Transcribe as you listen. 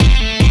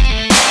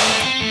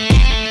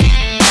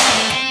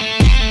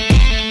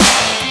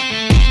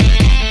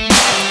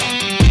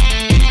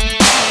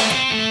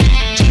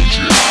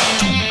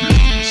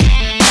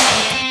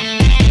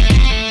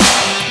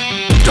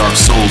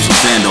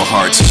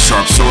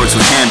Words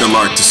with handle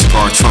art to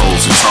scar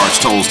trolls and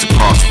charge tolls to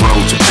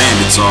crossroads where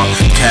bandits are.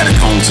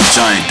 Catacombs and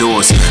giant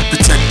doors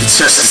protect the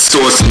chest and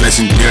stores of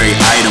legendary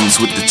items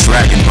with the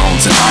dragon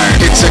bones and iron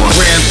ore. It's a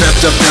grand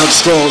theft of Elder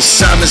Scrolls,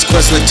 Simon's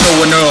Quest with Toe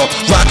and Earl,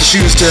 rocket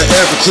shoes to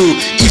every clue,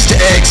 Easter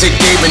eggs and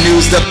gaming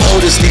news. The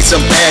POTUS need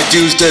some bad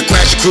dudes to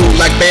crash your crew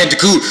like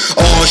Bandicoot.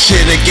 All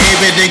shit and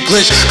gaming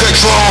English,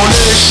 control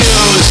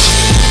issues.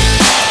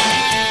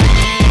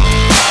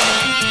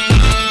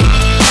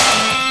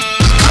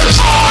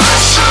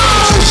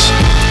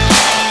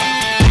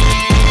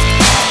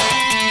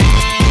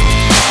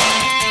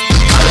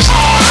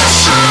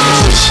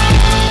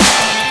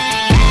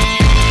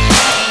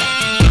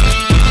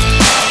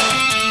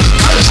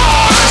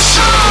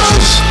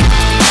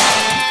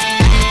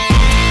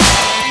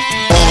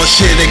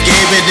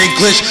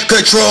 English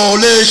control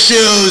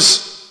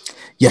issues.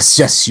 Yes,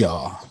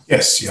 y'all.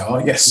 Yes,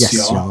 y'all.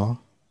 Well,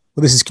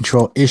 this is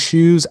Control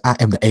Issues. I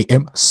am the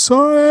AM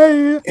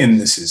Sorry. And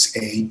this is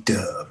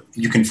A-Dub.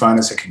 You can find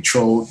us at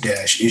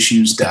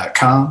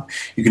control-issues.com.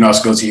 You can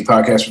also go to your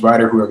podcast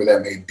provider, whoever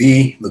that may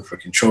be. Look for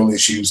Control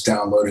Issues,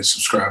 download it,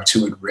 subscribe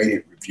to it, rate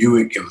it, review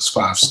it, give us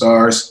 5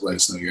 stars. Let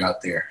us know you're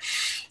out there.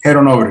 Head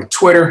on over to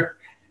Twitter.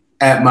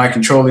 At My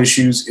Control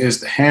Issues is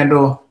the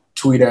handle.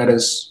 Tweet at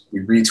us. We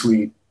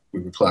retweet. We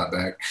reply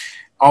back.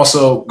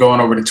 Also, going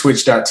over to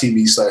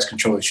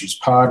twitch.tv/Control Issues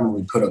Pod, where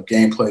we put up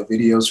gameplay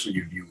videos for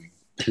your viewing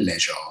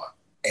pleasure.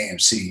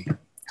 AMC,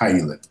 how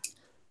you living?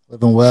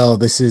 Living well.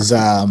 This is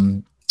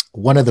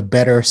one of the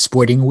better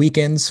sporting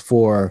weekends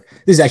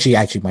this is actually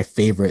my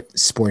favorite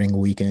sporting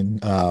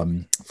weekend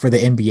for the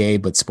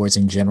NBA, but sports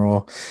in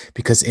general,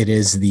 because it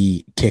is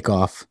the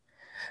kickoff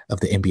of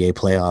the NBA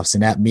playoffs.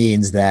 And that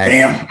means that,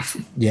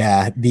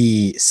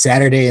 the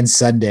Saturday and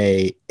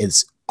Sunday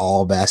is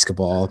all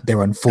basketball. They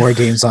run 4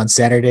 games on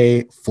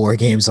Saturday, 4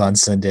 games on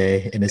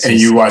Sunday. And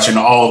you're watching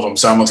all of them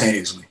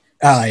simultaneously.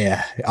 Oh,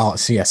 yeah.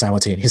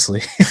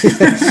 Simultaneously.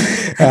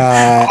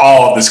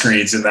 All of the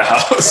screens in the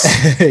house.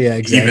 Yeah,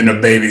 exactly. Even the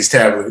baby's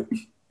tablet.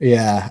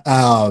 Yeah.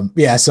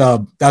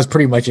 So that was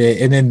pretty much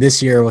it. And then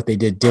this year, what they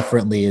did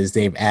differently is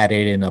they've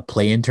added in a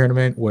play-in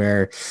tournament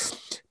where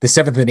the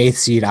 7th and 8th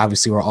seed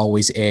obviously were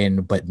always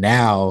in, but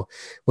now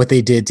what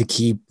they did to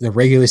keep the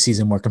regular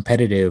season more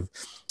competitive,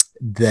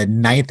 the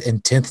 9th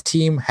and 10th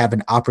team have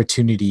an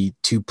opportunity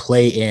to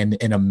play in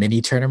a mini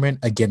tournament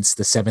against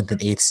the 7th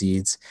and 8th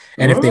seeds.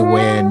 And if they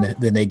win,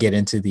 then they get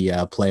into the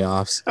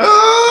playoffs.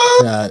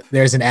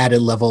 There's an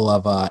added level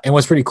of, and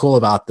what's pretty cool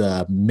about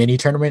the mini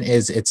tournament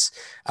is it's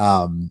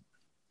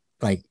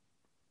like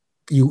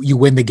you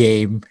win the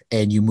game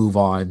and you move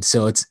on.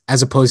 So it's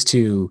as opposed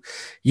to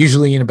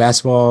usually in a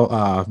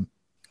basketball,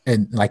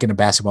 and like in a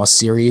basketball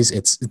series,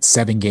 it's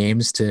 7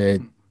 games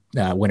to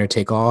winner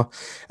take all.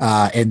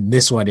 And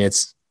this one,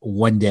 it's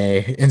one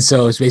day. And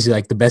so it's basically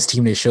like the best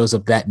team that shows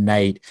up that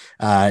night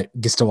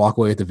gets to walk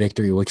away with the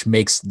victory, which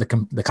makes the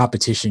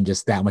competition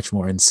just that much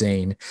more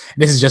insane. And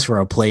this is just for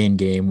a play-in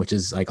game, which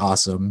is like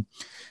awesome.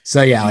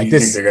 So yeah, you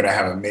think they're going to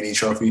have a mini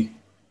trophy?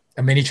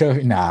 A mini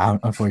trophy? Nah,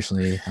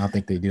 unfortunately, I don't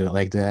think they do it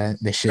like that.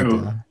 They should.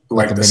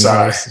 Like the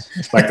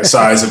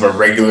size of a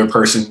regular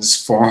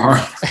person's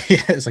forearm.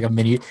 Yeah, it's like a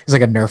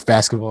Nerf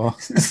basketball.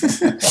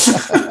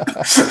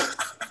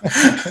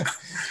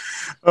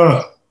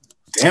 Oh,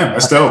 damn,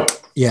 that's dope.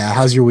 Yeah,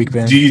 how's your week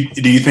been? Do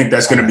you think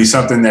that's going to be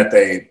something that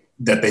they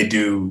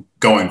do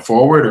going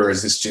forward, or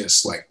is this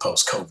just like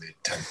post-COVID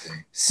type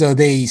thing? So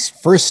they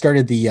first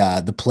started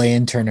the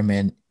play-in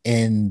tournament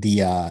in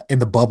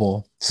the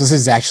bubble. So this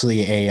is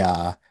actually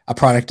a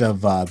product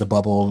of the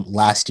bubble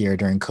last year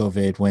during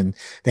COVID, when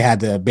they had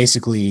to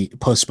basically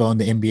postpone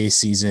the NBA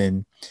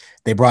season.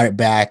 They brought it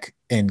back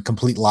in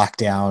complete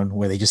lockdown,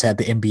 where they just had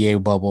the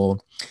NBA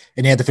bubble,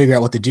 and they had to figure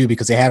out what to do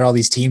because they had all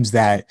these teams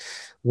that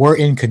were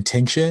in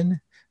contention,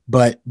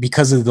 but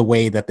because of the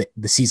way that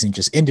the season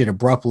just ended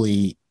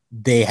abruptly,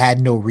 they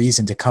had no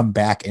reason to come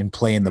back and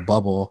play in the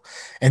bubble.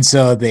 And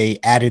so they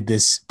added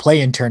this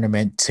play-in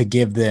tournament to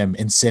give them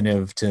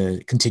incentive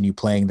to continue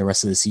playing the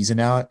rest of the season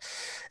out.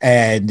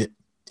 And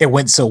it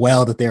went so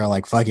well that they were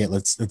like, fuck it,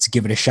 let's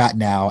give it a shot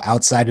now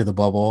outside of the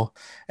bubble.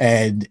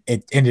 And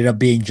it ended up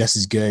being just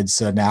as good.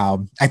 So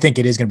now I think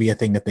it is going to be a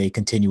thing that they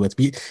continue with.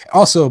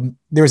 Also,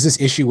 there was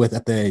this issue with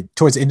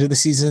towards the end of the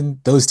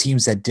season, those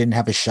teams that didn't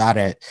have a shot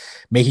at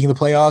making the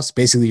playoffs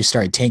basically just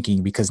started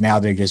tanking because now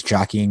they're just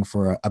jockeying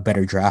for a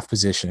better draft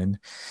position.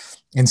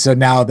 And so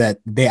now that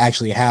they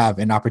actually have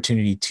an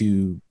opportunity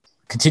to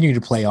continue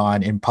to play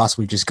on and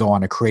possibly just go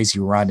on a crazy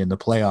run in the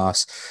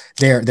playoffs,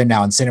 they're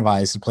now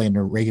incentivized to play in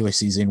the regular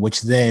season,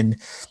 which then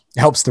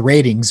helps the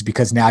ratings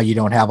because now you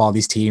don't have all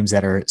these teams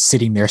that are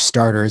sitting their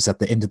starters at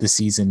the end of the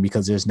season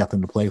because there's nothing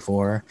to play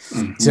for.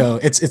 Mm-hmm. So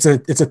it's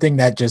a thing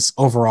that just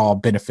overall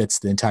benefits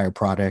the entire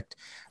product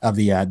of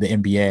the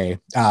NBA.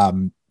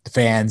 The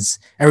fans,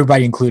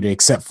 everybody included,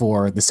 except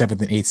for the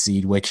 7th and 8th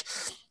seed, which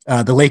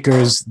the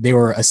Lakers, they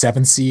were a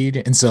 7th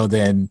seed. And so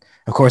then,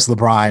 of course,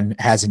 LeBron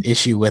has an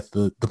issue with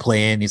the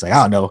play-in. He's like,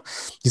 I don't know.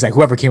 He's like,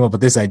 whoever came up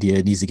with this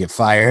idea needs to get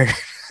fired.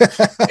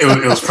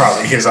 It was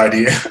probably his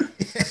idea.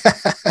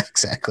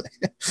 Exactly.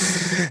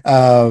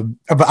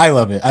 But I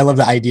love it. I love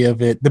the idea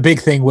of it. The big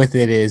thing with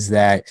it is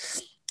that,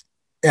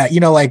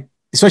 like,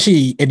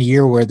 especially in a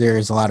year where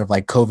there's a lot of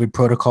like COVID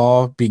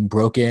protocol being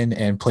broken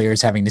and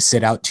players having to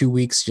sit out 2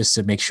 weeks just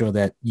to make sure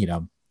that,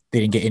 they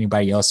didn't get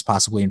anybody else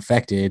possibly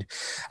infected.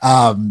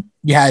 You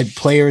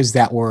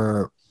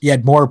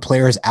had more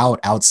players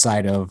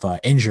outside of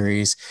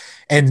injuries.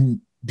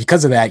 And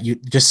because of that,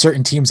 just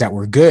certain teams that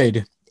were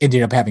good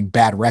ended up having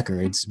bad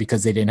records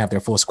because they didn't have their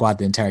full squad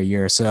the entire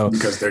year. So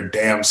because their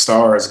damn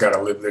stars got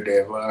to live their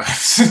damn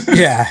lives.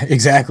 Yeah,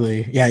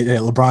 exactly. Yeah,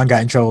 LeBron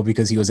got in trouble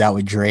because he was out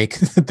with Drake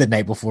the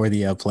night before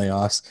the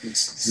playoffs.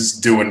 It's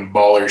just doing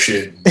baller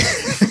shit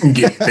and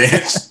getting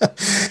benched.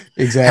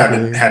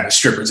 Exactly. Having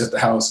strippers at the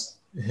house.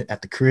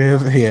 At the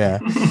crib, yeah.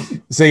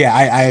 So yeah,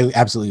 I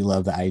absolutely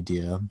love the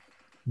idea.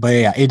 But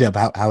yeah, A-Dub,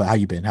 how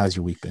you been? How's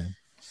your week been?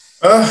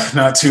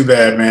 Not too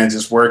bad, man.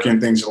 Just working.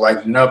 Things are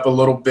lightening up a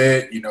little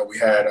bit. We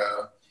had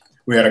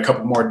a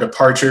couple more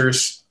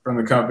departures from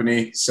the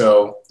company,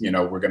 so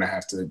we're gonna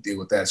have to deal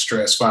with that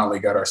stress. Finally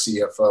got our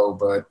CFO,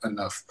 but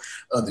enough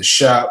of the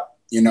shop.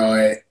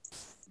 I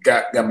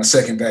got my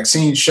second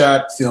vaccine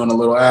shot. Feeling a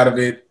little out of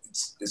it.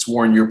 It's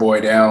worn your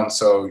boy down,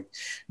 so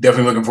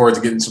definitely looking forward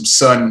to getting some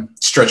sun,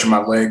 stretching my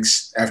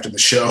legs after the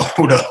show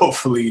to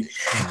hopefully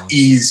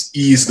ease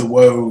the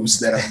woes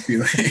that I'm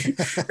feeling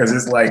because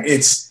it's like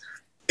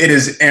it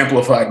has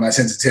amplified my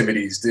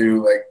sensitivities,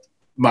 dude. Like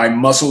my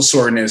muscle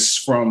soreness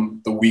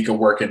from the week of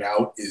working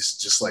out is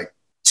just like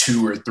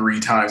 2 or 3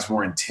 times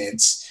more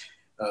intense.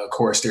 Of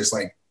course, there's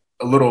like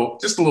a little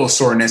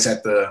soreness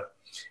at the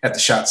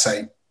shot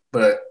site,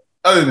 but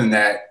other than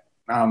that,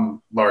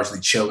 I'm largely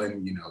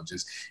chilling.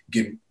 Just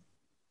getting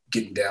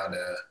down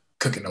to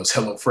cooking those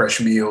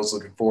HelloFresh meals.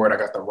 Looking forward. I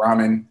got the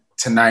ramen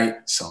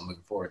tonight, so I'm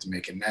looking forward to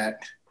making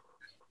that.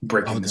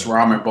 Breaking this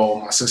ramen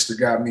bowl my sister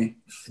got me.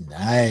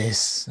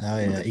 Nice. Oh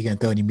yeah. You gonna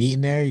throw any meat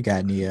in there? You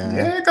got any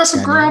I got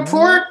some ground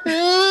pork.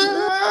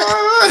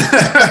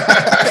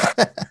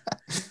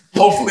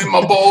 Hopefully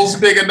my bowl's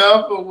big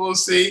enough, but we'll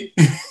see.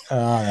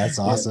 Oh, that's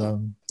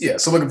awesome. Yeah,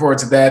 so looking forward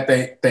to that.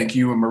 Thank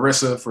you and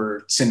Marissa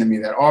for sending me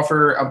that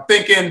offer. I'm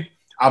thinking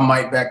I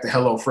might back the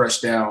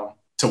HelloFresh down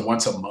to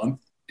once a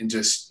month and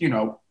just,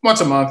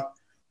 once a month,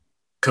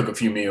 cook a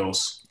few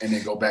meals and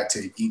then go back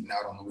to eating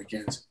out on the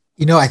weekends.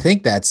 I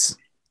think that's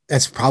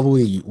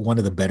probably one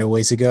of the better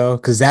ways to go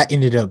because that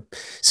ended up.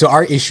 So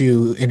our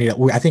issue ended up.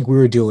 I think we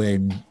were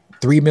doing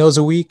 3 meals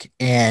a week,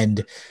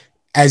 and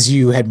as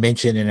you had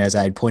mentioned, and as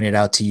I had pointed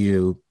out to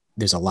you,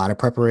 there's a lot of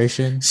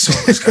preparation. So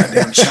much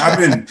goddamn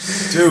chopping,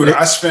 dude.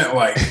 I spent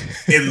like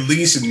at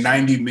least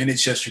 90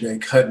 minutes yesterday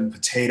cutting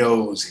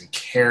potatoes and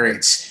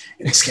carrots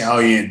and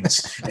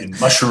scallions and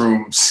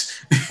mushrooms.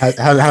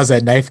 How's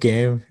that knife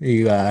game?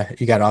 You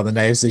got all the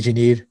knives that you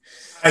need?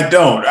 I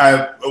don't.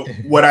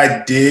 What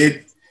I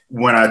did.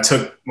 When I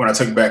took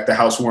back the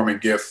housewarming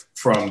gift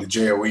from the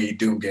JOE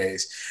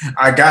Doomgaze,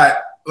 I got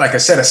like a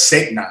set of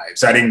steak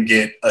knives. I didn't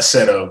get a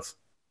set of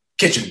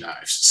kitchen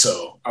knives.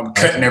 So I'm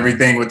cutting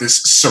everything with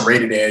this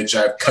serrated edge.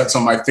 I have cuts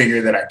on my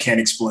finger that I can't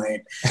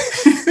explain.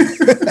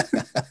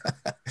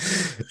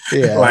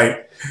 Yeah.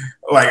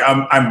 Like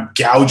I'm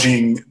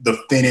gouging the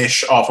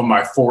finish off of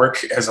my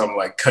fork as I'm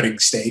like cutting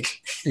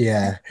steak.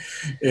 Yeah.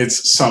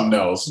 It's something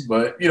else.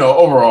 But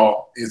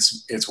overall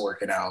it's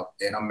working out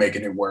and I'm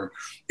making it work.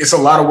 It's a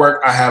lot of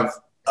work. I have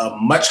a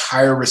much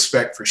higher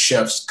respect for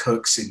chefs,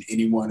 cooks, and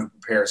anyone who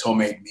prepares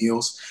homemade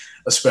meals,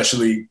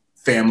 especially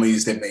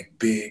families that make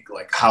big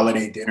like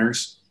holiday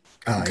dinners.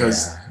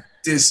 Because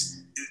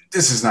this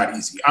is not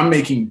easy. I'm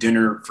making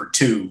dinner for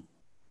 2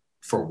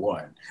 for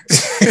 1.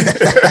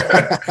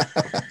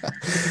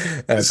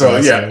 So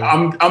awesome.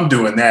 Yeah, I'm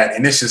doing that,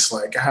 and it's just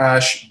like,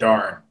 gosh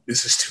darn,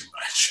 this is too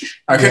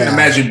much. I couldn't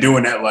imagine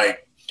doing that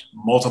like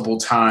multiple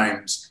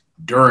times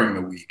during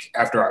the week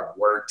after I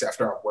worked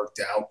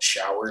out,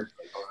 showered.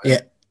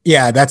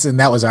 Yeah,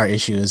 that was our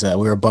issue. Is we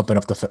were bumping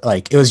up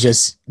it was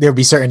just there'd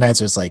be certain nights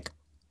where it's like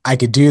I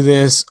could do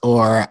this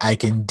or I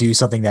can do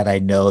something that I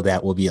know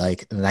that will be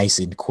like nice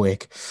and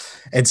quick.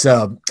 And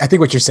so I think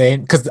what you're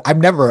saying, because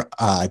I'm never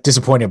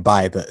disappointed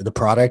by the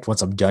product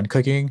once I'm done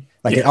cooking.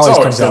 Like it always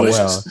comes out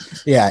well.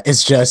 Yeah,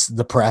 it's just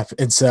the prep.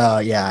 And so,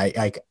 yeah,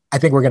 I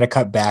think we're going to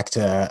cut back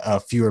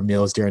to fewer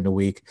meals during the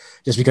week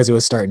just because it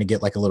was starting to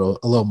get like a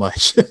little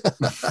much.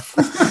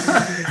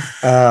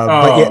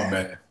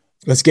 Man.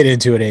 Let's get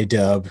into it,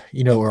 A-Dub.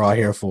 You know what we're all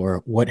here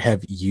for. What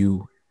have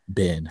you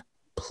been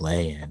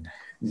playing?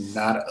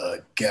 Not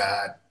a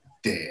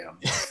goddamn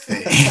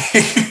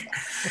thing.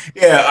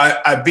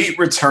 Yeah, I beat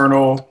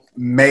Returnal.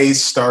 May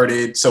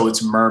started, so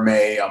it's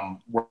Mermaid. I'm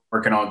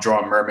working on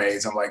drawing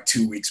mermaids. I'm like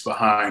 2 weeks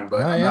behind,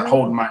 but I'm not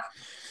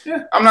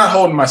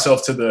holding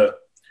myself to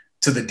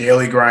the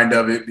daily grind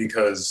of it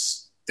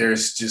because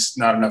there's just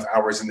not enough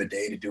hours in the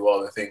day to do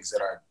all the things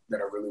that I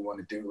really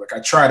want to do. Like I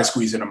try to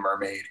squeeze in a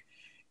mermaid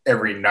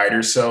every night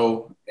or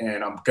so,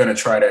 and I'm gonna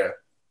try to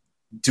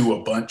do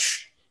a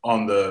bunch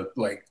I'm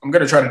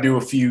gonna try to do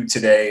a few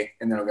today,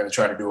 and then I'm gonna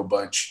try to do a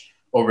bunch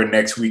over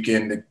next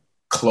weekend to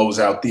close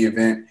out the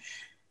event.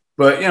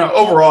 But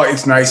overall,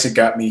 it's nice. It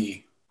got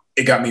me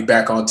it got me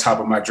back on top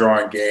of my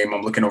drawing game.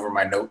 I'm looking over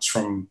my notes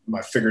from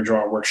my figure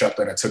drawing workshop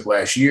that I took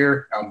last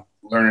year. I'm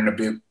learning a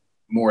bit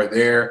more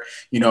there.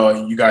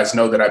 You guys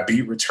know that I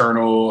beat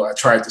Returnal. I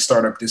tried to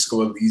start up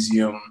Disco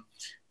Elysium,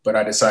 but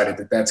I decided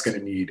that that's going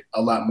to need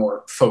a lot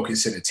more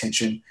focus and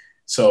attention.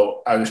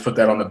 So I just put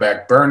that on the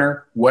back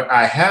burner. What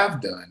I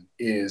have done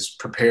is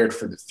prepared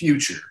for the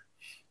future.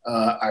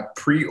 I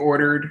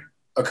pre-ordered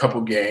a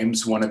couple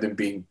games, one of them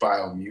being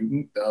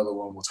Biomutant. The other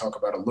one we'll talk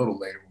about a little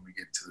later when we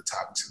get to the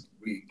topics of the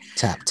week.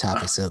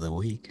 Topics of the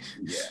week.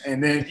 Yeah.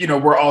 And then,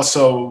 we're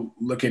also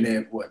looking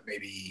at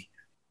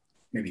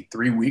maybe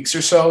 3 weeks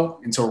or so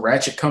until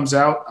Ratchet comes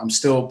out. I'm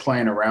still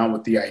playing around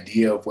with the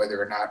idea of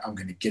whether or not I'm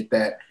going to get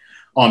that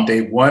on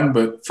day one.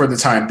 But for the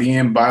time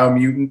being,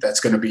 Biomutant, that's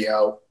going to be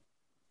out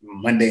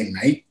Monday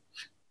night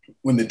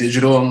when the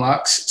digital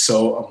unlocks.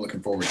 So I'm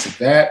looking forward to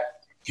that.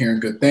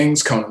 Hearing good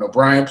things. Conan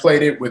O'Brien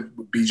played it with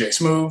BJ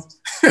Smooth.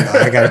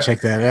 I got to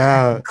check that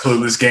out.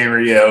 Clueless Gamer.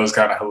 Yeah, it was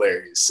kind of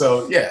hilarious.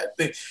 So yeah,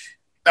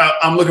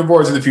 I'm looking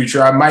forward to the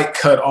future. I might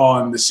cut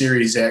on the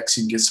Series X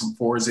and get some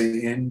Forza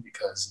in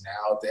because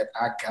now that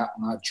I got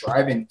my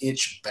driving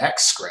itch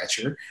back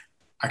scratcher,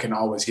 I can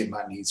always get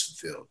my needs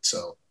fulfilled.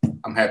 So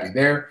I'm happy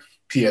there.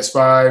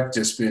 PS5,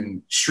 just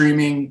been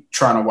streaming,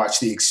 trying to watch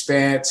The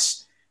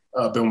Expanse.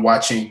 Been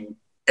watching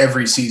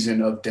every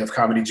season of Def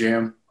Comedy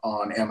Jam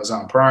on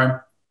Amazon Prime.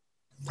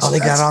 So they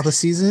got all the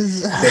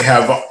seasons? They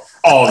have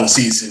all the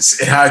seasons.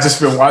 And I've just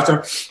been watching.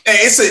 And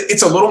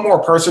it's a little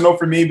more personal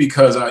for me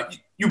because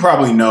you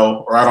probably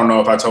know, or I don't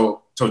know if I told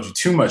you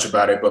too much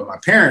about it, but my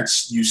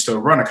parents used to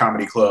run a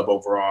comedy club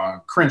over on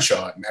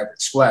Crenshaw at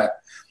Maverick's Flat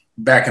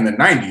back in the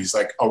 90s,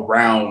 like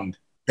around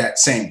that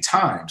same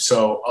time.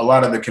 So a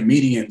lot of the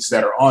comedians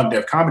that are on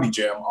Def Comedy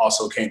Jam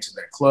also came to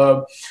that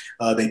club.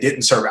 They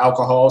didn't serve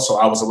alcohol, so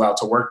I was allowed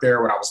to work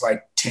there when I was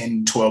like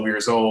 10, 12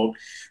 years old.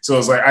 So it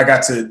was like I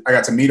got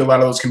to meet a lot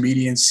of those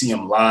comedians, see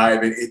them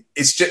live.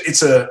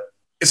 It's a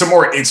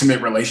more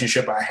intimate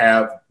relationship I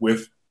have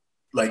with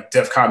like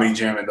Def Comedy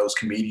Jam and those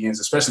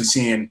comedians, especially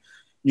seeing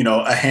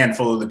a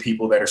handful of the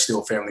people that are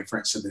still family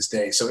friends to this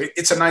day. So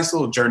it's a nice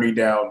little journey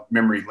down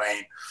memory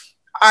lane.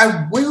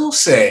 I will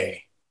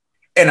say,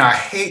 and I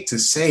hate to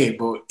say it,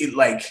 but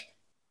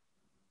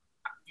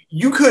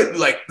you could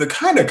the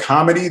kind of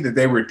comedy that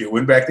they were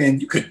doing back then,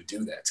 you couldn't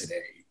do that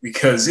today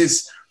because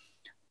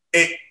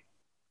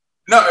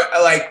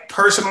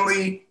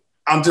personally,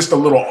 I'm just a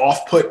little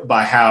off put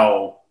by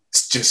how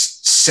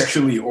just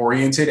sexually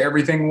oriented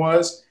everything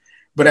was.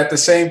 But at the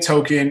same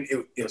token,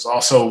 it was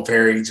also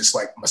very just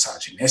like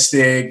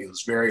misogynistic. It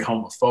was very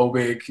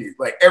homophobic.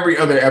 Like every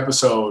other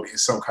episode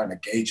is some kind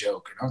of gay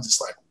joke. And I'm just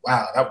like,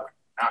 wow, that would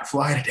not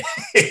fly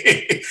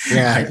today.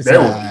 Yeah.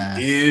 There would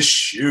be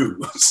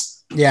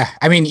issues. Yeah.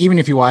 I mean, even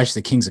if you watch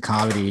the Kings of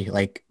Comedy,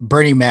 like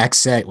Bernie Mac's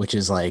set, which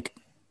is like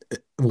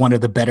one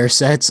of the better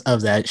sets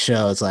of that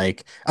show, it's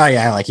like, oh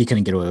yeah, like you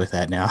couldn't get away with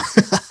that now.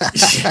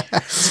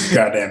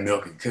 Goddamn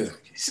milk and cookies.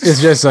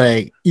 It's just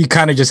like you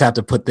kind of just have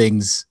to put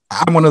things.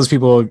 I'm one of those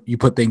people. You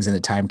put things in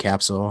a time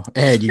capsule,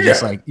 and you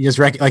don't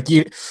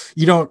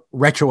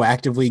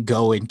retroactively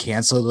go and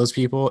cancel those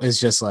people. It's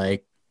just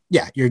like,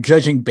 yeah, you're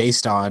judging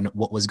based on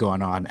what was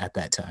going on at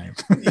that time.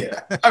 Yeah,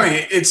 I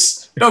mean,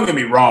 don't get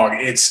me wrong.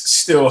 It's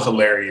still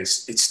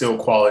hilarious. It's still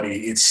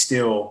quality. It's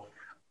still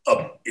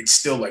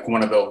like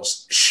one of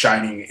those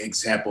shining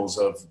examples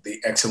of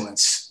the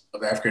excellence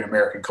of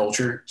African-American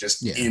culture,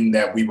 in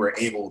that we were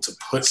able to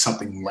put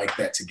something like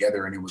that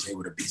together and it was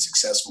able to be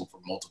successful for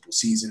multiple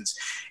seasons.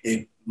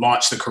 It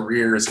launched the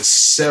careers of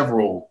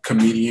several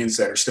comedians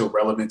that are still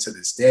relevant to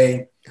this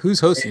day. Who's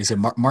hosting? Is it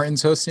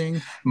Martin's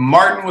hosting?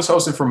 Martin was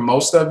hosting for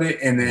most of it,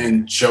 and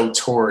then Joe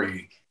Torre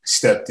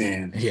stepped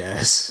in.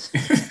 Yes.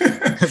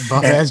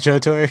 Buff ass Joe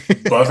Torre.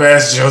 Buff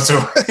ass Joe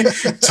Torre.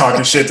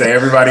 Talking shit to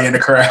everybody in the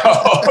crowd.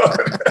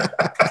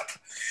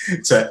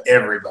 To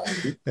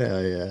everybody.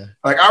 Hell yeah.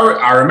 Like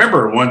I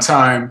remember one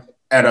time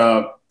at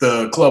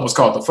the club was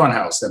called the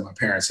Funhouse that my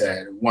parents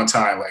had. One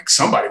time, like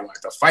somebody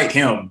wanted to fight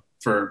him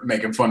for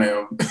making fun of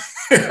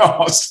him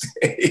on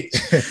stage.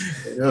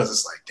 It was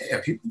just like,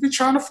 damn, people be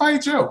trying to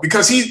fight Joe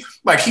because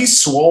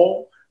he's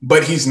swole,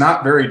 but he's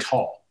not very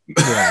tall.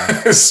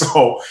 Yeah.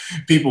 So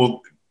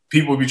people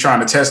be trying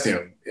to test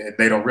him, and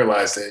they don't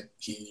realize that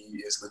he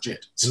is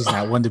legit. So, he's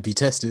not one to be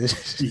tested.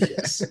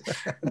 Yes.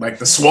 Like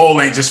the swole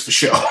ain't just for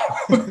show.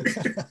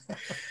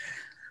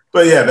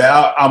 But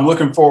yeah, I'm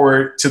looking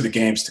forward to the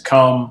games to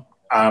come.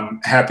 I'm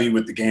happy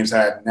with the games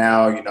I have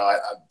now. I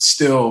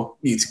still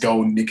need to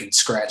go nick and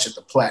scratch at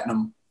the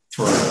platinum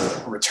for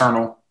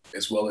Returnal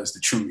as well as the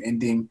true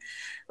ending.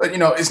 But,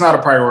 it's not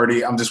a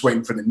priority. I'm just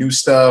waiting for the new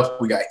stuff.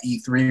 We got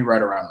E3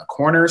 right around the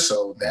corner,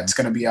 so that's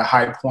going to be a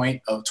high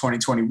point of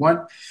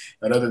 2021.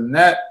 But other than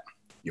that,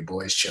 your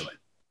boy's chilling.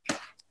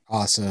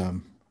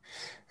 Awesome.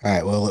 All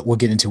right, well, we'll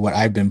get into what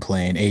I've been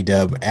playing,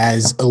 A-Dub.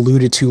 As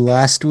alluded to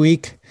last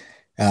week,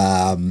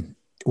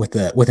 with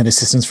an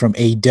assistance from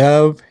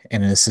A-Dub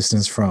and an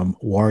assistance from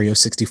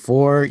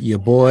Wario64, your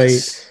boy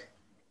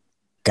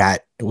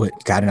got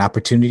an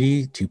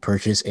opportunity to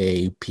purchase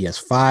a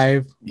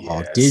PS5,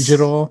 all Yes.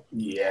 digital.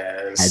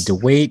 Yes. Had to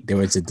wait. There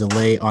was a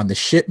delay on the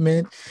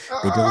shipment.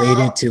 They delayed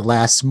it to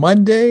last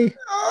Monday,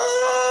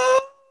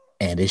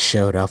 and it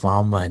showed up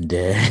on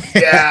Monday.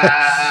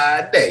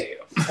 God damn.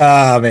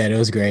 Oh man, it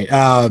was great.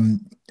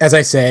 As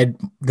I said,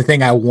 the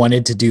thing I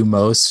wanted to do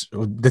most,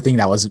 the thing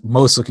that I was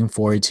most looking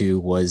forward to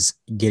was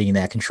getting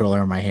that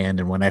controller in my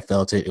hand. And when I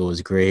felt it, it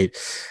was great.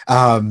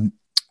 I'll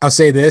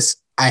say this,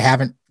 I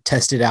haven't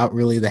tested out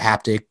really the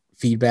haptic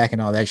feedback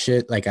and all that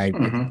shit. Like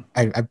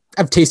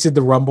I've tasted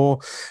the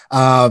rumble.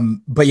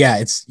 But yeah,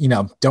 it's,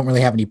 don't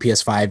really have any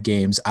PS5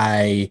 games.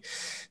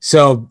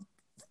 So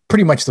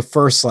pretty much the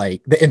first,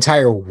 like the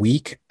entire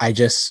week, I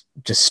just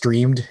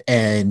streamed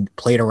and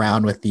played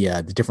around with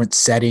the different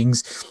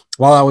settings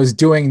while I was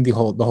doing the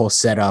whole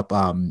setup.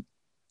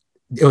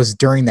 It was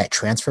during that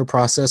transfer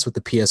process with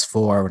the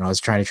PS4 when I was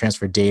trying to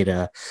transfer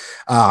data.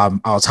 I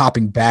was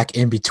hopping back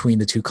in between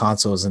the two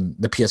consoles, and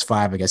the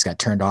PS5, I guess, got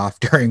turned off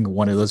during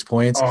one of those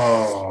points.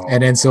 Oh.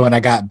 And then so when I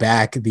got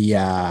back,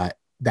 that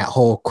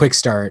whole quick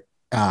start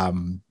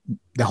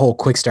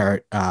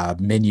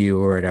menu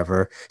or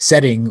whatever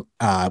setting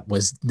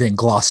was then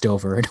glossed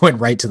over and went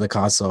right to the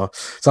console.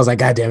 So I was like,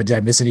 God damn it, did I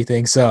miss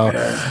anything? So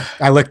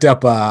I looked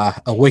up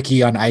a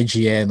wiki on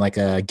IGN, like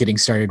a getting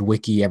started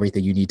wiki,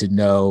 everything you need to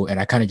know. And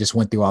I kind of just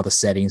went through all the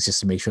settings just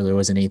to make sure there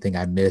wasn't anything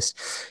I missed.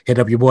 Hit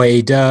up your boy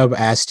A-Dub,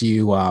 asked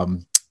you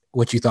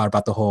what you thought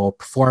about the whole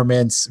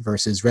performance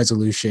versus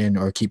resolution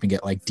or keeping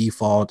it like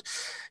default.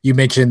 You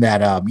mentioned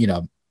that,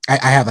 I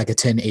have like a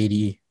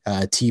 1080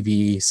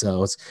 TV,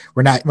 so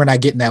we're not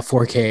getting that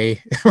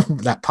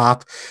 4K that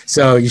pop.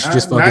 So you should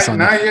just focus on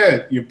not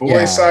yet. Your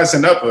boy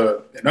sizing up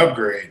an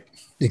upgrade.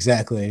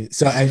 Exactly.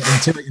 So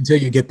until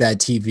you get that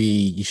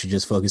TV, you should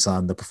just focus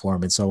on the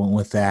performance. So I went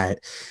with that,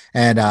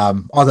 and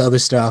all the other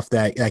stuff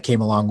that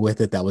came along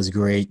with it. That was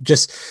great.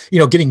 Just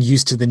getting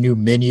used to the new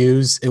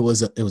menus. It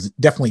was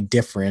definitely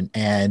different,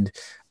 and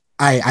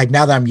I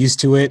now that I'm used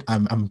to it,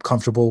 I'm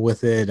comfortable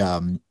with it.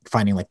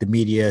 Finding like the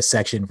media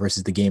section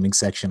versus the gaming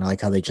section. I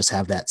like how they just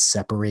have that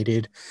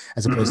separated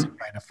as opposed to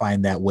trying to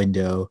find that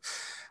window.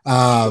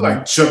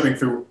 Like jumping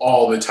through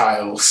all the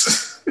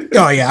tiles.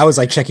 Oh yeah, I was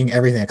like checking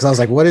everything because I was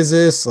like, what is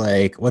this?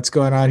 Like, what's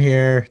going on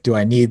here? Do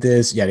I need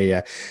this? Yada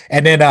yada.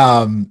 And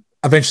then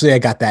eventually I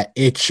got that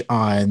itch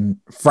on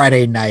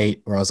Friday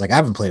night where I was like, I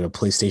haven't played a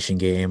PlayStation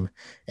game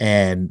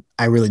and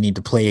I really need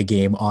to play a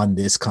game on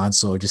this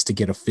console just to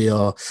get a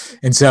feel.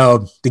 And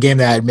so the game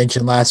that I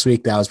mentioned last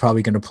week that I was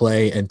probably going to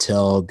play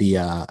until the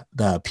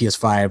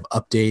PS5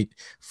 update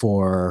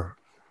for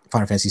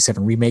Final Fantasy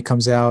VII Remake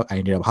comes out, I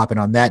ended up hopping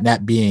on that, and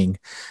that being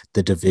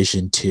The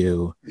Division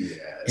 2.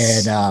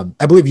 Yes. And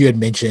I believe you had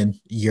mentioned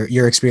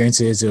your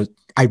experiences.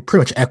 I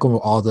pretty much echo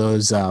all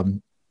those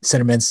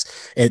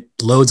sentiments. It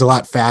loads a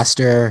lot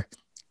faster,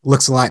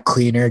 looks a lot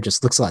cleaner,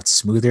 just looks a lot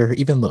smoother,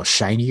 even a little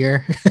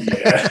shinier.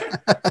 Yeah.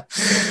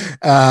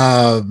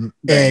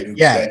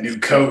 That new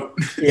coat.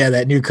 Yeah,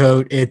 that new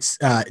coat. It's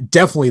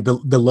definitely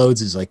the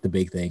loads is like the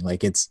big thing.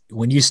 Like it's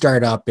when you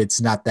start up,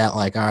 it's not that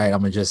like, all right, I'm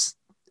gonna just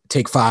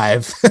take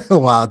 5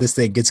 while this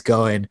thing gets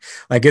going.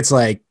 Like it's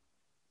like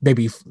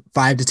maybe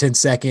 5 to 10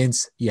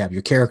 seconds. You have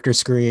your character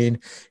screen,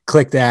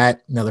 click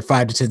that, another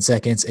 5 to 10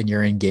 seconds, and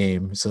you're in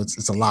game. So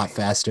it's a lot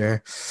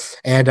faster.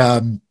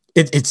 And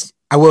it's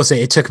I will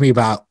say it took me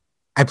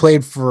I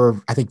played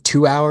for I think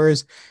 2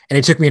 hours, and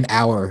it took me an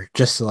hour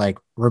just to like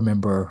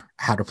remember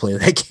how to play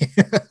that game.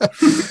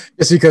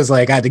 Just because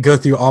like I had to go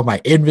through all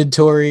my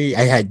inventory.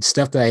 I had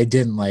stuff that I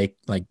didn't like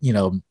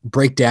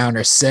break down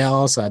or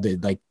sell, so I had to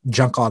like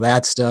junk all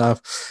that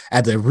stuff. I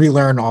had to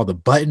relearn all the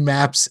button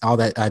maps, all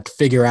that. I had to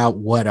figure out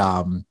what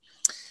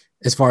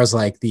as far as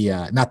like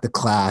the not the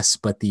class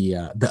but the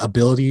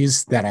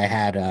abilities that I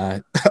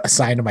had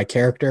assigned to my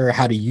character,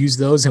 how to use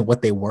those and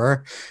what they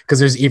were, because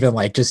there's even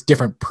like just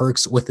different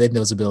perks within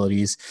those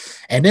abilities.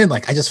 And then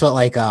like I just felt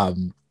like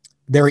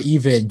there were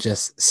even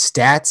just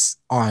stats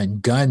on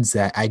guns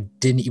that I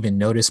didn't even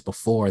notice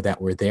before that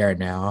were there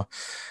now.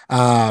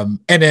 And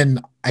then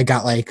I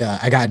got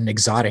an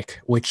exotic,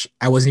 which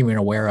I wasn't even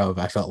aware of,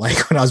 I felt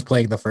like, when I was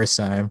playing the first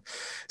time.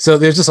 So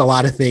there's just a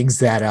lot of things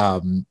that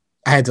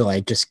I had to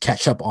like just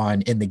catch up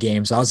on in the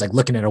game. So I was like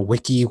looking at a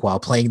wiki while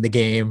playing the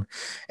game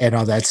and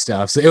all that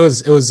stuff. So it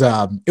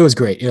was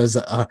great.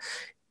 I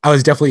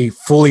was definitely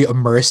fully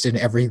immersed in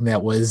everything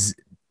that was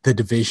The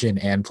Division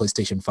and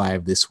PlayStation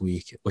 5 this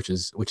week, which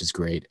is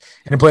great.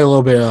 And I played a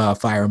little bit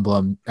of Fire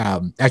Emblem.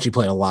 Actually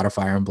played a lot of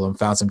Fire Emblem.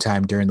 Found some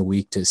time during the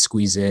week to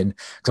squeeze in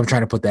because I'm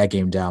trying to put that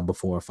game down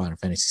before Final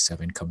Fantasy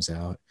VII comes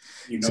out.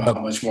 How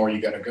much more you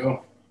got to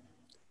go?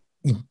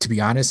 To be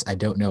honest, I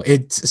don't know.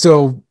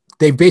 So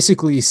they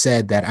basically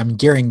said that I'm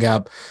gearing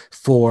up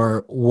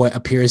for what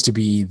appears to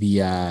be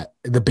the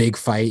big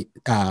fight,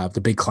 the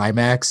big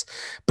climax.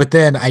 But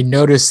then I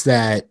noticed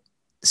that,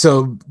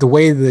 so the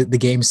way the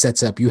game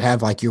sets up, you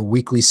have like your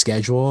weekly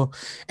schedule,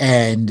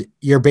 and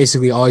you're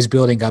basically always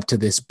building up to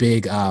this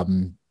big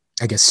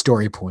I guess,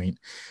 story point.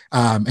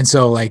 And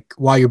so like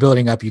while you're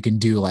building up, you can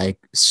do like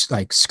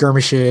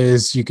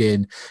skirmishes, you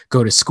can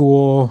go to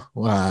school,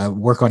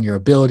 work on your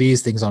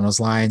abilities, things on those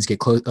lines, get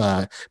close,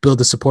 build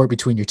the support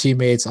between your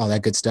teammates, all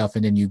that good stuff.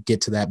 And then you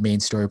get to that main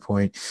story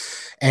point.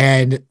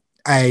 And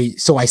I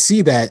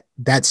see that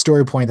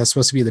story point that's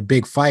supposed to be the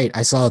big fight.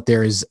 I saw that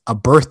there is a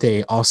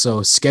birthday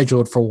also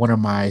scheduled for one of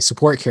my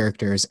support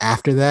characters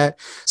after that.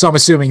 So I'm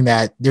assuming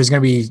that there's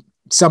going to be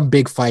some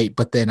big fight,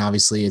 but then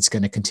obviously it's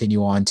going to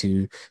continue on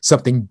to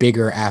something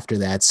bigger after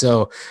that.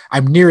 So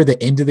I'm near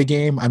the end of the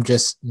game. I'm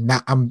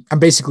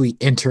basically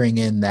entering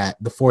in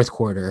the fourth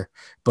quarter,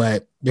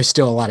 but there's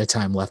still a lot of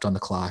time left on the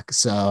clock.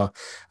 So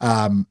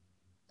I'm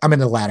in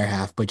the latter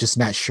half, but just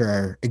not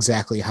sure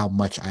exactly how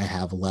much I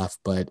have left,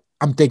 but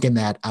I'm thinking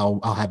that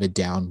I'll have it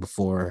down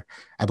before,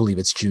 I believe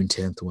it's June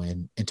 10th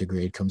when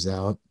Intergrade comes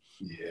out.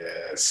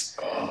 Yes.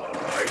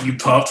 Are you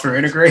pumped for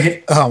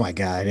Intergrade? Oh my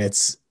God.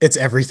 It's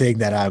everything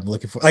that I'm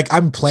looking for. Like,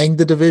 I'm playing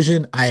The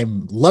Division.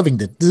 I'm loving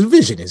the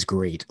Division is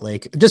great.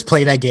 Like, just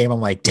playing that game,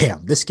 I'm like,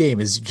 damn, this game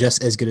is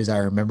just as good as I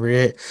remember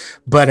it.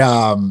 But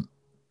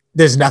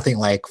there's nothing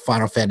like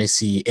Final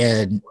Fantasy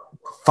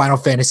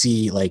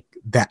like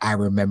that I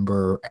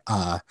remember,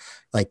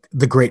 like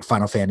the great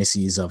Final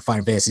Fantasies of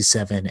Final Fantasy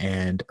 7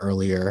 and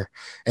earlier.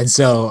 And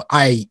so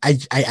I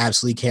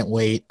absolutely can't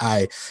wait.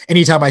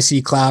 Anytime I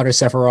see Cloud or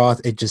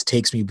Sephiroth, it just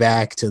takes me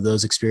back to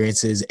those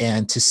experiences,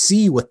 and to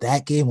see what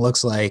that game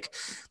looks like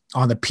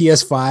on the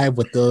PS5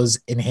 with those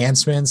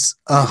enhancements.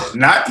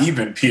 Not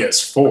even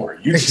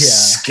PS4. You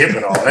just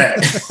skipping all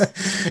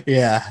that.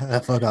 Yeah,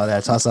 fuck all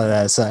that. Toss all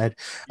that aside.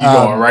 You're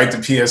going right to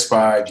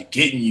PS5. You're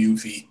getting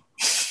Yuffie.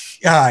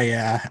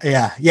 Yeah.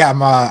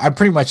 I'm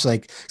pretty much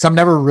like, so I'm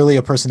never really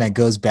a person that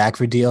goes back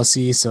for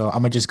DLC. So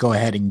I'm gonna just go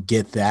ahead and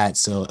get that.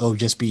 So it'll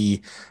just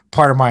be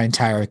part of my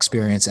entire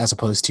experience as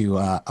opposed to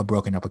a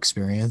broken up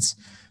experience.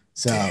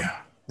 So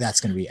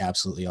that's gonna be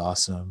absolutely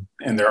awesome.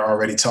 And they're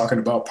already talking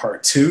about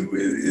part 2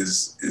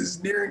 is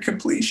nearing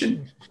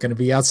completion. Gonna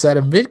be outside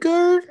of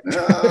Midgard.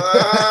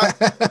 Yeah,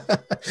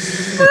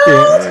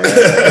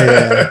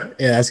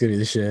 that's gonna be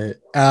the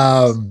shit.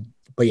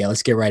 But yeah,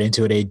 let's get right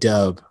into it.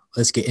 A-Dub.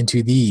 Let's get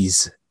into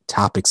these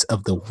topics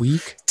of the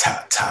week.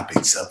 Top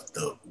topics of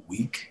the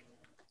week.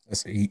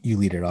 You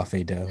lead it off,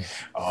 A-Dub.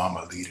 Oh, I'm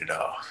going to lead it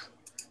off.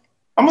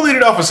 I'm going to lead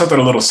it off with something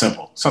a little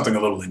simple, something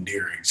a little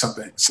endearing,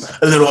 something,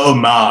 a little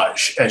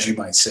homage, as you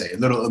might say, a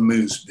little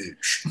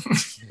amuse-bouche.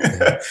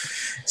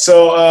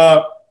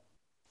 So,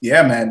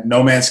 yeah, man,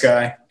 No Man's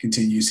Sky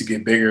continues to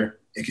get bigger.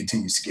 It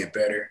continues to get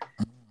better.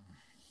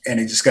 And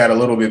it just got a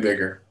little bit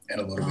bigger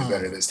and a little bit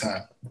better this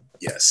time.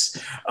 Yes.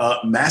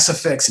 Mass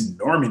Effect's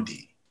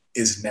Normandy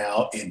is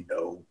now in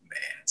No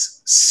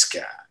Man's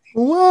Sky.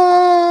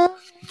 What?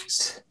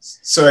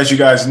 So as you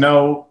guys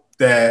know,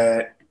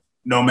 that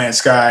No Man's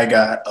Sky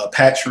got a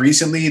patch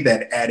recently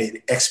that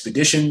added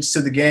expeditions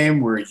to the game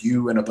where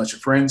you and a bunch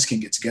of friends can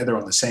get together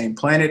on the same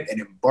planet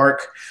and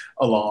embark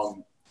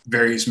along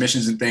various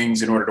missions and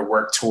things in order to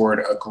work toward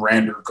a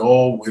grander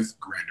goal with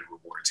grander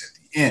rewards at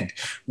the end.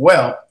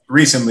 Well,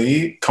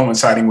 recently,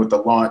 coinciding with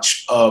the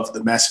launch of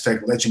the Mass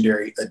Effect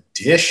Legendary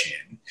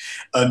Edition,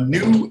 a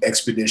new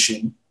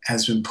expedition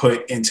has been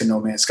put into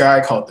No Man's Sky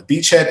called the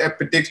Beachhead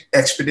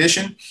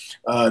Expedition.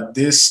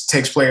 This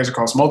takes players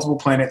across multiple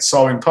planets,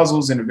 solving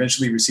puzzles and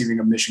eventually receiving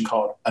a mission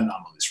called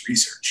Anomalous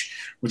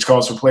Research, which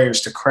calls for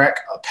players to crack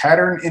a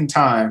pattern in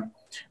time,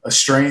 a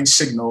strange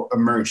signal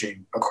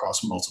emerging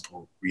across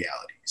multiple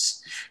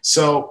realities.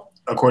 So,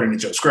 according to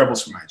Joe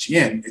Screbbles from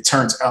IGN, it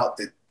turns out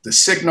that the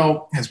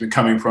signal has been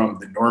coming from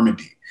the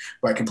Normandy.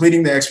 By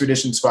completing the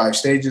expedition's 5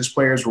 stages,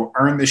 players will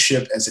earn the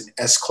ship as an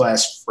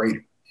S-class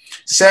freighter.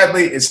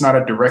 Sadly, it's not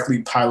a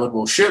directly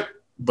pilotable ship,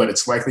 but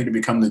it's likely to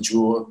become the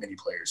jewel of many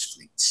players'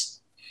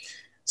 fleets.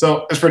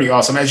 So it's pretty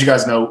awesome. As you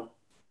guys know,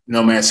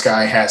 No Man's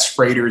Sky has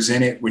freighters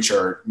in it, which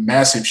are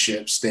massive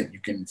ships that you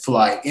can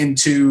fly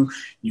into.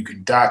 You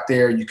can dock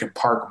there. You can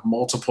park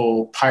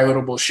multiple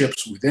pilotable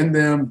ships within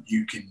them.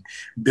 You can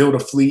build a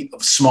fleet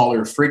of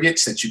smaller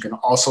frigates that you can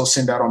also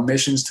send out on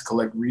missions to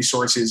collect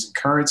resources and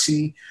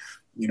currency.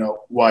 You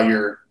know, while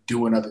you're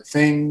doing other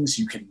things,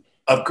 you can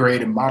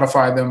upgrade and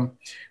modify them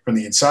from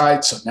the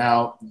inside. So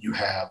now you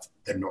have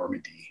the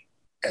Normandy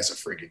as a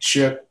frigate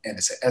ship, and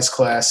it's an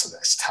S-class, so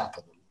that's top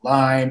of the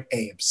line.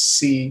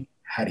 AMC,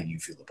 how do you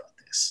feel about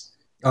this?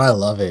 Oh, I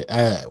love it.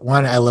 I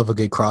love a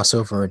good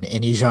crossover in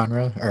any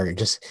genre or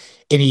just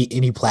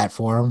any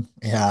platform.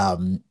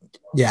 And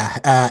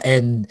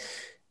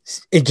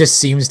it just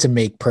seems to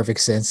make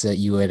perfect sense that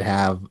you would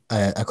have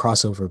a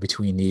crossover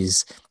between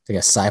these, I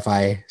guess,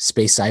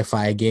 space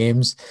sci-fi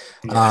games.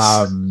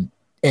 Yes.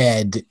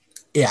 And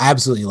yeah, I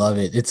absolutely love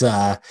it.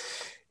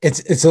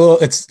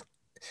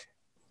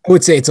 I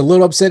would say it's a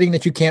little upsetting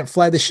that you can't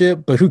fly the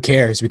ship, but who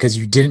cares, because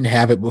you didn't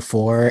have it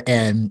before.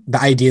 And the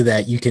idea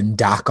that you can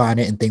dock on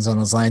it and things on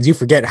those lines, you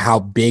forget how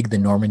big the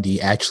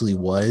Normandy actually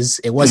was.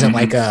 It wasn't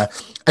like a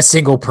a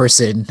single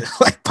person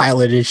like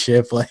piloted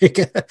ship. Like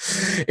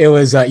it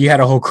was, you had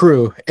a whole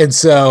crew. And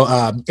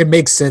so it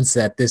makes sense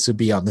that this would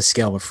be on the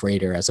scale of a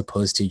freighter as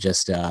opposed to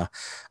just a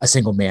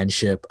single man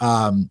ship.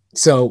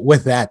 So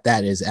with that,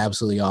 that is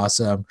absolutely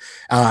awesome.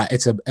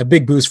 It's a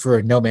big boost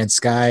for No Man's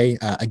Sky,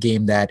 a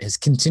game that has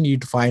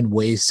continued to find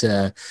ways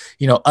to,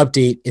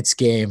 update its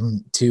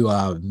game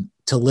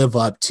to live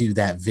up to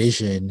that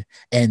vision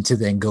and to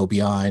then go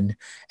beyond.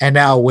 And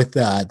now with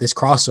this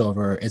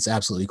crossover, it's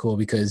absolutely cool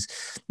because,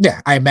 yeah,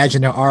 I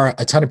imagine there are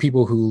a ton of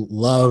people who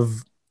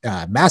love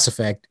Mass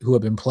Effect who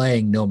have been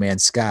playing No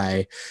Man's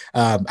Sky.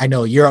 I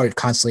know you're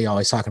constantly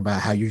always talking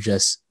about how you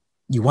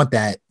want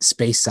that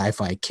space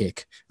sci-fi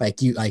kick.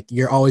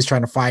 You're always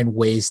trying to find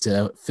ways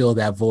to fill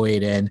that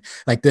void, and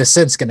like the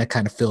Ascent's going to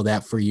kind of fill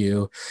that for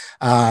you.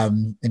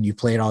 And you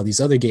played all these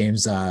other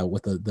games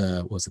with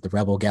the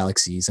Rebel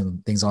Galaxies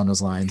and things on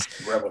those lines.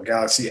 Rebel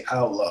Galaxy,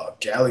 Outlaw,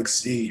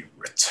 Galaxy,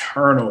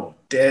 Returnal,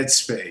 Dead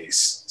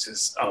Space.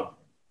 Just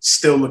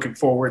still looking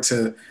forward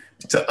to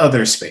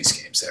other space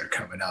games that are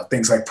coming out.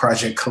 Things like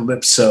Project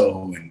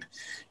Calypso and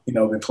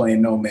been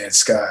playing No Man's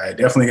Sky.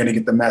 Definitely going to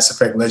get the Mass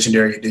Effect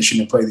Legendary Edition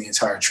and play the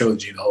entire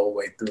trilogy the whole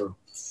way through.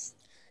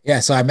 Yeah,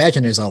 so I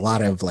imagine there's a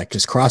lot of like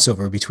just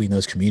crossover between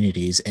those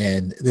communities,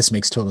 and this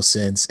makes total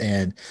sense.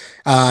 And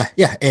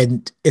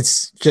and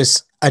it's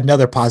just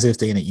another positive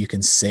thing that you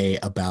can say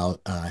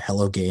about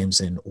Hello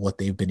Games and what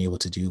they've been able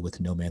to do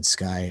with No Man's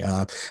Sky.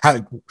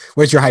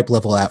 Where's your hype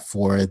level at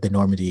for the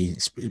Normandy,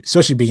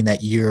 especially being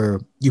that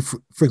you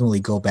frequently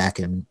go back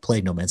and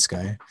play No Man's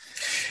Sky?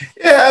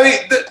 Yeah, I mean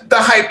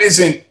the hype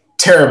isn't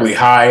terribly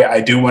high.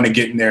 I do want to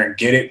get in there and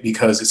get it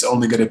because it's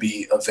only going to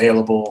be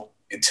available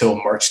until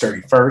March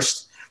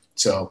 31st.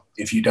 So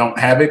if you don't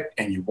have it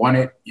and you want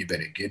it, you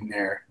better get in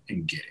there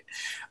and get it.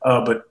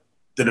 But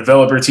the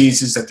developer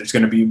teases that there's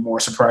going to be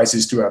more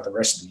surprises throughout the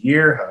rest of the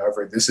year.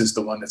 However, this is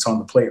the one that's on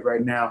the plate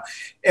right now.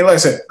 And like I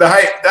said, the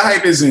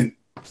hype isn't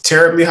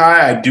terribly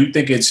high. I do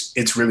think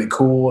it's really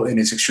cool and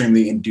it's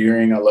extremely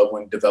endearing. I love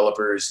when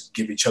developers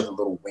give each other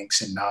little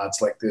winks and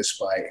nods like this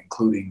by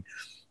including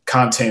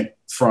content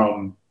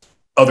from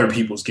other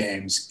people's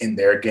games in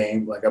their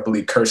game. Like I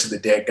believe Curse of the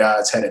Dead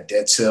Gods had a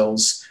Dead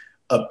Cells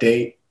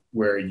update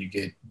where you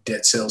get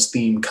Dead Cells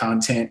themed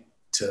content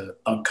to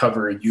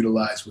uncover and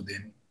utilize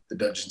within the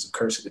dungeons of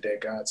Curse of the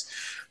Dead Gods.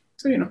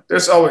 So,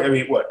 there's always,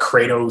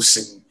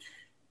 Kratos and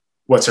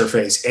what's her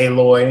face,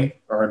 Aloy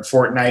are in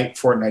Fortnite.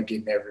 Fortnite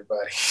getting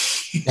everybody.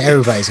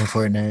 Everybody's in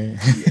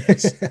Fortnite.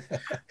 Yes.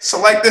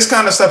 So like this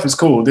kind of stuff is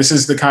cool. This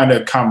is the kind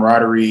of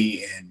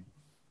camaraderie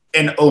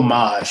and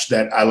homage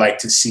that I like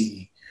to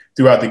see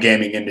throughout the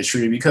gaming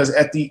industry, because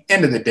at the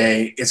end of the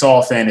day, it's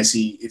all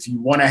fantasy. If you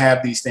want to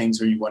have these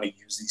things or you want to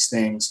use these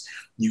things,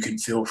 you can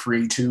feel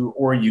free to,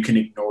 or you can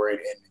ignore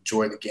it and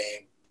enjoy the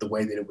game the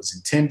way that it was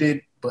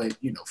intended. But,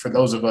 for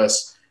those of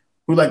us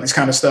who like this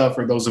kind of stuff,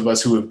 or those of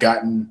us who have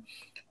gotten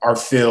our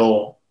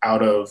fill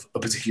out of a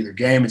particular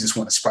game and just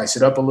want to spice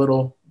it up a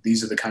little,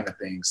 these are the kind of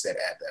things that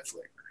add that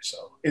flavor. So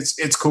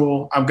it's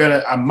cool.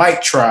 I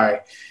might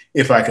try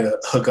if I could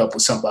hook up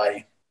with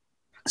somebody.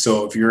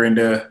 So if you're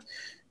into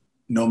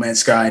No Man's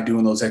Sky and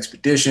doing those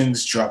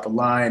expeditions, drop a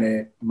line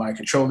at My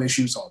Control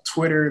Issues on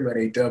Twitter. Let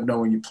A-Dub know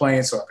when you're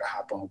playing so I can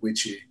hop on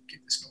with you and get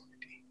this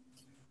Normandy.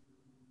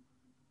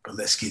 But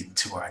let's get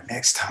into our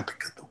next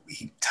topic of the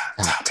week.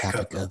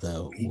 Topic of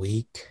the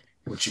week.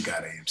 What you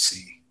got, AMC?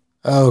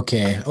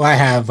 Okay. Well, I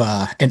have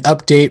an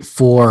update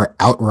for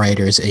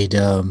Outriders,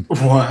 A-Dub.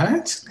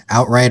 What?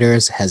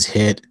 Outriders has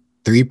hit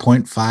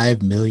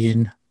 3.5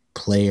 million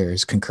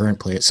players, concurrent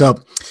players.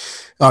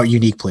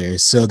 Unique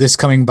players. So this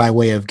coming by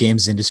way of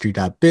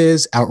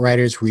gamesindustry.biz,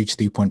 Outriders reached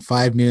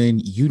 3.5 million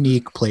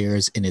unique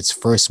players in its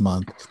first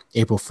month,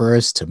 April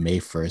 1st to May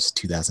 1st,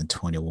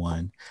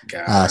 2021.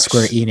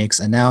 Square Enix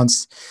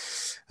announced.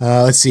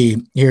 Let's see.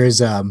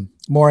 Here's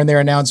more in their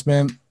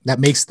announcement. That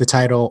makes the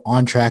title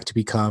on track to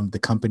become the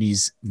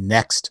company's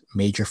next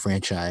major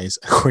franchise,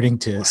 according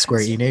to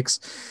Square Enix.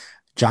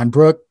 John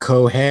Brook,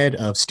 co-head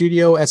of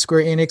studio at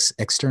Square Enix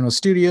External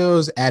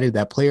Studios, added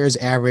that players'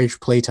 average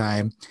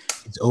playtime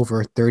is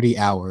over 30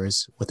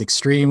 hours with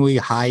extremely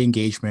high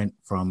engagement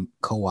from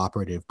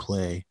cooperative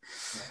play.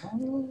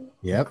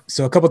 Yep.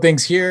 So a couple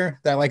things here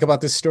that I like about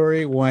this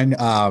story. One,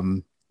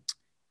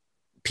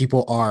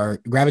 people are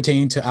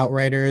gravitating to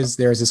Outriders.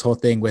 There's this whole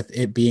thing with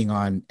it being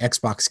on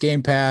Xbox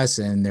Game Pass,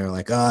 and they're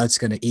like, oh, it's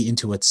going to eat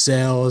into its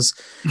sales.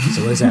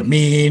 So what does that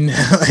mean?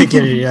 It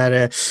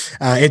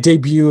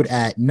debuted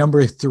at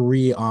number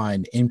 3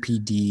 on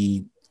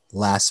NPD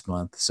last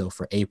month, so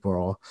for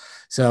April.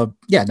 So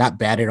yeah, not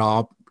bad at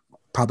all.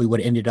 Probably would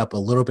have ended up a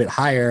little bit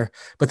higher.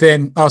 But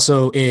then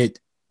also it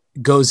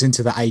goes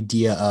into the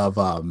idea of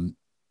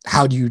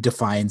how do you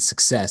define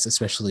success,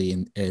 especially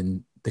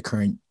in the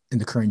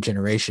current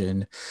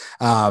generation.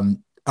 A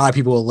lot of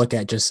people will look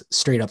at just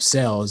straight up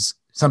sales.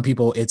 some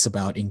people it's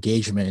about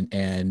engagement,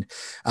 and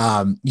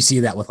you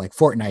see that with like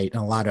Fortnite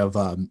and a lot of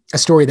a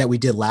story that we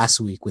did last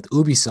week with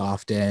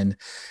Ubisoft and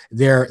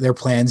their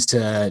plans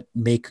to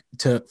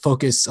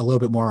focus a little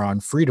bit more on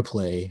free to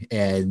play,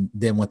 and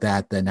then with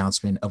that the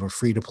announcement of a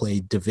free to play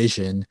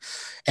division,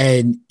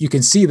 and you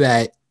can see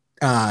that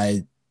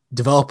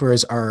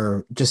developers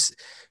are just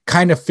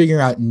kind of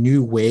figuring out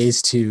new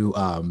ways to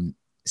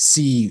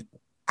see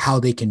how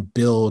they can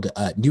build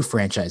new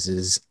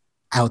franchises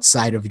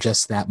outside of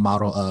just that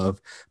model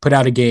of put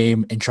out a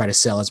game and try to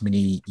sell as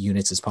many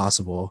units as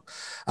possible.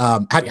 How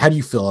do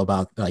you feel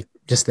about like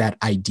just that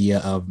idea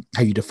of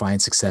how you define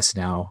success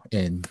now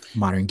in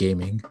modern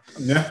gaming?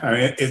 Yeah, I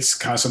mean, it's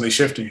constantly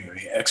shifting. I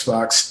mean,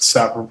 Xbox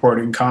stopped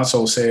reporting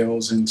console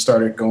sales and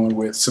started going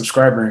with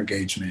subscriber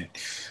engagement.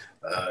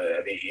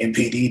 I mean,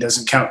 NPD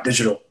doesn't count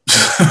digital.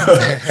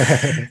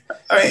 I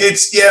mean,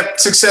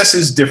 success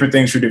is different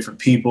things for different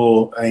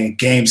people. I mean,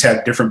 games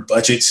have different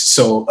budgets,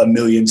 so a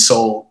million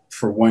sold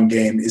for one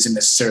game isn't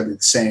necessarily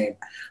the same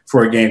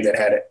for a game that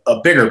had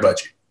a bigger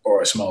budget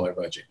or a smaller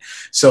budget.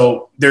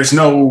 So there's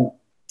no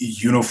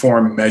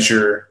uniform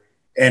measure,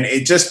 and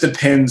it just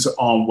depends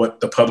on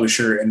what the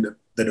publisher and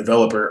the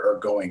developer are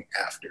going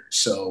after.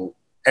 So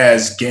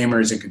as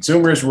gamers and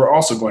consumers, we're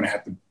also going to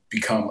have to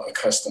become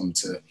accustomed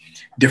to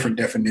different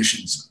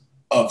definitions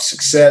of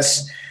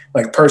success.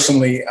 Like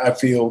personally, I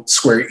feel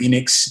Square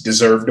Enix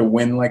deserved a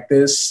win like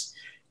this,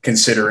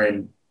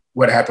 considering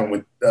what happened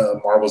with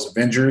Marvel's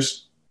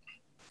Avengers.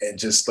 And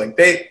just like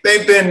they've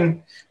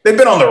been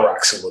on the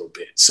rocks a little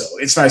bit. So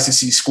it's nice to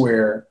see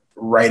Square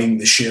righting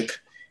the ship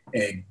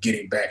and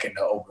getting back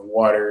into open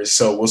waters.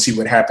 So we'll see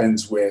what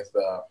happens with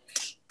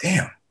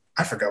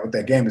I forgot what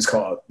that game is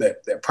called.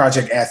 That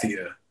Project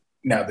Athia,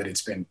 now that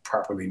it's been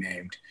properly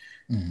named.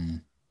 Mm-hmm.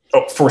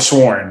 Oh,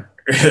 Forsworn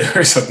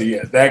or something.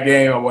 Yeah, that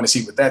game, I want to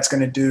see what that's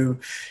going to do.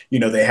 You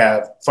know, they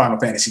have Final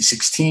Fantasy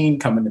 16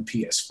 coming to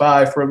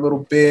PS5 for a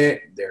little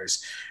bit.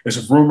 There's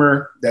a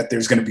rumor that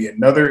there's going to be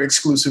another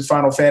exclusive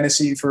Final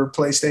Fantasy for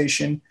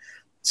PlayStation.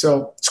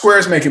 So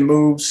Square's making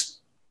moves.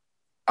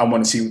 I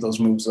want to see what those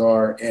moves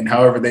are, and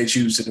however they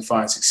choose to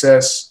define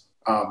success,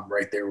 I'm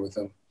right there with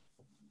them,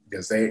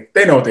 because they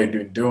know what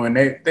they're doing.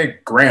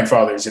 They're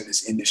grandfathers in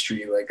this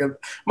industry. Like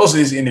most of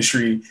this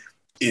industry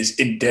is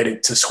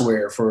indebted to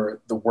Square for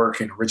the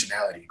work and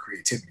originality and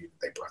creativity that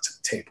they brought to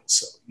the table.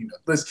 So, you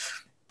know,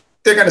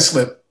 they're going to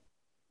slip,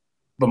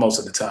 but most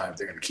of the time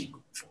they're going to keep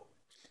moving forward.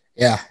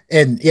 Yeah.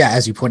 And yeah,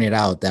 as you pointed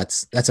out,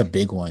 that's a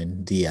big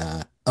one.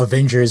 The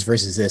Avengers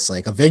versus this,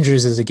 like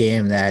Avengers is a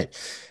game that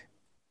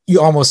you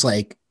almost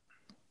like,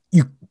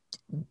 you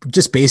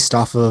just based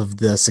off of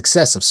the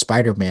success of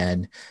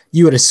Spider-Man,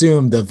 you would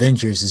assume the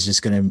Avengers is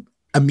just going to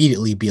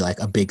immediately be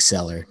like a big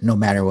seller, no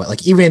matter what.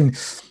 Like even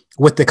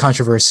with the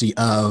controversy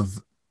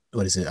of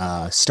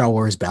Star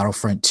Wars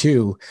Battlefront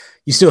 2,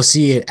 you still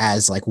see it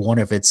as like one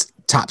of its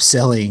top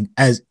selling,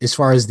 as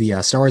far as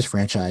the Star Wars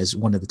franchise,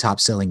 one of the top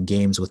selling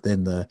games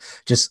within the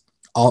just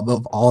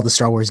all the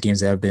Star Wars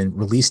games that have been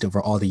released over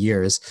all the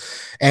years.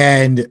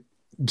 And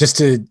just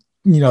to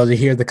to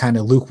hear the kind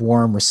of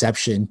lukewarm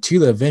reception to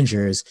the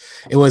Avengers,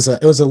 it was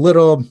a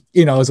little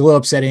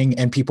upsetting,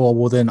 and people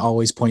will then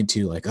always point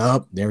to like,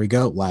 oh, there we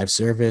go, live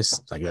service.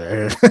 It's like,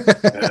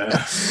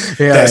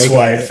 that's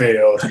why it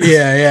failed.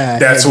 Yeah.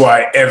 That's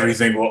why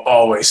everything will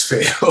always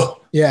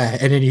fail. Yeah.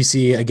 And then you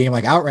see a game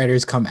like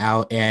Outriders come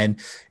out, and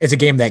it's a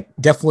game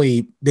that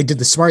definitely, they did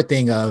the smart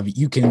thing of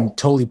you can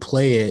totally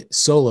play it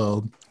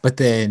solo, but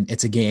then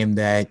it's a game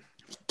that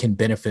can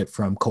benefit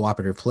from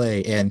cooperative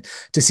play, and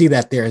to see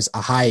that there's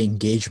a high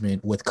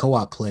engagement with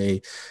co-op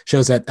play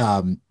shows that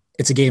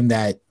it's a game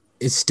that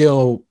is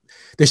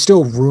there's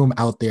still room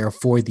out there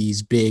for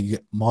these big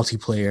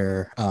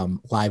multiplayer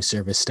live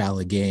service style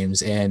of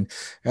games. And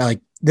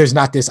like there's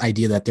not this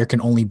idea that there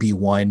can only be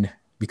one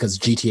because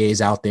GTA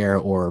is out there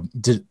or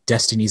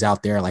Destiny's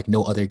out there, like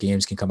no other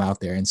games can come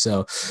out there. And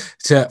so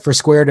for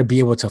Square to be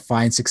able to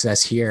find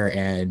success here,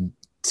 and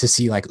to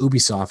see like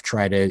Ubisoft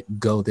try to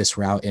go this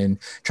route and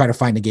try to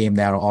find a game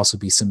that'll also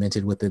be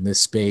cemented within this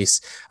space.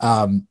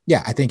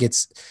 I think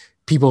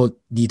people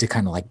need to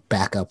kind of like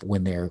back up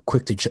when they're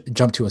quick to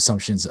jump to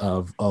assumptions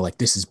of, oh, like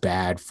this is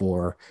bad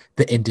for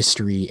the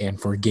industry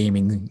and for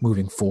gaming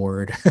moving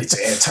forward.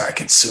 It's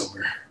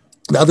anti-consumer.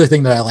 The other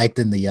thing that I liked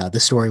in the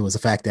story was the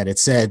fact that it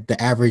said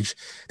the average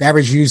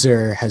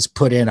user has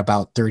put in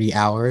about 30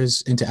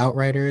 hours into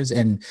Outriders,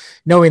 and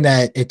knowing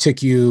that it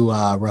took you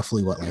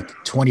roughly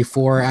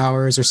 24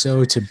 hours or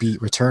so to beat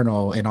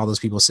Returnal, and all those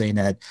people saying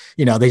that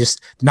they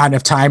just not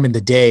enough time in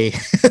the day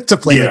to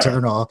play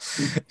Returnal,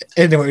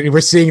 and we're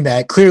seeing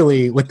that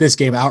clearly with this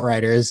game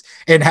Outriders.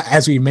 And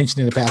as we mentioned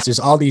in the past, there's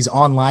all these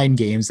online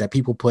games that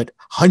people put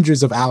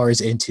hundreds of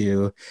hours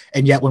into,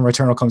 and yet when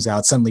Returnal comes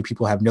out, suddenly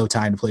people have no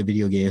time to play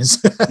video games.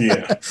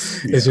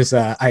 It's just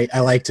I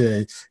like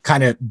to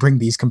kind of bring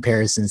these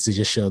comparisons to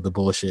just show the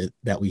bullshit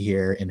that we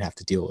hear and have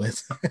to deal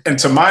with. And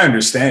to my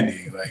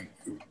understanding, like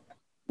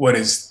what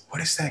is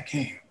that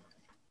game?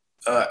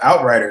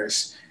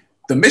 Outriders,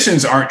 the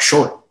missions aren't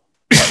short.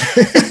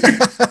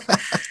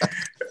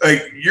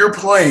 like you're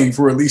playing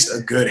for at least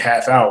a good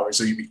half hour.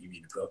 So you mean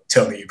to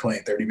tell me you're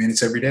playing 30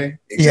 minutes every day?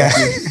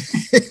 Exactly.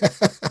 Yeah.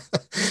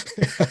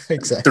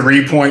 Exactly.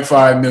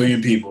 3.5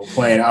 million people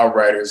playing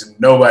Outriders and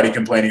nobody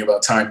complaining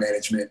about time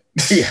management.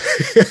 Yeah.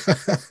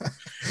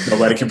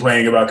 Nobody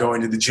complaining about going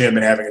to the gym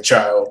and having a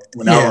child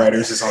when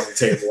Outriders is on the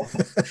table.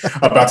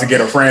 About to get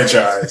a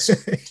franchise.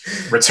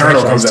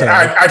 Returnal comes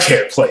out. I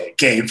can't play a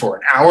game for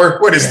an hour.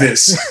 What is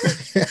this?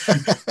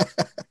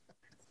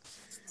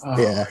 Oh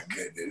my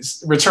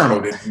goodness.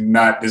 Returnal did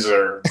not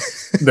deserve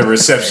the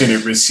reception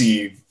it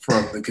received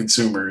from the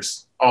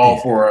consumers, all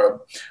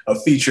for a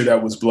feature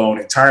that was blown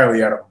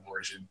entirely out of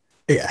proportion.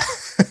 Yeah.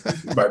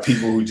 By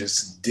people who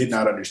just did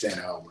not understand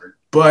how it worked.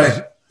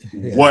 But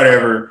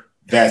whatever,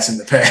 that's in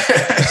the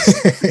past.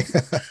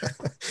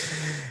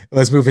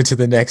 Let's move into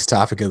the next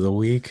topic of the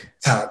week.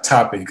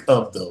 Topic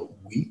of the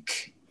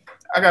week.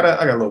 I got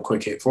a little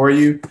quick hit for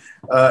you.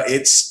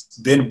 It's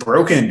been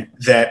broken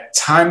that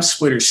Time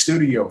Splitter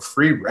studio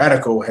Free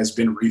Radical has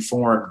been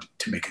reformed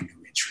to make a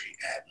new entry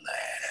at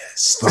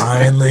last.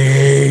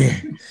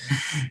 Finally.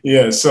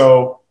 Yeah,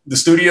 so the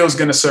studio is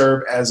going to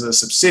serve as a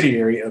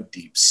subsidiary of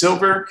Deep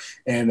Silver,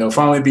 and they'll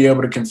finally be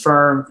able to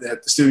confirm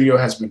that the studio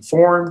has been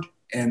formed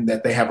and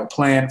that they have a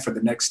plan for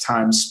the next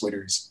Time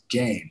Splitters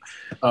game.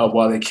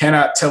 While they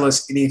cannot tell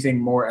us anything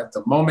more at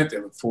the moment, they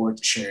look forward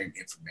to sharing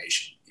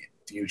information in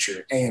the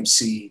future.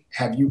 AMC,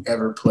 have you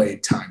ever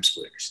played Time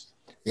Splitters?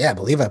 Yeah, I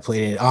believe I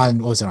played it on,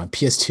 what was it, on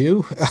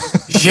PS2?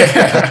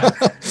 Yeah.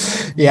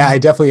 Yeah, I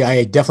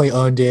definitely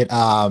owned it.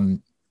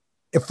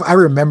 If I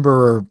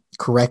remember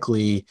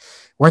correctly,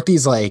 weren't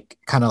these like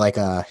kind of like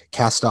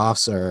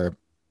cast-offs or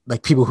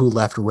like people who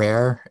left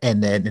Rare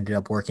and then ended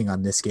up working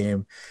on this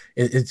game?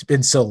 It's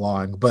been so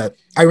long, but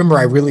I remember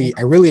I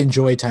really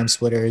enjoyed Time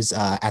Splitters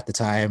at the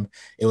time.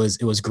 It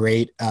was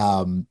great.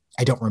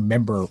 I don't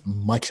remember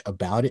much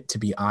about it, to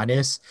be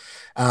honest,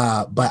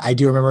 but I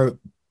do remember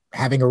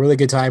having a really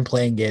good time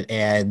playing it.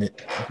 And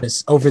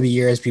this, over the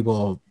years,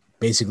 people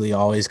basically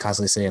always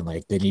constantly saying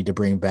like they need to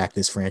bring back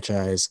this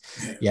franchise.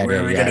 Yeah,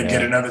 where are we gonna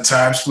get another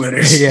Time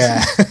Splitters?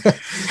 Yeah.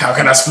 How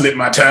can I split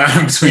my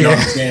time between all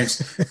these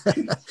games?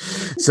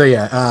 So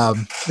yeah,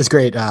 it's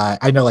great.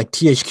 I know like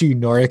THQ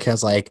Nordic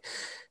has like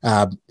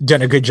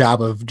done a good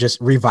job of just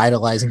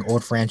revitalizing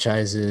old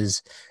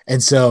franchises,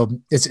 and so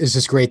it's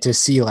just great to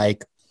see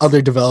like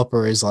other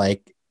developers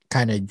like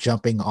kind of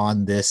jumping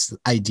on this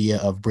idea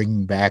of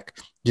bringing back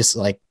just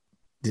like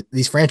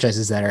these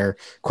franchises that are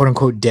quote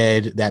unquote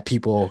dead that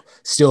people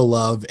still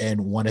love and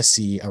want to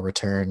see a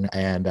return.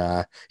 And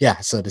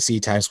so to see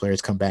Time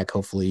Splitters come back,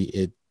 hopefully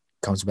it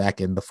comes back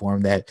in the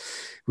form that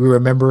we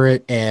remember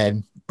it,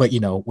 but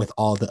with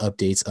all the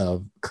updates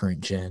of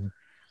current gen.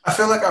 I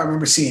feel like I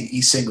remember seeing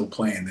E-Single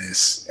playing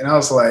this and I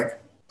was like,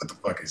 what the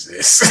fuck is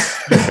this?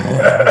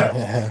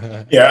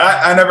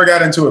 Yeah, I never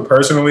got into it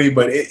personally,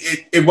 but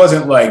it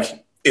wasn't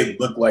like it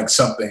looked like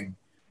something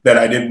that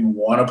I didn't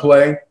want to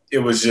play. It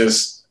was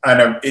just,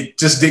 it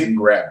just didn't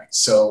grab me.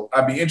 So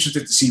I'd be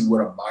interested to see what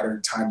a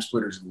modern Time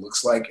Splitters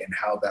looks like and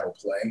how that'll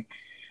play.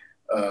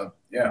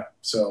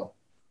 So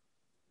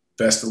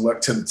best of luck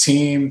to the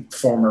team,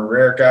 former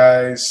Rare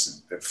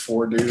guys, the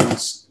 4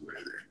 dudes. What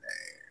are their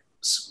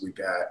names?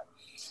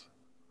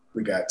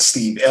 We got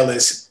Steve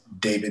Ellis,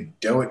 David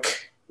Doak,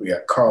 we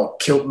got Carl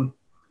Kilton,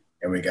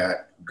 and we got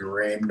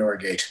Graham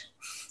Norgate.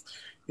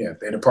 Yeah,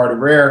 they departed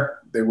Rare.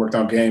 They worked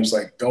on games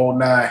like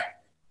GoldenEye,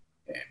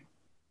 and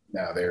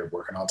now they're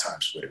working on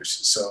Time Splitters.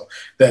 So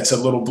that's a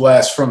little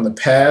blast from the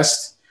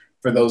past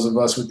for those of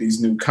us with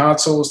these new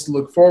consoles to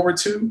look forward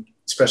to,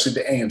 especially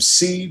the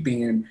AMC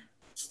being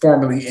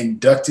formally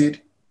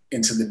inducted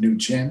into the new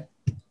gen.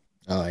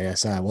 Oh,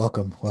 yes.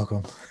 Welcome.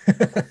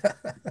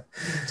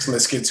 So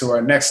let's get to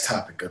our next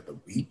topic of the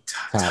week.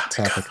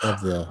 Topic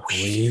of the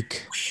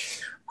week.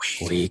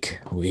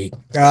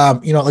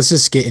 Let's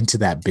just get into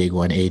that big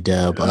one,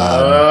 A-Dub.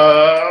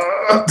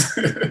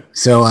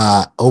 So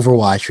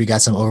Overwatch, we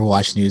got some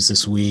Overwatch news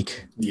this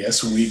week.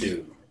 Yes, we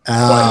do.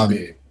 Quite a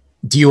bit.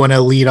 Do you want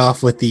to lead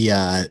off with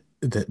the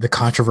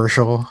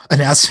controversial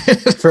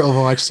announcement for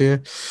Overwatch 2?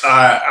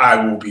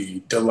 I will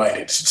be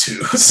delighted to.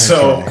 Okay.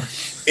 So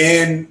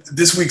in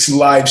this week's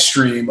live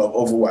stream of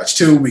Overwatch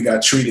 2, we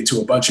got treated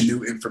to a bunch of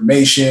new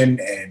information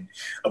and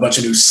a bunch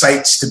of new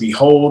sites to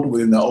behold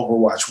within the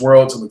Overwatch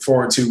world to look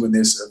forward to when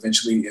this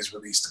eventually is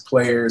released to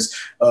players.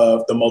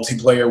 The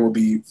multiplayer will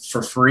be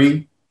for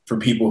free for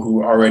people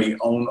who already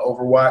own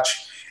Overwatch,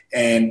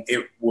 and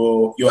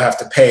you'll have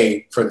to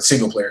pay for the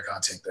single player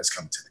content that's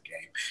coming to the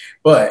game.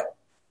 But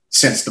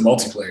since the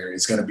multiplayer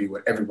is going to be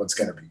what everyone's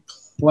going to be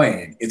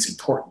playing, it's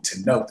important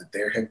to note that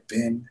there have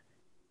been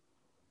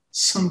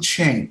some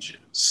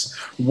changes.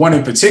 One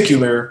in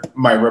particular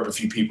might rub a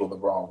few people the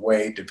wrong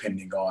way,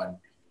 depending on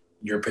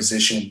your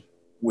position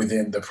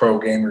within the pro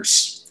gamer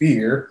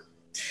sphere.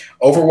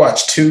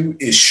 Overwatch 2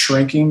 is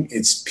shrinking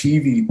its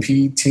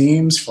PvP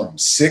teams from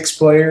 6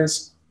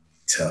 players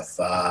to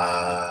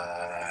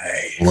 5.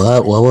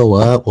 What?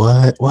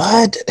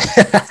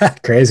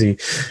 Crazy.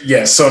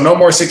 Yes, so no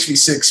more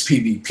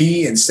 6v6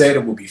 PvP. Instead,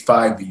 it will be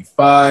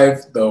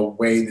 5v5. The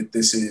way that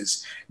this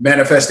is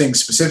manifesting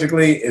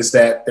specifically is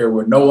that there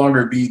will no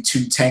longer be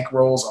 2 tank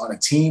roles on a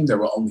team. There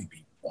will only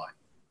be 1.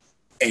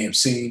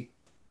 AMC,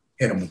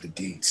 hit them with the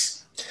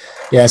deeds.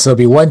 Yeah, so it'll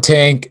be 1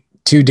 tank,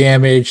 2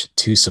 damage,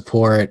 2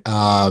 support.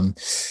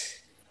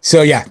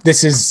 So yeah,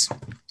 this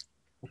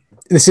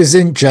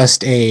isn't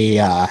just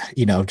a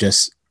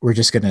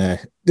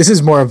this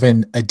is more of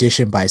an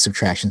addition by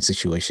subtraction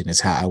situation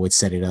is how I would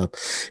set it up.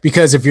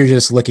 Because if you're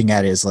just looking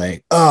at it as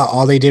like, oh,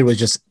 all they did was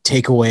just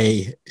take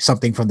away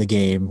something from the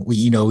game.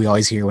 We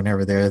always hear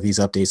whenever there are these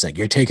updates, like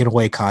you're taking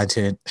away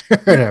content or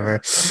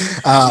whatever.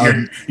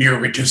 You're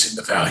reducing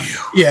the value.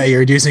 Yeah, you're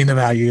reducing the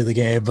value of the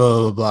game,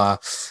 blah, blah, blah.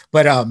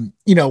 But,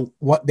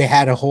 what they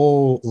had a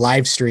whole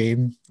live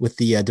stream with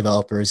the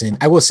developers. And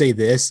I will say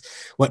this,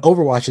 what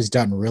Overwatch has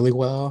done really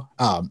well,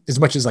 as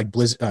much as like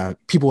Blizzard,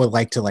 people would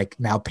like to like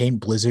now paint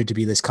Blizzard to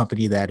be this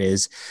company that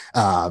is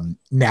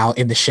now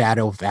in the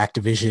shadow of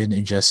Activision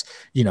and just,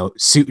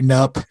 suiting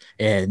up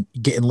and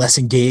getting less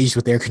engaged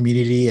with their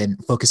community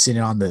and focusing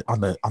on the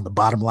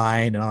bottom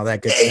line and all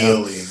that good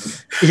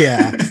stuff.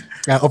 Yeah.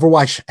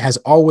 Overwatch has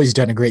always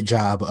done a great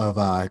job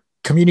of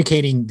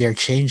communicating their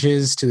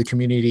changes to the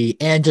community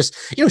and just,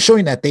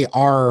 showing that they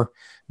are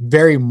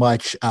very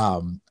much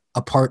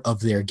a part of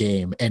their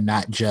game and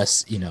not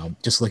just,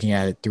 just looking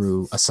at it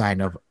through a sign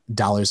of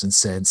dollars and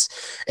cents.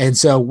 And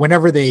so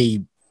whenever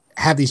they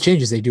have these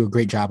changes, they do a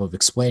great job of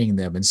explaining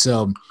them. And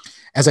so,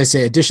 as I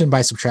say, addition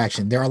by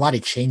subtraction, there are a lot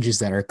of changes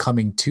that are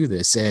coming to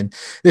this, and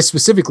this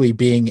specifically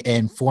being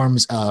in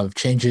forms of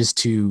changes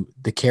to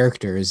the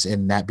characters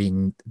and that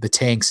being the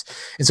tanks.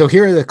 And so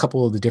here are a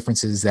couple of the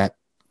differences that,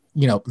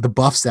 the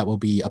buffs that will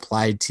be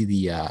applied to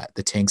the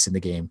tanks in the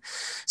game.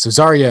 So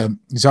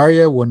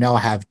Zarya will now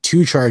have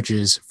 2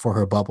 charges for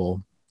her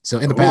bubble. So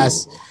in the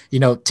past,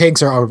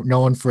 tanks are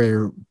known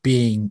for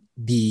being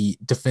the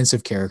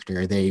defensive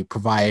character. They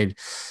provide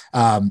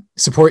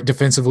support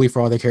defensively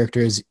for all their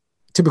characters,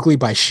 typically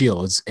by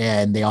shields,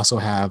 and they also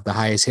have the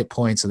highest hit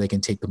points, so they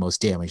can take the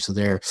most damage. So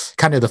they're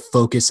kind of the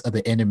focus of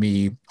the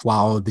enemy,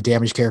 while the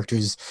damage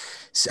characters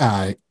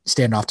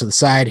stand off to the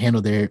side,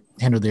 handle their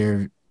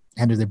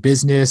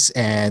business,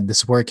 and the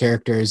support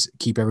characters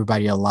keep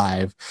everybody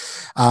alive.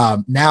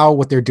 Now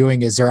what they're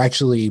doing is they're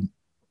actually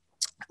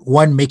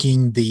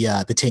making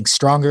the tank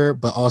stronger,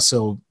 but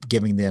also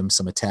giving them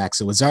some attacks.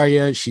 So with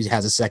Zarya, she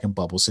has a second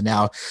bubble, so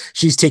now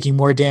she's taking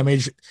more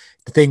damage.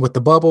 The thing with the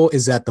bubble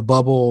is that the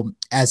bubble,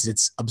 as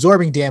it's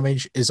absorbing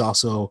damage, is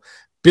also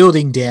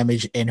building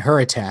damage in her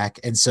attack.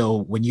 And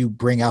so when you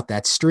bring out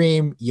that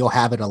stream, you'll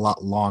have it a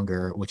lot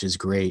longer, which is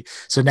great.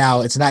 So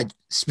now it's not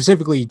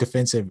specifically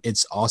defensive,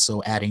 it's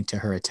also adding to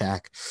her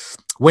attack.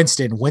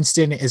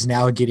 Winston is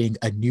now getting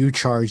a new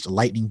charged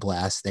lightning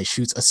blast that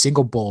shoots a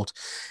single bolt.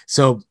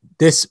 So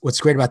what's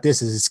great about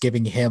this is it's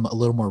giving him a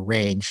little more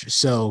range.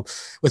 So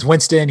with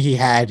Winston, he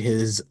had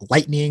his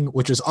lightning,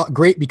 which was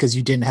great because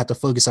you didn't have to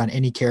focus on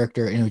any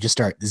character and it would just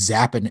start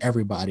zapping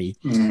everybody.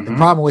 Mm-hmm. The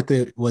problem with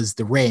it was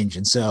the range.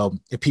 And so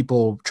if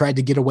people tried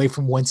to get away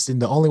from Winston,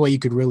 the only way you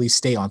could really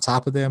stay on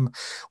top of them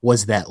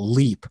was that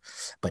leap.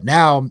 But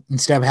now,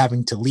 instead of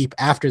having to leap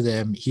after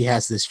them, he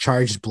has this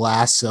charged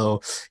blast.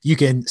 So you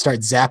can start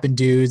zapping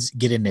dudes,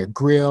 get in their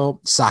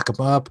grill, sock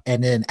them up,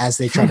 and then as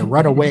they try to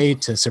run away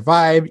to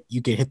survive,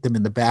 you can hit them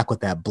in the back with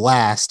that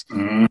blast,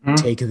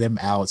 take them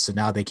out. So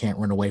now they can't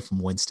run away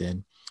from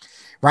Winston.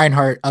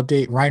 Reinhardt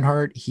update.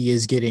 Reinhardt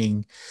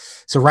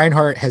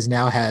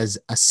has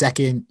a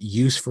second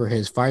use for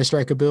his Fire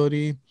Strike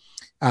ability,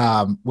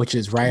 which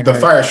is Reinhardt.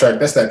 The Fire Strike,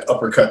 that's that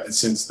uppercut that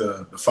sends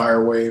the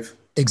fire wave.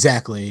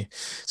 Exactly.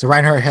 So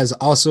Reinhardt has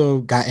also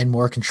gotten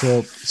more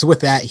control. So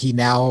with that, he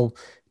now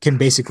can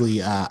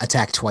basically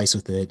attack twice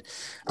with it.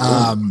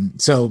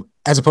 So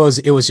as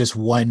opposed, it was just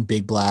one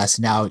big blast.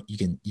 Now you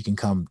can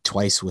come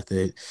twice with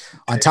it.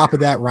 On top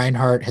of that,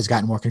 Reinhardt has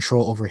gotten more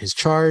control over his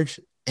charge,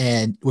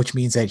 and which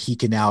means that he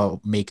can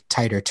now make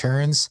tighter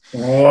turns.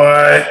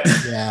 What?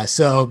 Yeah.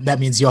 So that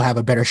means you'll have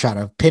a better shot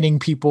of pinning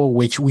people,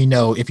 which we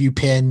know if you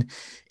pin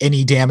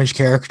any damage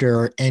character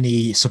or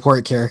any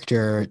support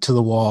character to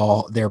the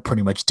wall, they're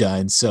pretty much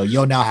done. So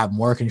you'll now have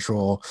more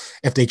control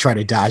if they try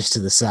to dodge to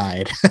the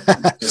side.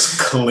 Just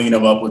clean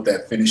them up with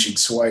that finishing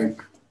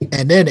swipe.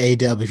 And then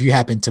A-Dub, if you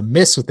happen to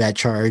miss with that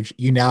charge,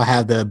 you now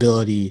have the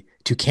ability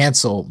to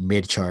cancel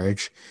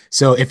mid-charge.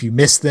 So if you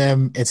miss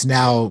them, it's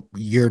now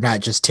you're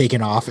not just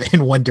taking off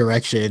in one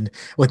direction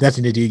with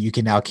nothing to do. You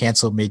can now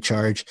cancel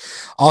mid-charge.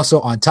 Also,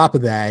 on top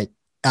of that,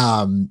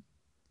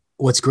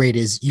 what's great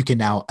is you can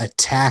now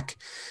attack.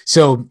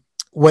 So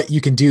what you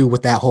can do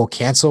with that whole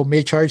cancel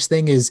mid-charge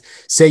thing is,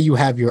 say you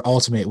have your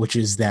ultimate, which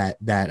is that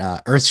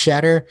Earth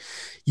Shatter.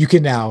 You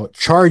can now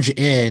charge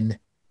in,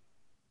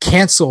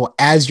 cancel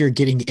as you're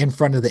getting in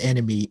front of the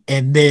enemy,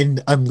 and then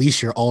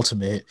unleash your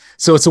ultimate.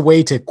 So it's a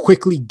way to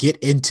quickly get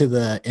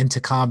into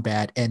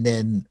combat and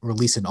then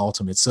release an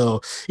ultimate. So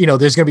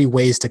there's going to be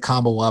ways to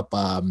combo up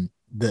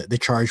the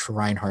charge for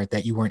Reinhardt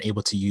that you weren't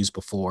able to use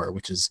before,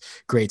 which is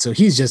great. So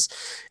he's just,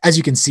 as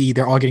you can see,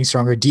 they're all getting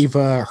stronger.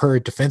 D.Va, her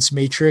defense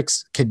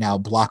matrix can now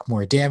block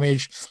more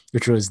damage,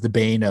 which was the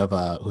bane of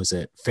who was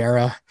it,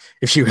 Pharah.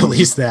 If she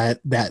released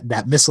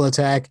that missile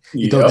attack,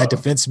 you throw that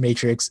defense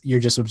matrix, you're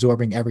just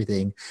absorbing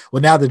everything.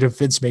 Well, now the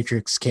defense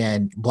matrix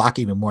can block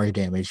even more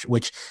damage,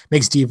 which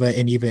makes D.Va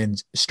an even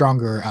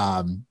stronger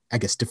I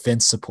guess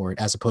defense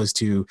support, as opposed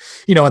to,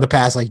 in the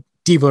past, like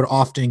D.Va would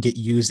often get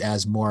used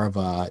as more of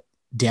a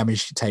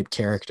damage type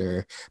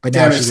character, but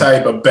now damage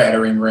type of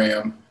battering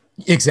ram.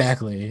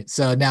 Exactly.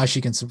 So now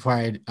she can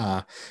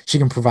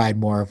provide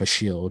more of a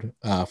shield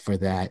for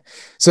that.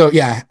 So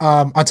yeah,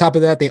 on top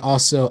of that, they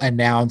also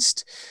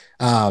announced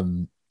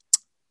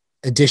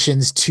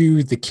additions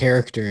to the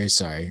characters.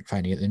 Sorry,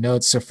 finding it in the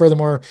notes. So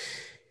furthermore,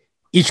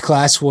 each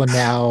class will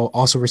now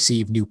also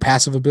receive new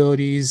passive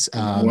abilities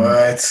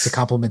to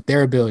complement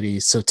their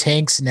abilities. So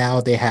tanks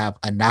now they have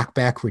a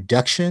knockback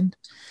reduction.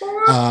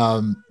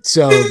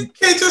 So you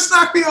can't just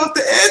knock me off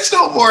the edge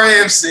no more,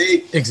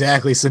 AMC.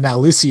 Exactly. So now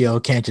Lucio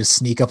can't just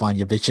sneak up on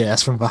your bitch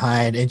ass from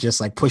behind and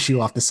just like push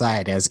you off the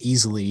side as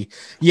easily.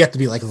 You have to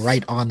be like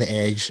right on the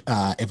edge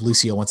if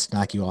Lucio wants to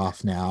knock you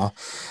off now.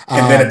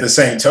 And then at the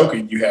same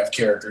token, you have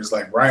characters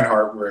like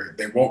Reinhardt where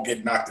they won't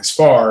get knocked as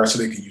far, so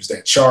they can use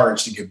that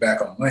charge to get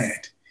back on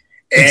land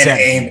and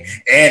aim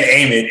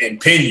it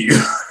and pin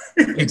you.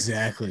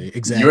 Exactly.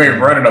 You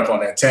ain't running up on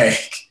that tank.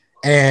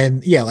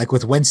 And yeah, like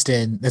with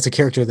Winston, that's a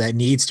character that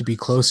needs to be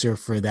closer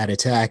for that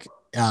attack.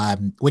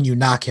 When you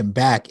knock him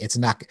back, you're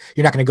not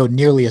going to go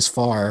nearly as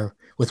far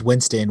with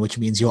Winston, which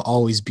means you'll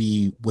always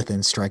be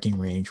within striking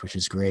range, which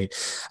is great.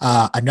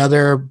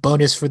 Another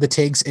bonus for the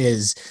tanks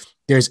is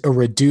there's a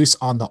reduce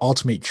on the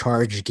ultimate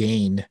charge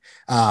gain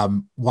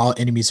while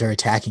enemies are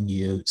attacking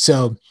you.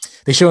 So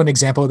they show an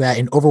example of that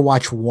in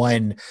Overwatch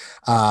 1.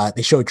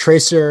 They showed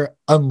Tracer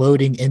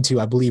unloading into,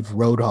 I believe,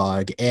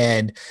 Roadhog,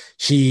 and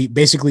she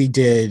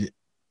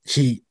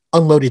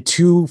unloaded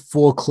 2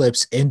 full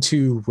clips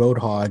into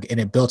Roadhog, and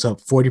it built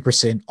up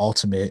 40%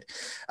 ultimate.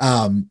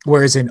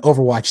 Whereas in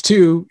Overwatch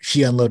 2,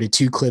 she unloaded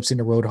 2 clips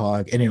into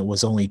Roadhog, and it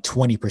was only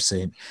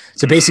 20%.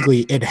 So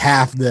basically, it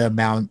halved the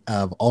amount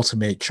of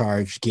ultimate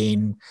charge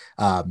gain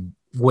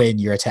when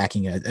you're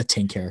attacking a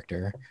tank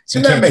character. So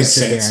you can't just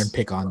sit there and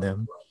pick on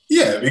them.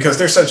 Yeah, because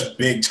they're such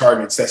big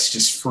targets. That's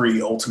just free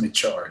ultimate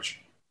charge.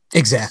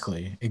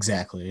 Exactly.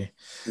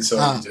 And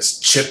so you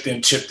just chip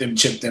them,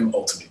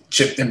 ultimate.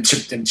 Chip them,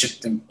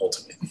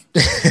 ultimate.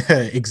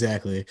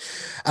 Exactly.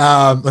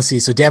 Let's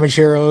see. So damage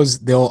heroes,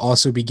 they'll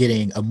also be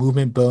getting a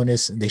movement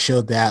bonus. And they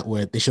showed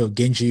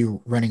Genji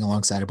running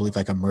alongside, I believe,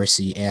 like a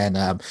Mercy.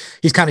 And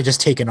he's kind of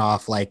just taken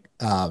off like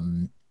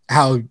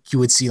how you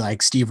would see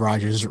like Steve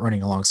Rogers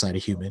running alongside a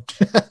human.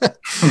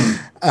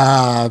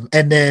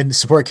 And then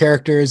support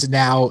characters,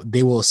 now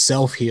they will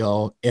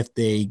self-heal if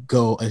they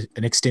go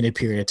an extended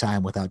period of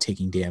time without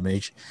taking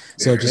damage.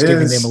 So just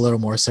giving them a little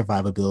more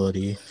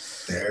survivability.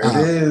 There it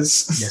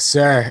is. Yes,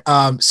 sir.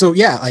 So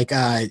yeah, like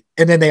and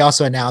then they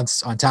also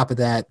announced on top of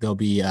that, there'll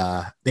be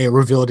they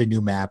revealed a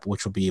new map,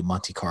 which will be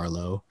Monte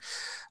Carlo.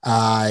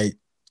 I'll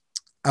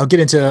get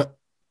into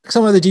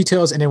some of the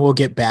details, and then we'll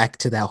get back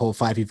to that whole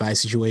 5v5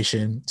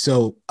 situation.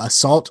 So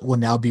assault will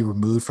now be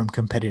removed from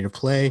competitive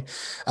play.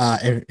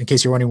 In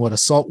case you're wondering what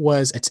assault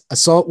was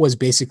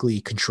basically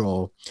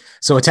control.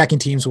 So attacking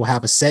teams will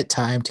have a set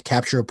time to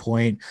capture a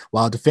point,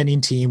 while a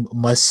defending team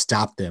must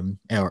stop them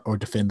or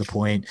defend the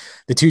point.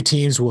 The 2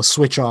 teams will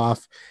switch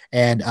off,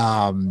 and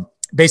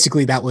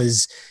basically that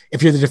was,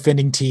 if you're the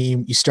defending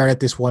team, you start at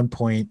this one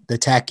point, the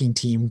attacking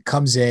team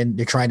comes in,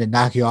 they're trying to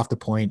knock you off the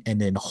point and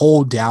then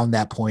hold down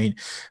that point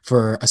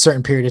for a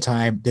certain period of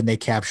time, then they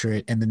capture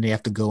it, and then they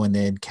have to go and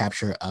then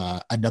capture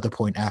another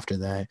point after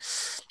that.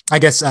 I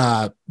guess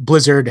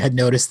Blizzard had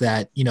noticed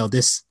that,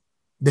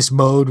 this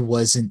mode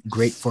wasn't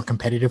great for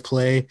competitive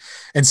play,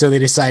 and so they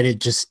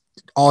decided just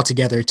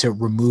altogether to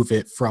remove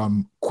it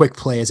from quick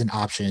play as an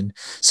option.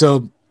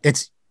 So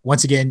it's,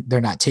 once again,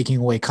 they're not taking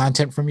away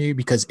content from you,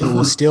 because it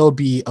will still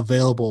be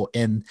available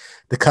in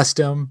the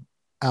custom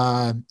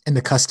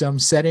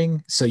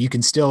setting. So you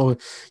can still,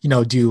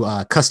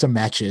 do custom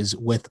matches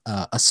with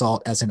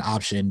assault as an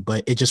option,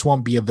 but it just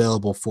won't be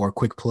available for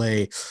quick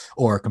play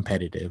or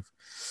competitive.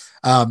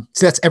 So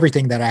that's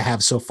everything that I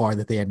have so far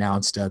that they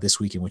announced this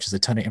weekend, which is a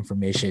ton of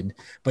information.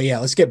 But yeah,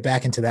 let's get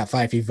back into that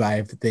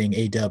 5v5 thing,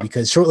 A-Dub,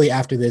 because shortly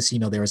after this,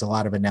 there was a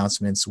lot of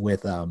announcements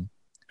with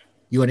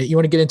You want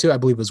to get into it? I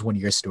believe it was one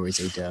of your stories,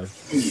 A-Dub.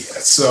 Yeah,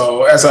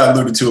 so as I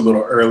alluded to a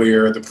little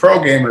earlier, the pro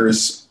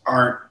gamers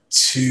aren't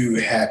too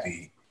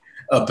happy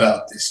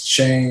about this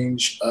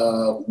change.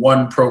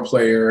 One pro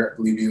player, I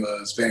believe he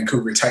was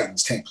Vancouver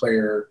Titans tank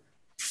player,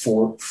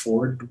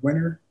 Ford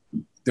Winner.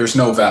 There's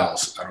no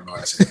vowels. I don't know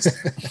how to say his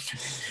name.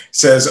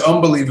 Says,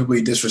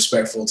 unbelievably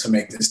disrespectful to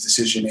make this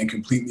decision and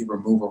completely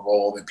remove a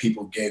role that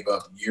people gave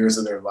up years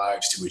of their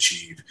lives to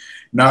achieve.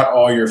 Not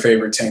all your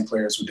favorite tank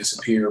players will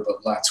disappear,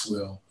 but lots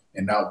will.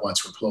 And not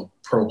once were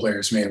pro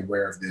players made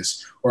aware of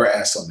this or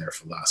asked on their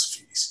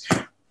philosophies.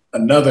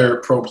 Another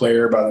pro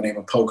player by the name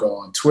of Poco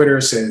on Twitter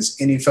says,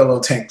 any fellow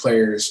tank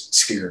players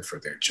scared for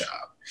their job.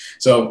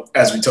 So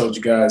as we told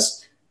you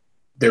guys,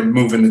 they're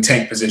moving the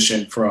tank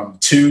position from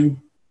 2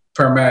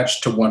 per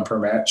match to 1 per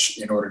match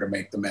in order to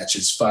make the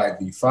matches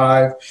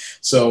 5v5.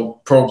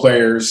 So pro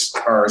players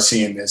are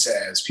seeing this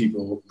as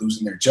people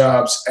losing their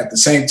jobs. At the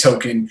same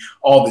token,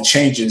 all the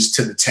changes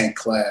to the tank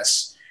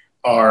class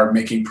are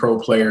making pro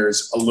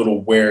players a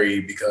little wary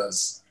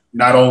because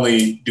not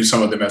only do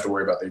some of them have to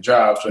worry about their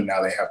jobs, but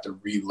now they have to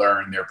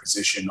relearn their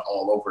position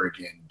all over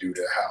again due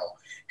to how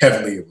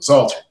heavily it was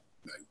altered.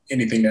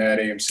 Anything to add,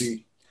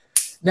 AMC?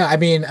 No, I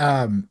mean,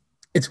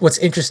 it's what's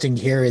interesting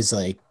here is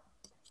like,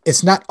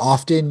 it's not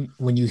often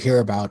when you hear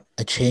about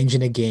a change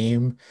in a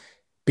game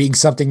being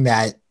something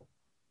that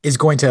is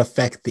going to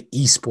affect the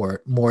esport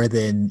more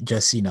than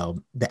just,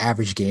 the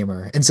average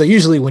gamer. And so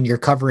usually when you're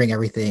covering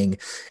everything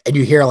and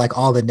you hear like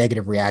all the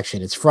negative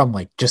reaction, it's from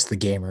like just the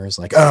gamers,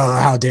 like, oh,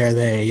 how dare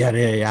they, yada,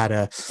 yada,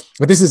 yada.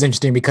 But this is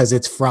interesting because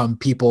it's from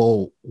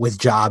people with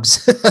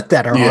jobs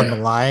that are on the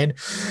line.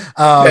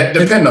 That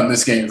depend on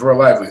this game for a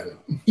livelihood.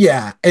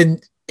 Yeah.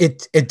 And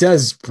it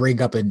does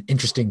bring up an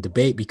interesting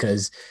debate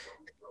because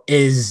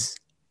is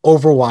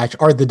Overwatch,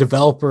 are the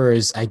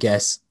developers, I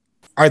guess,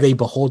 are they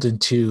beholden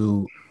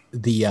to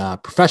the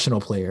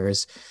professional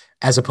players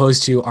as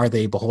opposed to are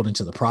they beholden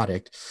to the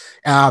product?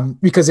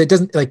 Because it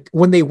doesn't, like,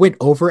 when they went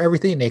over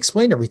everything and they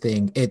explained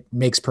everything, it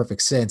makes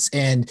perfect sense.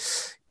 And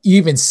you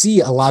even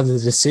see a lot of the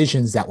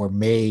decisions that were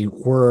made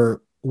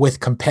were with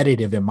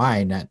competitive in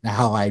mind.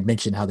 How I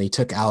mentioned how they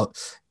took out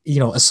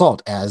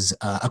Assault as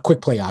a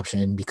quick play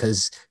option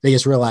because they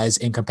just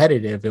realized in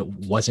competitive it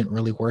wasn't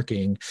really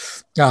working.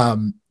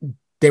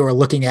 They were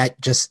looking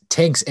at just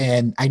tanks,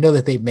 and I know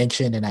that they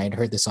mentioned, and I had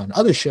heard this on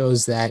other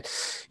shows, that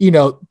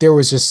there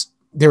was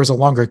a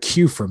longer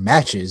queue for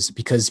matches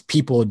because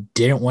people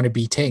didn't want to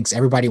be tanks.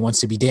 Everybody wants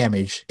to be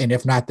damage, and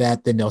if not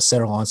that, then they'll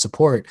settle on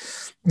support.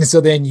 And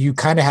so then you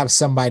kind of have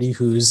somebody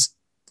who's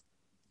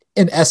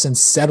in essence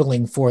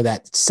settling for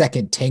that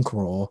second tank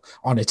role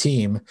on a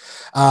team.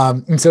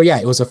 And so, yeah,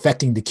 it was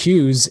affecting the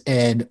queues.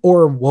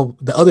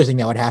 The other thing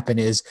that would happen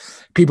is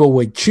people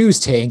would choose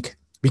tank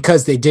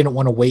because they didn't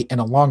want to wait in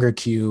a longer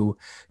queue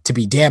to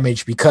be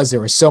damaged because there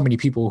were so many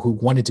people who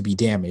wanted to be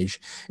damaged.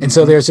 And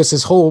so there's just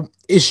this whole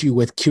issue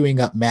with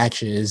queuing up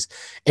matches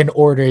in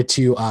order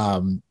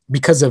to,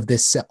 because of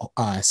this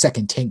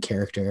second tank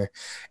character.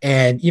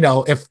 And,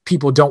 if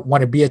people don't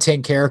want to be a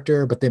tank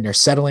character, but then they're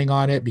settling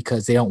on it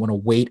because they don't want to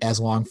wait as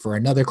long for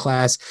another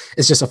class,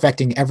 it's just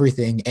affecting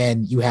everything.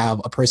 And you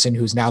have a person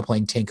who's now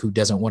playing tank who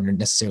doesn't want to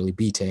necessarily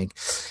be tank.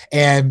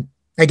 And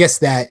I guess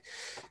that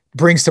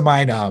brings to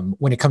mind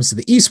when it comes to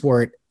the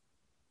esport,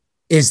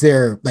 is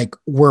there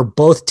were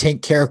both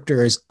tank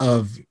characters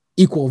of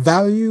equal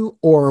value,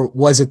 or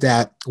was it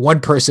that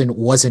one person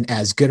wasn't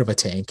as good of a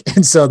tank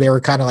and so they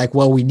were kind of like,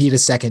 well, we need a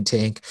second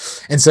tank,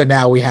 and so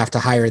now we have to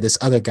hire this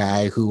other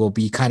guy who will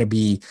be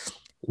 1B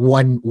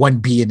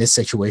in this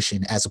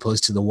situation as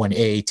opposed to the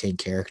 1A tank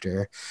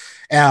character.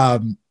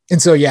 And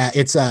so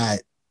it's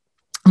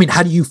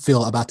how do you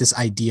feel about this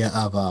idea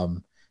of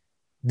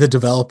the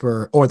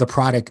developer or the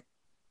product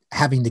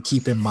having to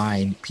keep in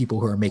mind people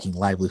who are making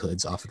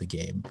livelihoods off of the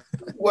game?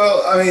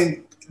 Well, I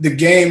mean, the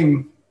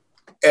game,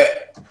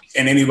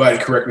 and anybody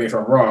correct me if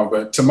I'm wrong,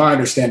 but to my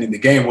understanding, the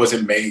game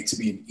wasn't made to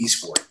be an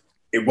esport.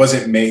 It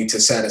wasn't made to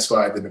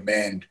satisfy the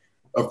demand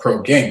of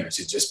pro gamers.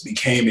 It just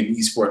became an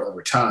esport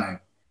over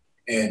time.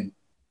 And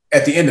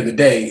at the end of the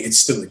day, it's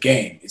still a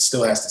game. It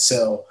still has to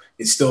sell.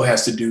 It still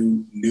has to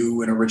do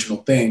new and original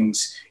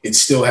things. It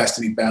still has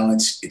to be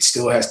balanced. It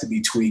still has to be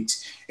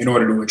tweaked in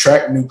order to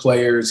attract new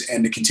players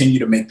and to continue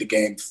to make the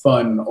game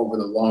fun over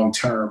the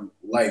long-term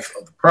life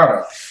of the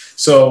product.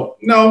 So,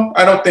 no,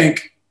 I don't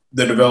think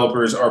the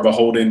developers are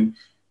beholden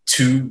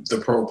to the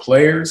pro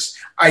players.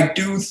 I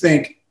do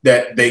think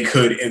that they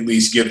could at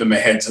least give them a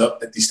heads up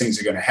that these things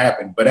are going to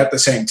happen. But at the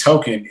same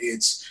token,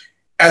 it's,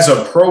 as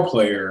a pro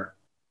player,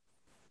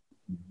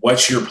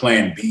 what's your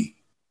plan B?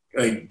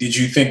 Did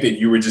you think that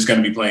you were just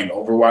going to be playing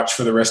Overwatch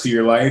for the rest of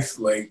your life?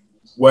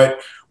 What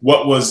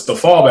was the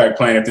fallback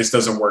plan if this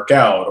doesn't work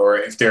out, or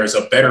if there's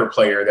a better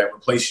player that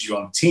replaces you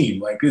on the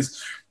team?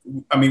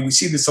 We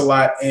see this a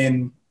lot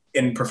in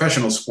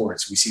professional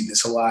sports. We see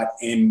this a lot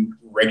in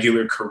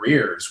regular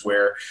careers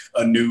where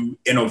a new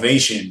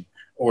innovation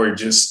or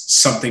just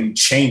something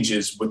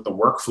changes with the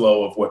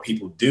workflow of what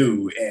people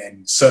do,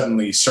 and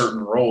suddenly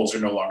certain roles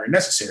are no longer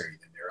necessary.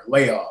 Then there are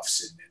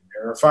layoffs and then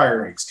there are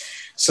firings.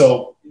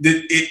 So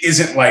it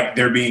isn't like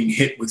they're being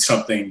hit with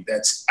something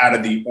that's out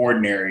of the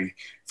ordinary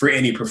for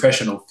any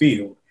professional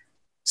field.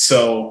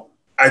 So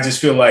I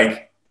just feel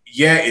like,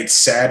 yeah, it's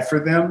sad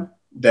for them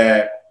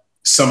that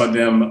some of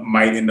them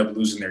might end up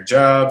losing their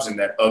jobs and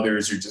that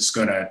others are just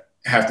going to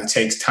have to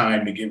take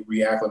time to get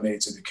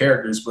reacclimated to the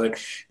characters.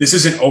 But this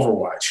isn't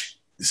Overwatch.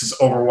 This is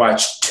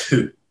Overwatch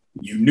 2.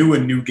 You knew a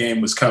new game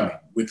was coming.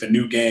 With a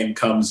new game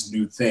comes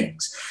new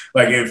things.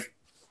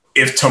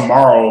 If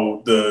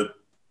tomorrow the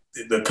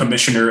the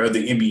commissioner of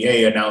the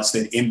NBA announced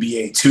that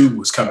NBA 2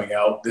 was coming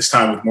out, this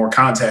time with more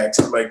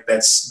contact. Like,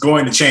 that's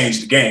going to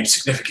change the game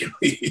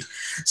significantly.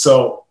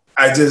 So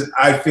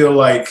I feel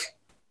like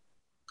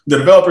the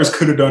developers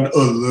could have done a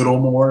little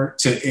more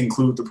to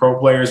include the pro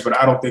players, but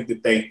I don't think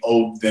that they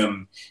owed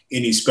them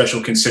any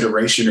special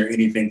consideration or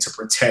anything to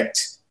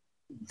protect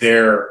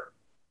their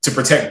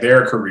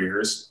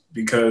careers,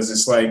 because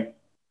it's like,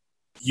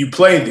 you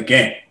played the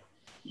game.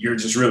 You're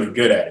just really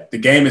good at it. The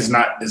game is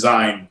not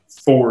designed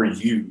for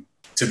you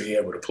to be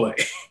able to play.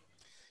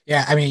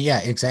 Yeah, I mean,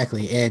 yeah,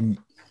 exactly. And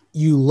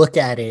you look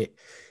at it,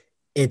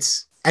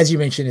 it's, as you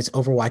mentioned, it's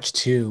Overwatch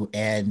 2,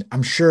 and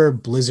I'm sure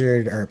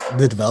Blizzard or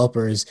the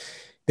developers,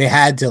 they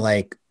had to,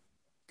 like,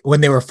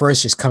 when they were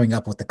first just coming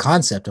up with the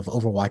concept of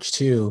Overwatch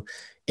 2,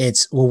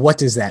 it's, well, what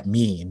does that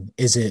mean?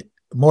 Is it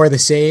more of the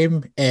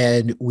same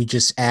and we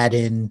just add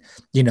in,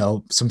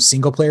 some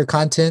single player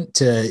content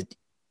to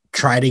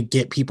try to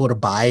get people to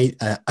buy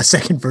a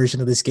second version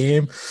of this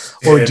game?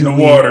 Or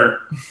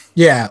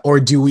or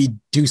do we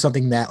do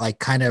something that, like,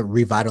 kind of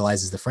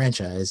revitalizes the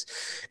franchise?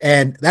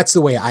 And that's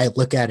the way I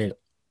look at it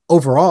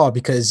overall,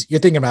 because you're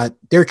thinking about,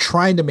 they're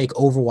trying to make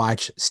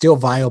Overwatch still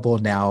viable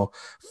now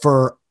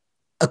for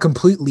a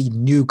completely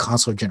new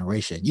console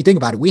generation. You think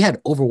about it, we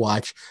had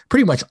Overwatch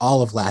pretty much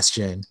all of last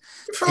gen.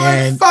 For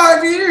like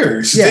 5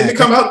 years. Yeah, didn't it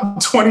come out in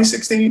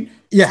 2016?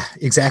 Yeah,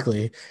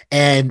 exactly.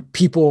 And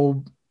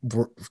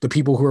the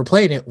people who were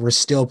playing it were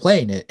still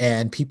playing it,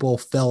 and people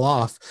fell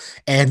off,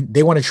 and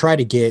they want to try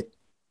to get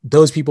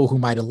those people who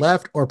might have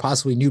left, or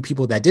possibly new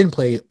people that didn't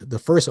play the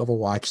first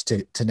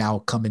Overwatch, to now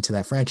come into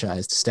that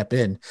franchise, to step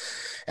in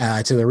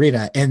to the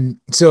arena. And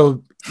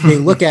so they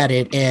look at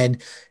it, and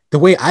the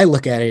way I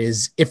look at it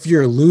is, if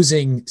you're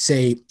losing,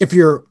 say, if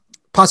you're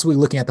possibly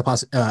looking at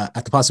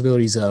the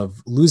possibilities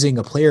of losing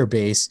a player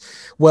base,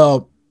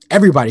 well,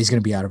 everybody's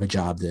going to be out of a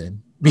job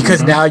then.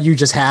 Because now you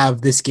just have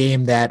this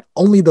game that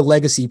only the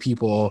legacy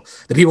people,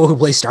 the people who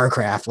play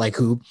StarCraft, like,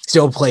 who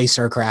still play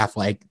StarCraft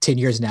like 10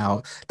 years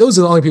now, those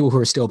are the only people who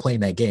are still playing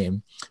that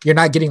game. You're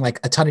not getting, like,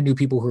 a ton of new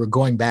people who are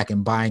going back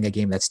and buying a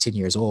game that's 10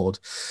 years old.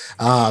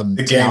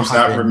 The game's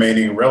not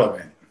remaining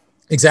relevant.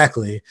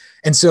 Exactly.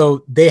 And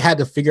so they had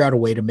to figure out a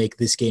way to make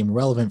this game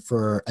relevant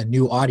for a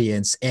new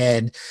audience.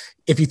 And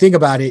if you think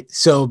about it,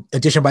 so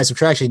addition by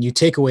subtraction, you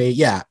take away,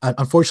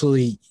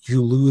 unfortunately,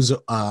 you lose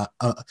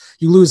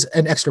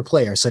an extra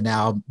player. So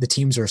now the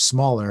teams are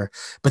smaller,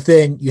 but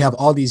then you have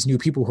all these new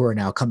people who are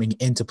now coming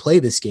in to play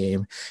this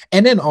game.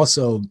 And then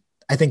also,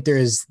 I think there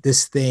is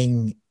this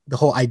thing, the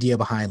whole idea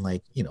behind,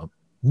 like,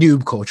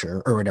 noob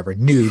culture or whatever,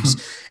 noobs.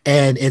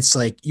 And it's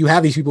like, you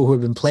have these people who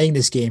have been playing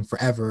this game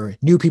forever.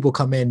 New people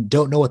come in,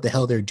 don't know what the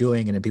hell they're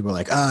doing. And then people are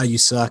like, you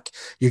suck.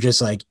 You're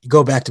just like,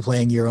 go back to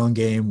playing your own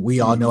game. We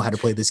all know how to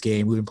play this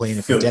game. We've been playing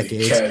it for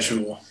decades.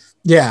 Casual.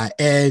 Yeah.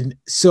 And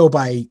so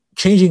by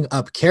changing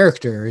up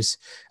characters,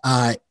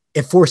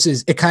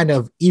 it kind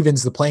of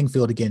evens the playing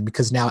field again,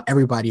 because now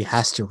everybody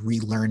has to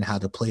relearn how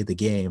to play the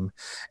game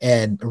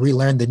and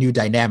relearn the new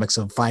dynamics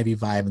of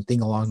 5v5 and thing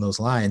along those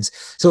lines.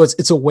 So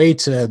it's a way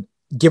to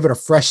give it a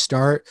fresh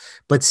start,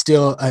 but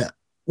still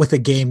with a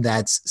game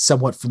that's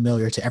somewhat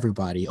familiar to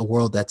everybody, a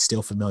world that's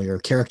still familiar,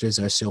 characters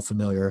that are still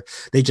familiar.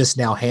 They just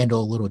now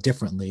handle a little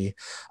differently.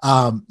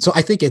 So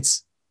I think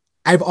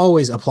I've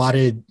always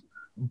applauded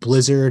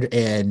Blizzard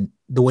and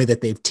the way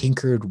that they've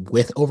tinkered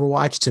with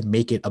Overwatch to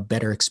make it a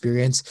better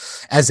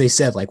experience. As they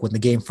said, like, when the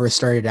game first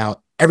started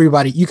out,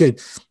 everybody, you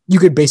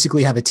could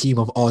basically have a team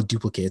of all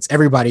duplicates.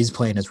 Everybody's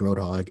playing as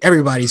Roadhog.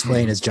 Everybody's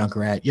playing as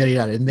Junkrat. Yada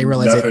yada. And they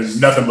realize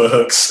nothing but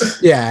hooks.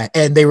 Yeah,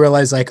 and they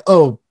realize, like,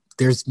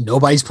 there's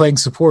nobody's playing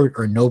support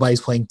or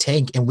nobody's playing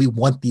tank, and we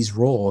want these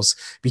roles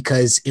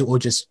because it will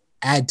just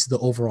add to the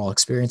overall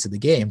experience of the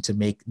game to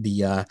make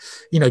the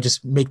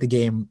just make the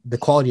game, the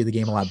quality of the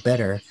game, a lot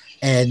better.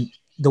 And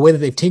the way that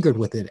they've tinkered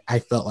with it, I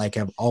felt like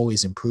I've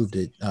always improved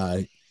it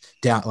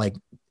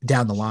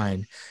down the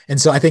line. And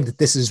so I think that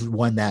this is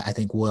one that I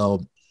think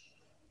will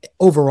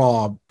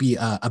overall be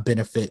a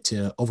benefit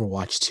to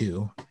Overwatch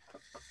 2.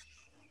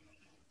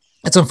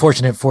 It's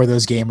unfortunate for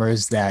those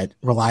gamers that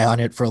rely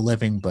on it for a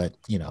living, but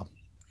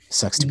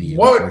sucks to be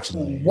you,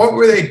 unfortunately. What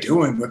were they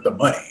doing with the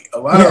money? A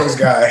lot of those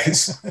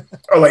guys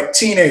are like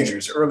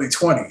teenagers, early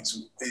 20s.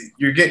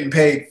 You're getting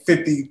paid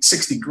 50,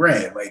 60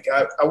 grand. Like,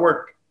 I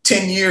worked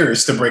 10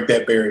 years to break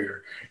that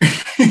barrier.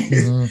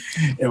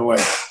 And like,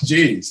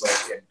 geez,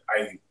 like,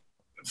 I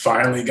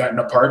finally got an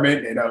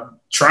apartment and I'm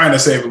trying to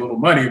save a little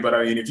money. But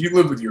I mean, if you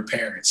live with your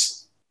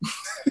parents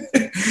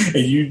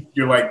and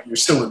you're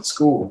still in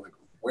school, like,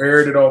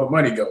 where did all the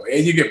money go?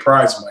 And you get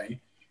prize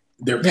money.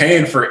 They're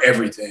paying for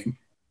everything.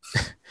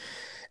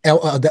 And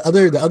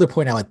the other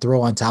point I would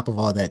throw on top of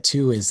all that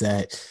too is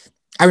that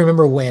I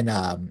remember when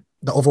the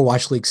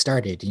Overwatch League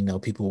started,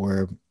 people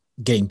were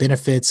getting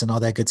benefits and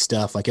all that good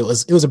stuff. Like, it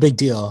was a big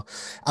deal.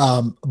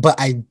 But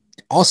I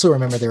also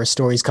remember there were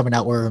stories coming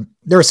out where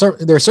there are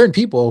certain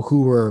people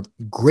who were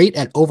great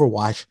at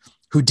Overwatch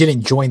who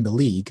didn't join the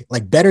league,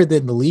 like better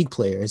than the league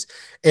players.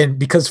 And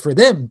because for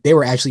them, they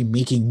were actually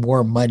making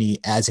more money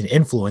as an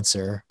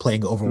influencer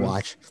playing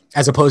Overwatch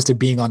as opposed to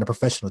being on a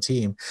professional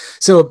team.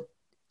 So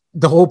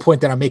the whole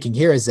point that I'm making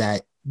here is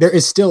that there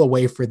is still a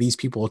way for these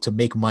people to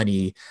make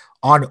money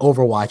on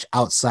Overwatch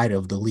outside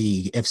of the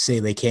league. If say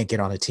they can't get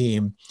on a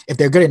team, if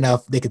they're good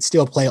enough, they could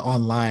still play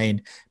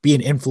online, be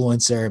an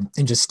influencer,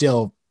 and just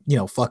still, you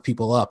know, fuck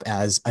people up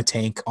as a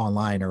tank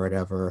online or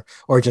whatever,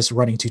 or just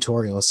running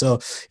tutorials. So,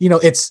 you know,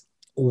 it's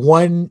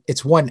one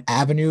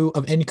avenue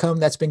of income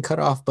that's been cut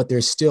off, but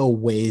there's still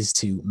ways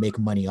to make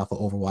money off of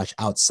Overwatch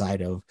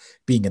outside of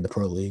being in the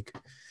pro league.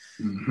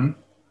 Mm-hmm.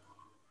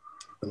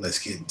 But let's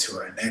get into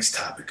our next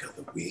topic of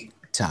the week.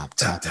 Top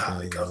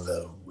topic of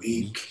the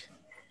week.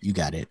 You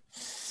got it.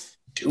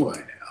 Do I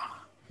now?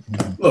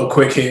 Mm-hmm. Little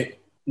quick hit,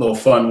 little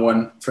fun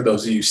one for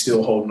those of you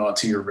still holding on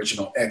to your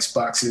original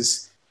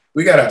Xboxes.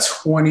 We got a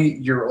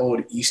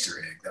 20-year-old Easter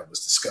egg that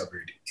was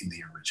discovered in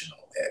the original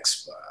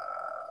Xbox.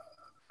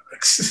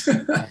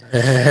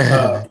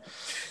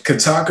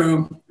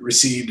 Kotaku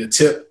received a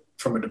tip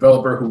from a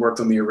developer who worked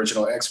on the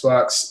original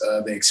Xbox.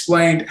 They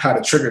explained how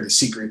to trigger the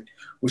secret,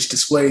 which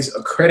displays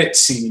a credit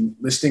scene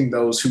listing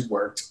those who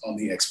worked on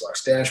the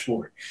Xbox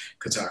dashboard.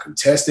 Kotaku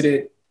tested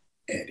it,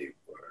 and it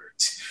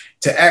worked.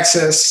 To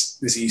access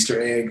this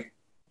Easter egg,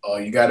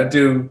 all you got to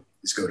do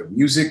is go to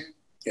Music,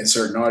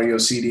 insert an audio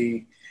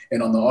CD,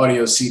 and on the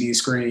audio CD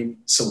screen,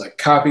 select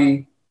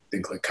Copy,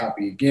 then click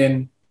Copy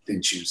again,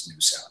 then choose New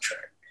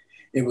Soundtrack.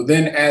 It will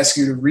then ask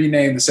you to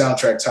rename the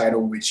soundtrack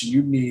title, which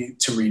you need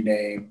to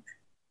rename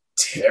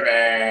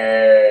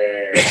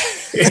Timmy.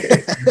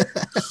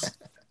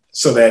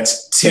 So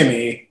that's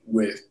Timmy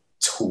with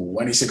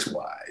 26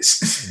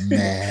 Ys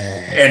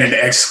and an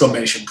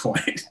exclamation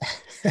point.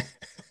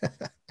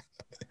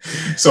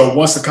 So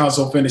once the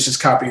console finishes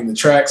copying the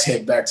tracks,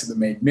 head back to the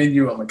main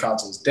menu on the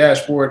console's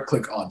dashboard,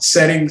 click on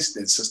Settings,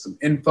 then System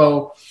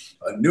Info.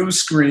 A new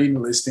screen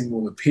listing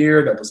will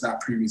appear that was not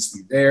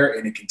previously there,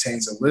 and it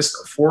contains a list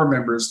of 4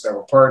 members that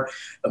were part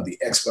of the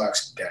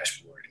Xbox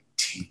dashboard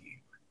team.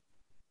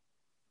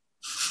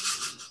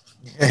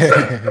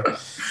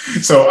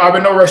 So I'm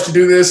in no rush to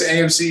do this.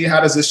 AMC, how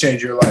does this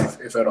change your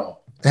life, if at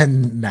all?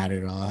 And not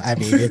at all. I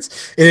mean, it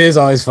is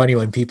always funny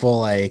when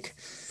people like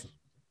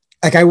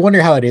I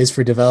wonder how it is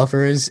for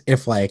developers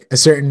if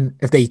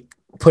they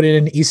put in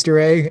an Easter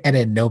egg and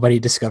then nobody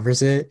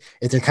discovers it,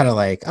 if they're kind of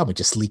like, I'm gonna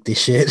just leak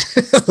this shit.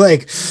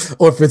 Like,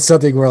 or if it's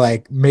something where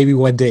like maybe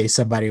one day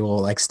somebody will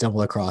like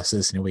stumble across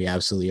this and it'll be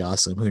absolutely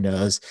awesome. Who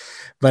knows?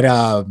 But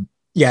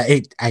yeah,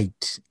 I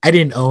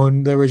didn't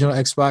own the original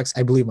Xbox.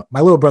 I believe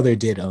my little brother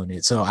did own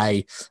it, so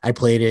I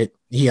played it.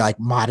 He like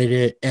modded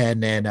it,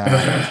 and then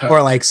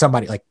or like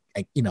somebody like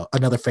you know,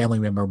 another family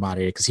member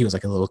modded it because he was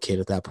like a little kid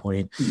at that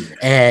point. Yeah.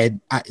 And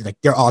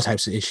there are all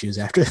types of issues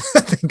after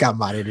that thing got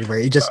modded where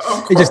it just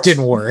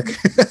didn't work.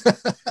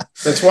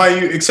 That's why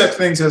you accept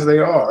things as they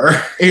are.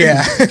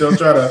 Yeah. Don't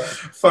try to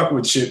fuck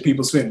with shit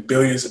people spend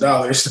billions of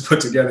dollars to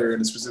put together in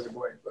a specific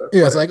way. But,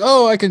 yeah, it's like,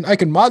 oh, I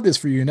can mod this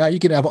for you. Now you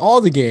can have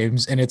all the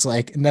games, and it's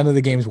like none of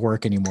the games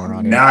work anymore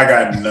on it. Now I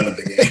got none of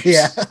the games.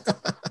 Yeah.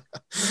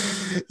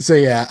 So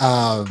yeah,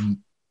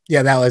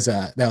 yeah, that was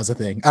a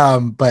thing.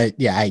 But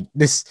yeah,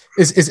 this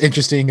is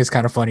interesting. It's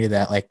kind of funny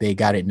that like they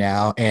got it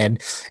now,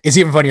 and it's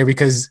even funnier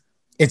because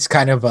it's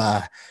kind of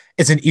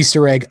it's an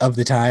Easter egg of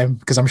the time,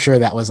 because I'm sure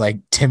that was like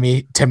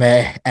Timmy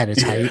at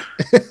its height.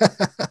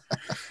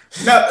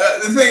 Now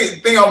the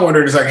thing I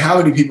wondered is like how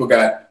many people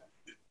got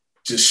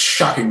just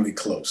shockingly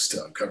close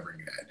to uncovering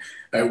that.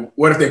 Like,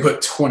 what if they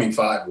put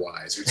 25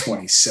 Ys or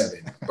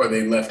 27, or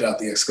they left out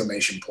the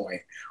exclamation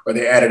point, or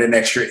they added an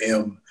extra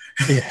M?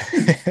 Yeah.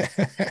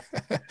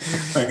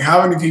 Like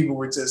how many people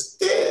were just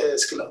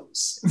this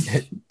close?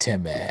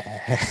 Timmy,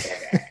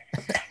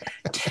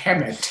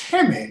 Jimmy.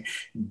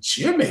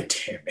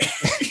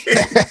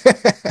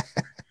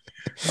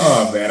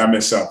 Oh man, I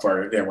miss South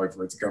Park. I can't wait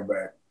for it to come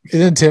back.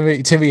 And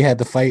then Timmy had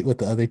the fight with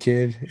the other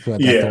kid who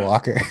had the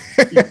walker.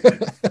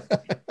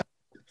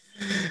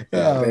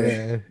 Oh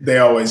man, they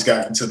always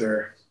got into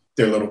their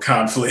little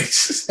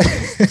conflicts,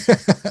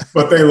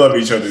 but they love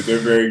each other. They're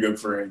very good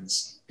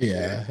friends.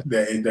 Yeah,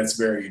 that's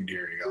very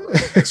endearing. I like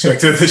that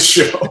aspect of the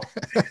show.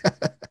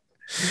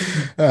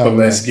 But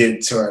let's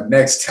get to our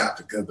next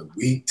topic of the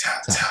week.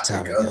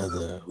 Topic of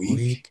the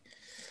week.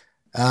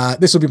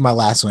 This will be my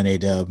last one,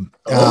 A-Dub.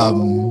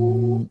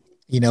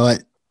 You know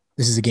what?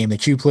 This is a game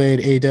that you played,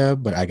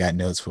 A-Dub, but I got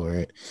notes for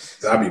it.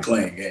 I'll be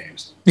playing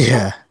games.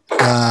 Yeah.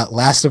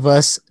 Last of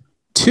Us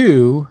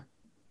 2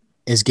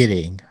 is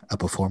getting a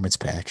performance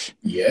patch.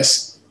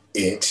 Yes,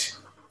 it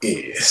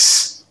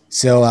is.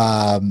 So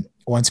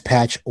once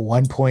patch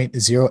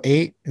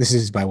 1.08, this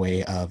is by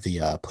way of the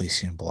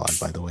PlayStation blog,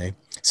 by the way.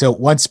 So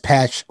once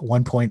patch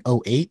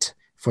 1.08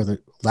 for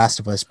The Last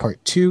of Us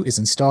Part 2 is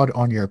installed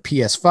on your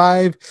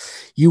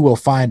PS5, you will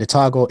find a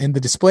toggle in the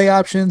display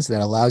options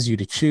that allows you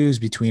to choose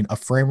between a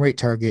frame rate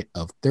target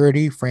of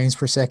 30 frames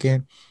per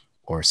second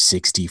or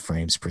 60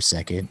 frames per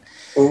second.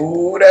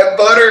 Ooh, that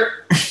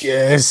butter.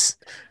 Yes.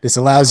 This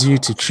allows you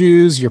to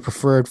choose your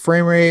preferred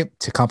frame rate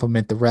to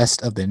complement the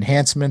rest of the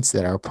enhancements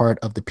that are part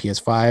of the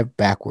PS5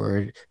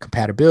 backward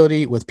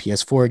compatibility with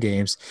PS4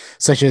 games,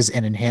 such as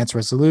an enhanced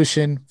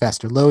resolution,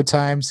 faster load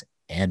times,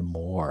 and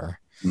more.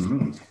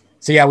 Mm-hmm.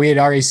 So yeah, we had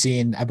already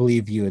seen, I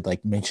believe you had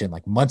like mentioned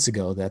like months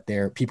ago that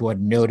people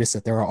had noticed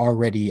that there are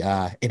already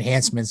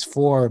enhancements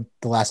for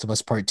The Last of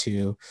Us Part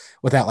 2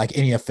 without like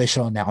any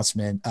official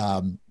announcement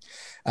on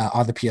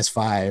the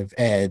PS5.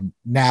 And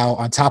now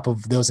on top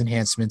of those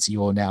enhancements, you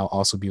will now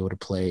also be able to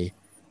play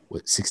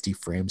with 60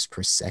 frames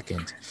per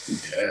second.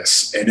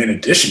 Yes. And in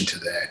addition to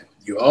that,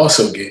 you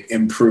also get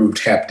improved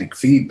haptic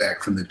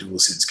feedback from the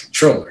DualSense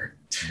controller.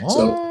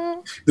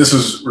 So this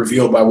was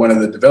revealed by one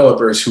of the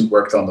developers who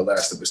worked on The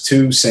Last of Us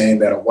 2, saying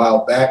that a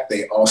while back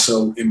they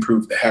also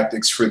improved the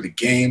haptics for the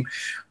game.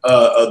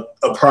 A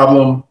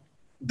problem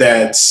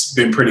that's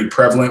been pretty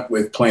prevalent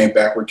with playing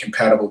backward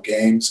compatible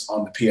games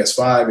on the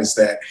PS5 is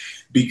that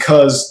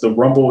because the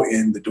rumble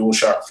in the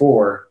DualShock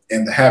 4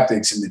 and the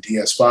haptics in the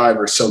DS5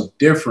 are so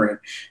different,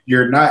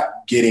 you're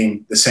not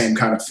getting the same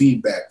kind of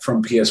feedback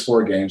from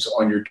PS4 games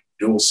on your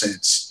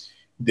DualSense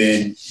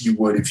than you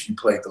would if you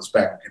played those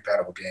backward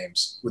compatible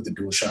games with the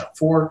DualShock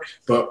 4.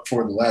 But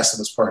for The Last of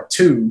Us Part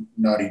 2,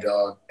 Naughty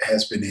Dog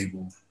has been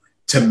able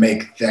to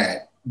make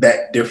that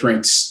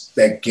difference,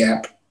 that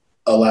gap,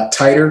 a lot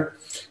tighter.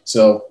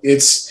 So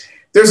there's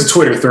a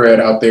Twitter thread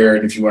out there,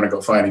 and if you want to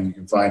go find it, you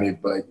can find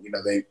it. But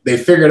they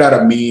figured out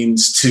a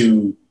means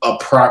to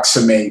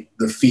approximate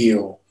the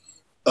feel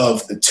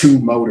of the two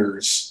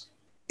motors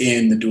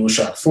in the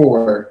DualShock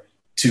 4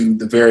 to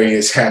the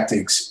various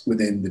haptics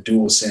within the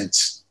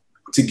DualSense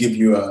to give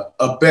you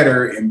a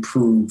better,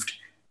 improved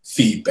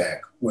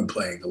feedback when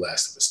playing The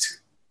Last of Us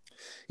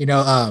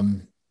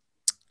 2.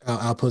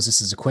 I'll pose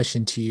this as a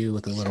question to you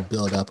with a little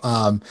build up.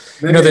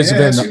 There's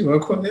been a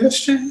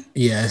question.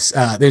 Yes,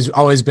 there's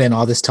always been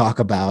all this talk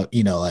about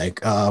like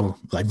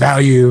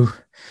value,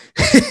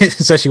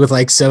 especially with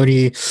like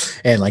Sony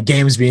and like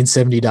games being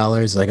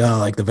 $70. Like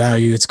like the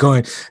value,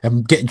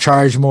 I'm getting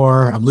charged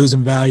more. I'm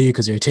losing value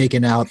because they're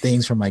taking out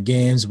things from my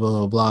games. Blah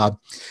blah blah.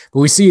 But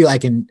we see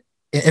like an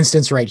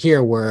instance right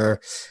here where,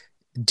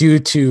 due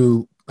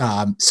to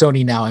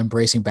Sony now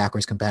embracing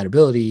backwards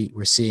compatibility,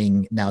 we're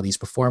seeing now these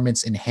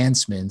performance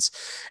enhancements.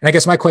 And I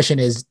guess my question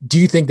is, do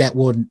you think that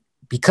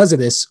because of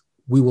this,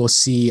 we will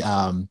see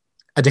a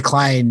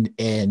decline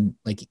in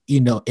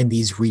in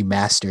these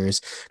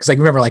remasters? Because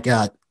remember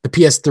the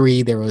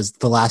PS3, there was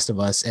The Last of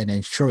Us, and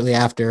then shortly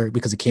after,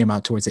 because it came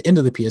out towards the end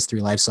of the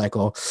PS3 life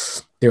cycle,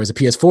 there was a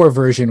PS4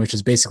 version, which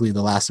is basically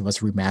The Last of Us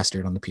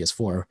remastered on the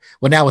PS4.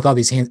 Well, now with all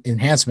these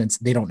enhancements,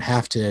 they don't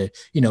have to,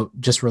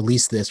 just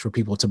release this for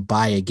people to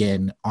buy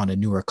again on a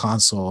newer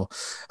console.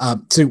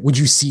 So would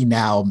you see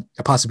now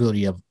a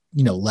possibility of,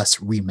 less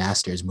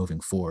remasters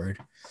moving forward?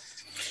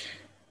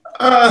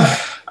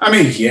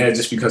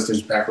 Just because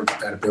there's backward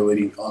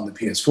compatibility on the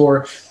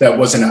PS4, that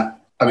wasn't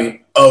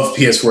of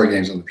PS4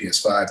 games on the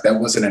PS5, that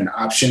wasn't an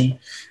option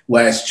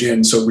last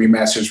gen. So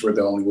remasters were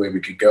the only way we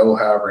could go.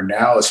 However,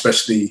 now,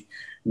 especially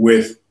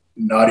with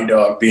Naughty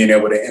Dog being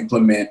able to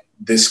implement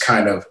this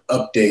kind of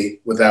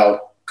update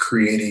without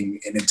creating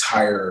an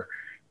entire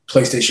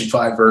PlayStation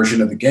 5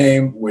 version of the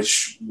game,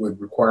 which would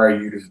require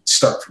you to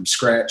start from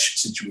scratch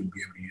since you wouldn't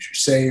be able to use your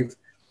save,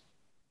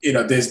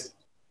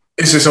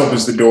 it just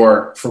opens the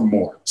door for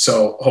more.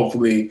 So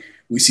hopefully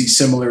we see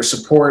similar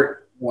support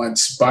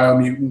once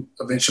Biomutant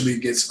eventually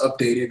gets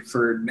updated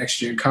for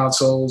next-gen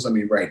consoles.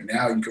 Right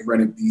now you can run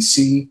it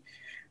PC,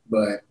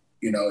 but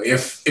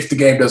if the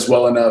game does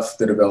well enough,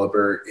 the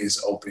developer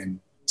is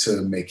open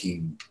to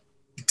making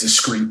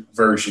discrete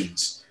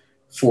versions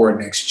for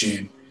next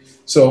gen.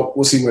 So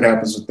we'll see what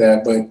happens with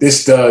that. But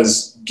this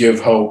does give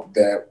hope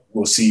that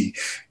we'll see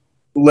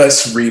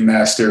less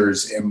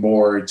remasters and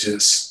more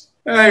just,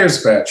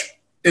 here's a patch.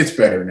 It's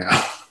better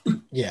now.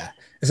 Yeah.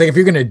 It's like if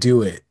you're going to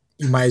do it,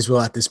 you might as well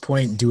at this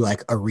point do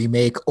like a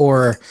remake,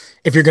 or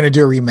if you're going to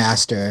do a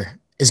remaster,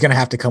 it's going to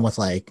have to come with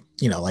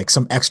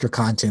some extra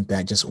content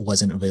that just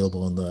wasn't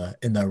available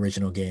in the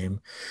original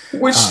game.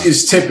 Which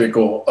is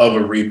typical of a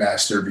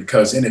remaster,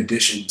 because in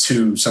addition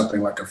to something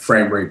like a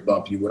frame rate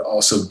bump, you would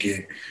also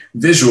get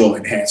visual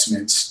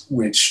enhancements,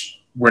 which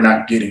we're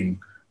not getting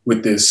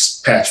with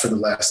this patch for The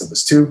Last of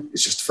Us 2.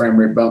 It's just a frame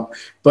rate bump,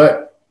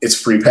 but it's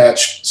a free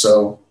patch,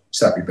 so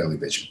stop your belly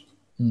bitching.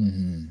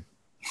 Mm-hmm.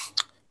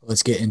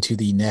 Let's get into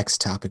the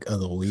next topic of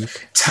the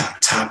week. Top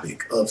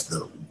topic of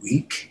the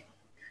week?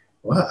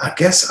 Well, I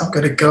guess I'm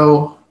going to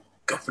go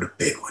for the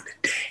big one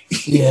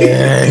today.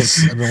 Yes,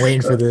 I've been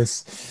waiting for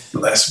this.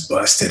 Let's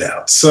bust it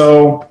out.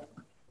 So,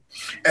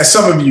 as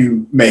some of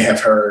you may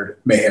have heard,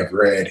 may have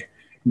read,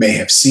 may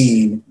have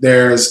seen,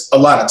 there's a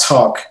lot of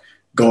talk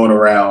going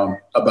around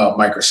about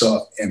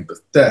Microsoft and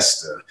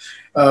Bethesda.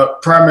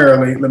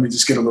 Primarily, let me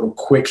just get a little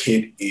quick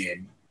hit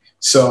in.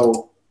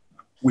 So,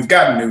 we've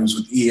gotten news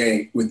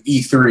with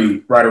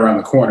E3 right around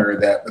the corner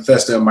that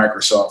Bethesda and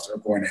Microsoft are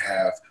going to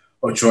have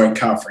a joint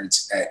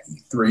conference at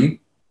E3.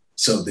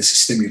 So this is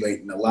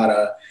stimulating a lot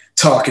of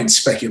talk and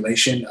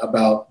speculation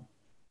about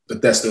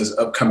Bethesda's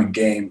upcoming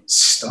game,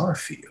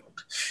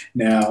 Starfield.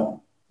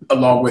 Now,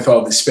 along with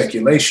all the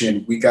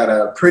speculation, we got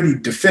a pretty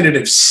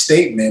definitive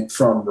statement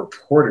from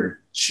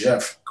reporter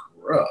Jeff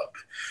Grubb,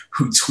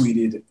 who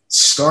tweeted,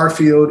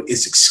 Starfield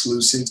is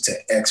exclusive to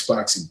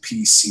Xbox and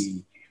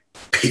PC,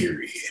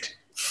 period.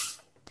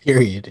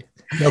 Period.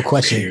 No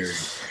question. Period.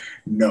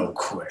 No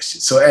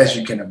question. So as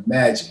you can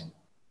imagine,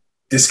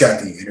 this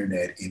got the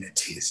internet in a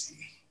tizzy.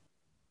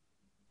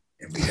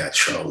 And we got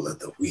Troll of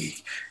the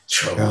Week.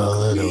 Troll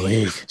of the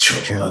Week.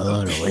 Troll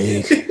of the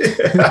Week.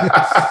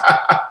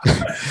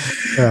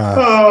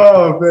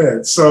 Oh,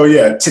 man. So,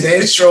 yeah,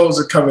 today's trolls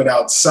are coming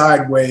out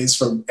sideways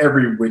from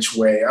every which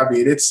way. I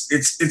mean,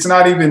 it's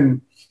not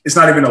even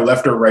a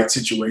left or right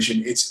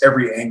situation. It's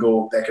every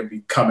angle that can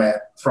be come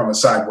at from a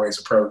sideways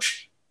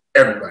approach.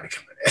 Everybody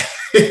coming at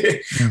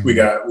it. We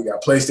got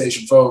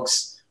PlayStation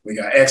folks. We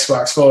got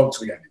Xbox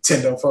folks, we got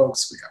Nintendo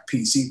folks, we got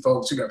PC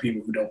folks, we got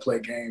people who don't play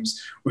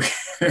games. We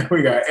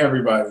got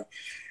everybody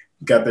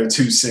got their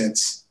 2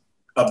 cents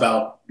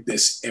about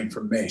this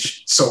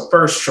information. So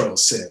first troll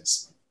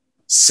says,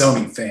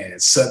 Sony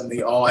fans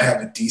suddenly all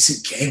have a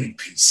decent gaming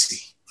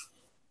PC.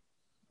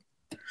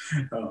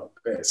 Oh,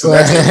 man. So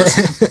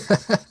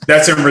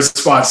that's in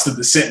response to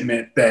the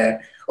sentiment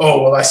that,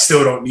 oh, well, I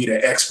still don't need an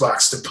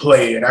Xbox to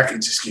play it. I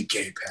can just get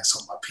Game Pass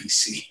on my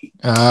PC.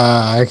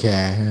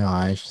 Okay.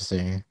 Oh,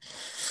 interesting.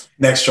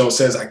 Next troll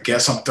says, I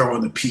guess I'm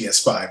throwing the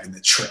PS5 in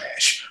the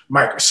trash.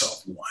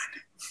 Microsoft won.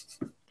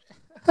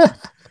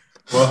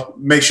 Well,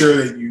 make sure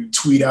that you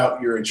tweet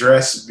out your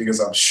address because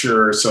I'm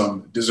sure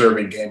some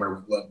deserving gamer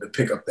would love to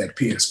pick up that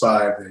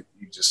PS5 that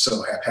you just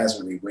so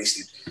haphazardly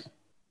wasted,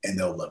 and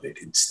they'll love it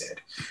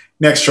instead.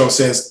 Next troll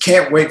says,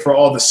 can't wait for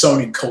all the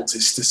Sony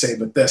cultists to say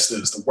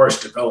Bethesda is the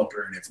worst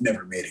developer and have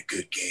never made a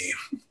good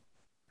game.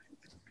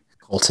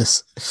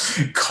 Cultists.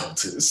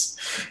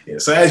 Yeah,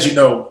 so as you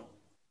know,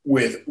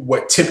 with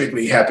what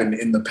typically happened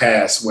in the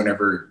past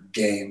whenever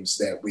games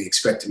that we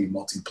expect to be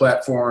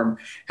multi-platform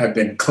have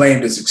been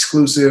claimed as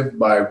exclusive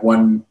by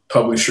one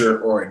publisher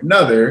or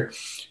another,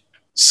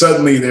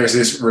 suddenly there's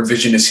this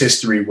revisionist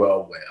history.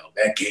 Well,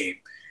 that game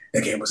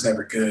was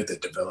never good. The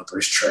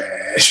developer's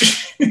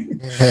trash.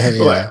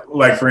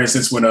 like for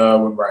instance, when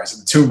Rise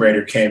of the Tomb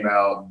Raider came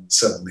out, and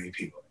suddenly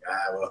people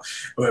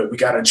well, we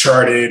got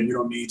Uncharted. We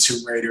don't need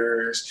Tomb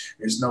Raiders.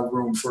 There's no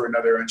room for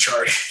another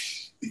Uncharted.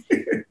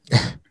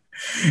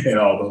 And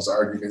all those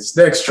arguments.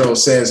 Next troll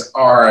says,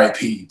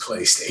 RIP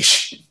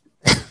PlayStation.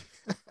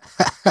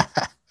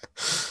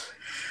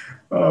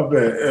 Oh,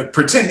 man.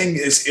 Pretending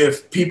as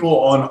if people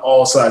on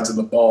all sides of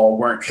the ball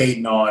weren't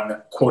hating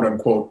on quote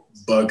unquote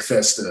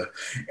Bugfesta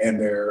and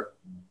their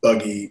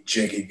buggy,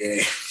 janky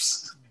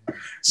games.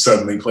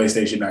 Suddenly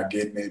PlayStation not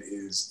getting it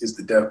is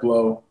the death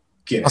blow.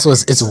 Also,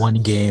 it's one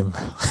game.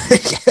 Well,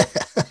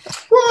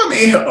 I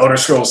mean, Elder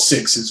Scrolls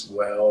 6 as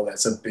well.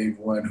 That's a big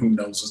one. Who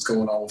knows what's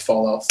going on with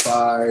Fallout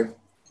 5?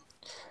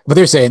 But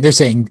they're saying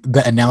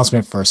the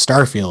announcement for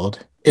Starfield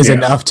is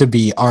enough to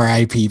be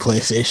RIP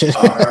PlayStation.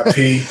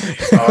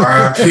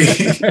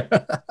 RIP.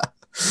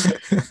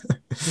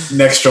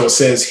 Next troll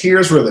says,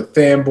 here's where the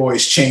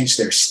fanboys changed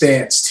their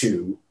stance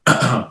to.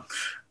 I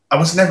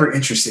was never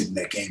interested in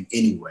that game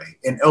anyway,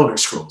 and Elder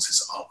Scrolls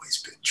has always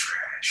been trash.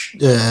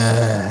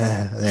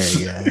 There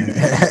you go.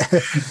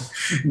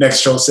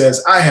 Next troll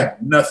says, I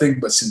have nothing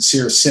but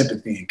sincere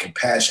sympathy and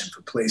compassion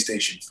for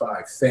PlayStation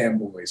 5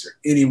 fanboys or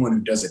anyone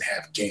who doesn't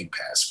have Game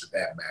Pass for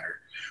that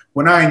matter.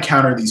 When I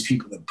encounter these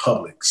people in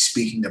public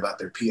speaking about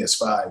their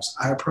PS5s,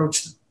 I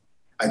approach them.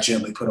 I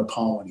gently put a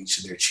palm on each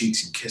of their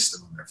cheeks and kiss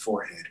them on their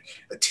forehead,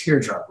 a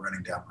teardrop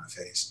running down my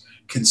face,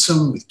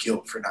 consumed with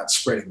guilt for not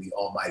spreading the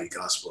almighty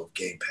gospel of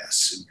Game Pass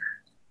sooner.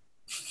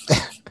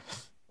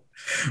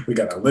 We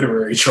got a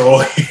literary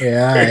troll here.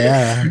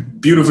 Yeah.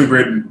 Beautifully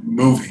written,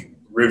 moving,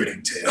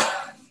 riveting tale.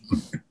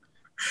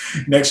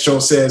 Next troll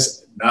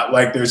says, not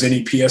like there's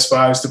any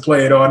PS5s to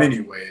play it on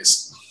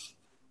anyways.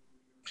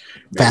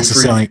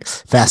 Fastest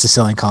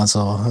selling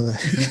console.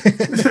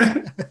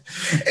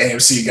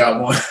 AMC got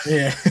one.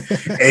 Yeah.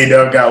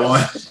 A-Dub got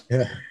one.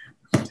 Yeah.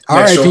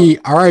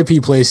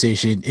 RIP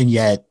PlayStation, and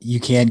yet you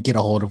can't get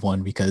a hold of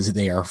one because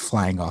they are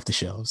flying off the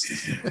shelves.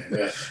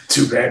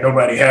 Too bad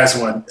nobody has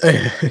one.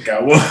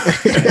 Got one.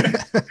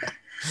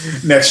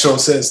 Next show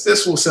says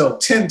this will sell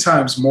 10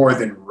 times more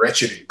than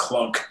Wretched and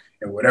Clunk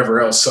and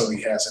whatever else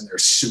Sony has in their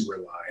sewer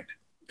line.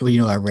 Well,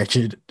 you know that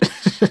Wretched.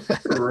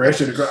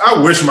 Wretched and Clunk.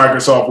 I wish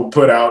Microsoft would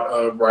put out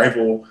a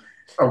rival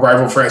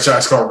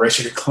franchise called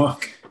Wretched and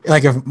Clunk.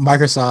 Like if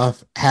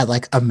Microsoft had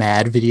like a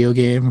Mad video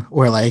game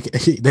where like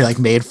they like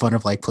made fun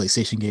of like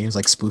PlayStation games,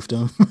 like spoofed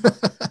them.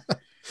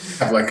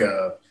 have like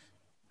a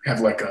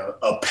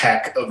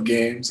pack of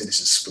games and it's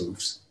just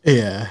spoofs.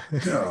 Yeah.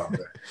 Oh,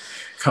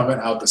 coming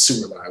out the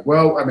sewer line.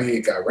 Well, I mean,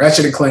 you got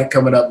Ratchet and Clank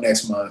coming up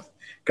next month.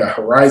 Got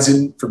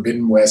Horizon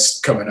Forbidden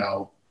West coming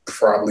out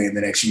probably in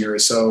the next year or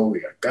so.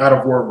 We got God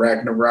of War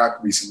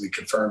Ragnarok recently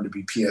confirmed to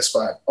be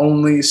PS5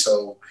 only.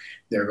 So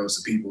there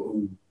goes the people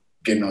who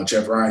getting on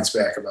Jeff Ryan's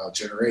back about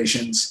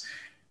Generations.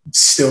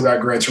 Still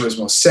got Gran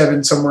Turismo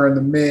 7 somewhere in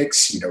the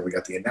mix. We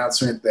got the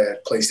announcement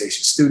that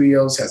PlayStation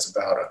Studios has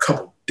about a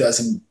couple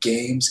dozen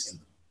games in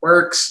the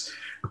works.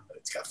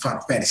 It's got Final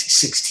Fantasy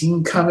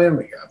 16 coming.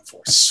 We got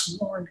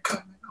Forsworn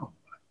coming. Oh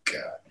my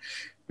God.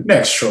 The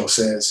next troll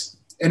says,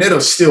 and it'll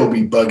still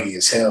be buggy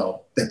as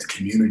hell that the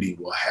community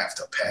will have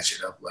to patch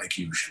it up like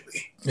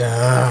usually.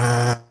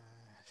 Yeah.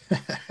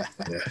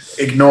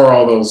 Ignore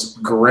all those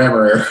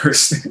grammar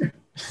errors.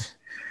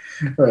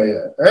 But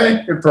yeah,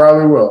 hey, it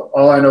probably will.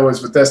 All I know is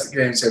Bethesda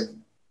games have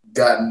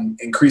gotten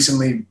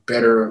increasingly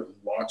better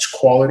launch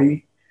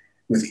quality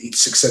with each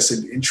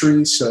successive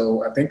entry.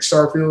 So I think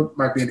Starfield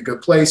might be in a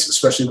good place,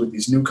 especially with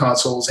these new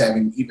consoles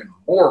having even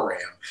more RAM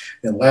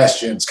than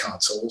last gen's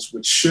consoles,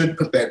 which should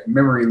put that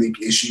memory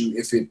leak issue,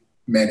 if it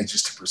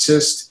manages to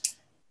persist,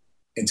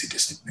 into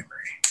distant memory.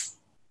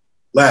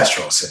 Last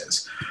troll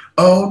says,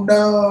 oh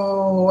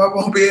no, I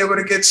won't be able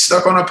to get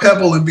stuck on a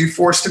pebble and be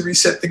forced to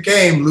reset the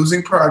game,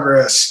 losing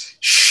progress.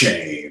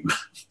 Shame.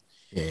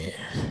 Yeah.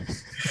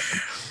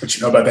 What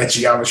you know about that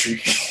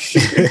geometry?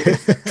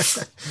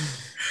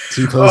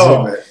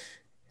 Oh, man.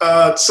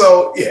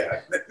 So,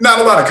 yeah, not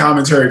a lot of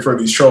commentary for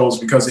these trolls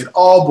because it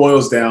all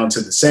boils down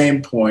to the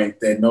same point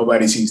that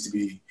nobody seems to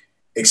be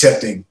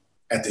accepting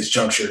at this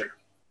juncture.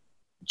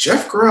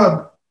 Jeff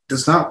Grubb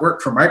does not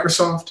work for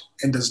Microsoft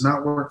and does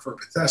not work for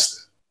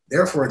Bethesda.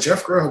 Therefore,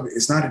 Jeff Grubb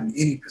is not in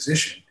any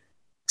position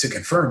to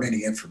confirm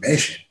any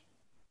information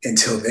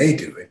until they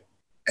do it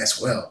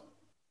as well.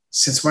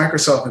 Since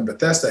Microsoft and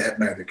Bethesda have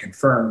neither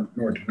confirmed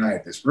nor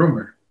denied this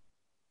rumor,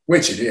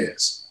 which it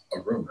is a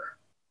rumor,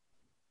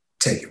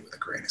 take it with a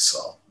grain of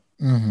salt.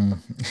 Mm-hmm.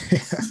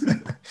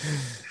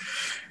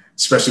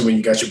 Especially when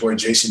you got your boy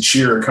Jason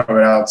Shearer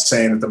coming out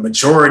saying that the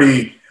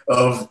majority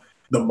of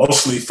the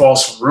mostly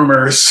false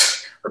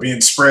rumors are being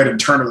spread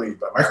internally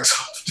by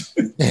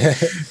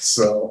Microsoft.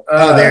 So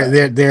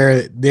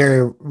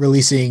they're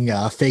releasing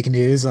fake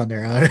news on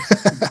their own.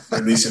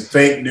 Releasing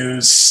fake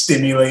news,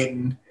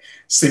 stimulating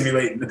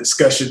the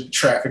discussion,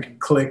 traffic, and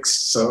clicks.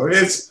 So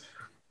it's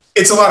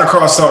a lot of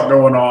crosstalk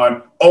going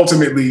on.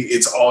 Ultimately,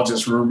 it's all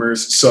just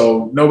rumors.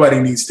 So nobody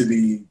needs to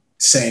be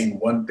saying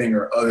one thing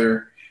or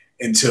other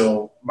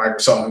until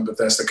Microsoft and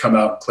Bethesda come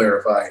out and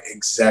clarify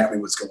exactly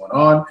what's going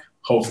on.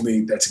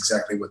 Hopefully, that's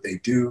exactly what they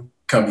do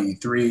come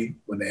E3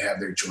 when they have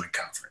their joint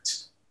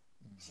conference.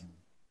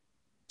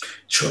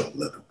 Troll a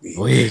little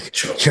weak.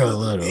 Troll a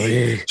little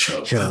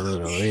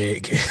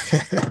weak.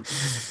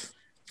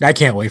 I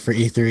can't wait for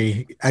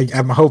E3.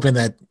 I'm hoping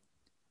that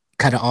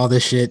kind of all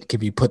this shit can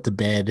be put to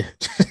bed.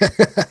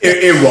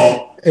 It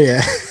won't.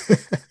 Yeah.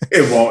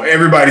 It won't.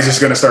 Everybody's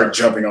just going to start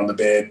jumping on the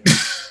bed.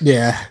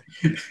 Yeah.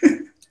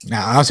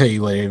 Now, I'll tell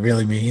you what it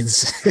really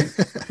means.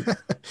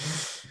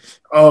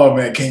 Oh,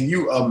 man. Can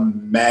you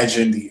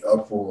imagine the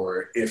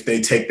uproar if they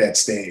take that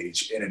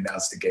stage and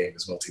announce the game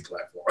as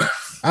multi-platform?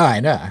 Oh, I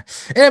know.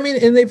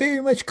 And they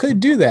very much could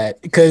do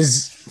that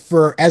because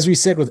as we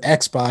said with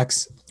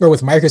Xbox or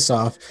with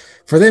Microsoft,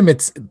 for them,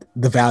 it's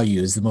the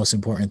value is the most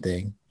important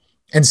thing.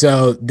 And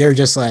so they're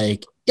just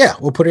like, yeah,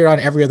 we'll put it on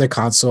every other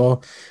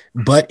console.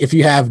 But if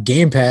you have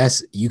Game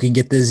Pass, you can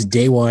get this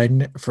day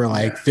one for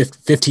like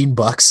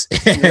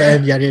 $15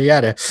 and yada,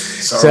 yada.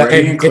 It's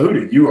already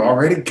included. You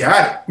already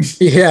got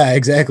it. Yeah,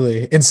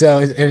 exactly. And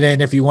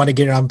then if you want to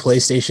get it on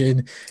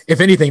PlayStation,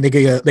 if anything,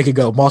 they could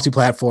go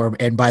multi-platform.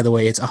 And by the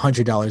way, it's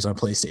 $100 on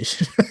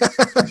PlayStation.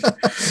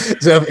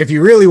 So if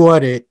you really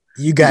want it,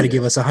 you got to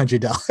give us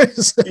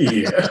 $100.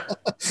 Yeah.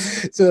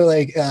 So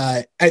like,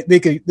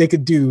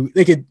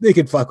 they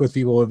could fuck with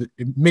people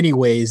in many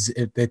ways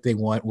that they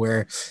want,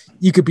 where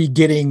you could be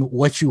getting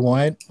what you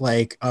want.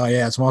 Like, oh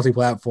yeah, it's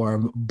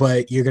multi-platform,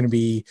 but you're going to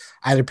be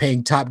either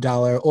paying top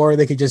dollar, or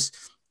they could just,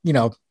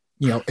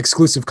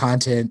 exclusive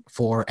content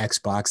for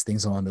Xbox,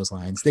 things along those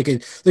lines. They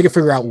could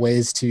figure out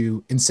ways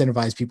to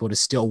incentivize people to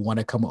still want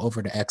to come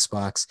over to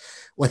Xbox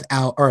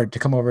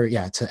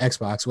to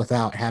Xbox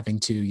without having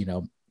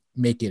to,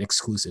 make it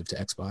exclusive to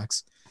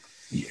Xbox.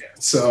 Yeah.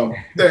 So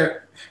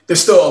there's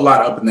still a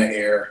lot up in the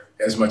air,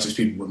 as much as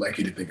people would like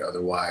you to think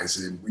otherwise.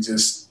 And we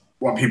just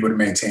want people to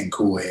maintain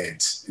cool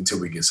heads until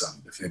we get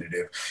something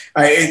definitive.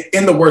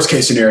 In the worst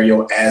case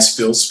scenario, as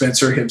Phil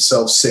Spencer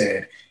himself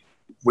said,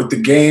 with the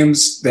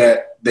games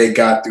that they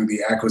got through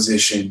the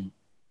acquisition,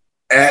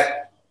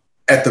 at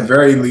the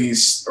very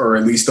least, or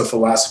at least the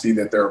philosophy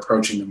that they're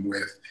approaching them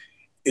with,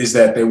 is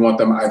that they want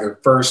them either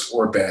first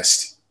or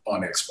best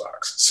on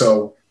Xbox.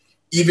 So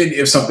even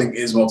if something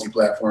is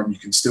multi-platform, you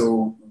can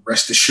still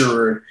rest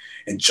assured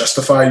and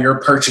justify your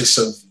purchase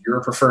of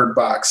your preferred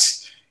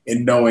box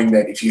in knowing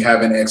that if you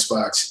have an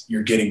Xbox,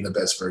 you're getting the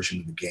best version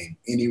of the game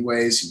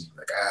anyways. And you're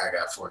like, I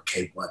got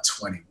 4K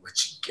 120. What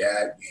you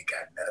got? You ain't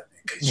got nothing.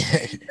 'Cause you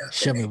ain't nothing.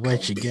 Show me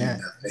what you got.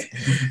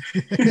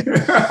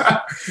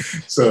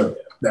 So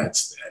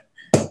that's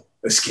that.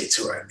 Let's get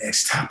to our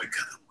next topic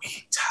of the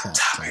week.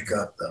 Topic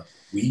of the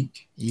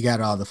week. You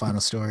got all the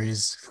final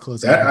stories.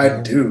 Close that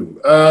I do.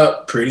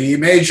 Pretty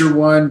major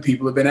one.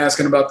 People have been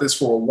asking about this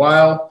for a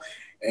while,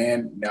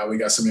 and now we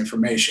got some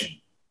information.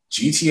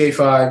 GTA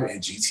 5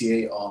 and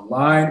GTA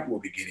Online will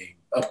be getting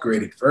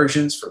upgraded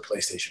versions for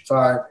PlayStation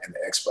 5 and the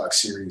Xbox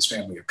Series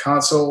family of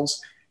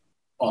consoles.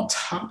 On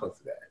top of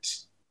that,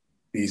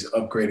 these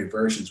upgraded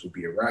versions will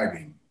be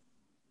arriving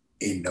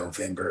in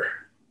November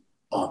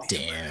on the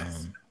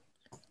 11th.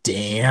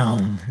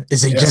 Damn.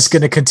 Is it just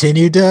going to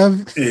continue,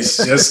 Dub?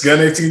 It's just going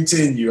to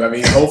continue. I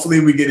mean, hopefully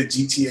we get a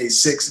GTA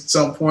 6 at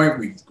some point.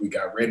 We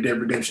got Red Dead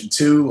Redemption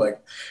 2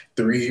 like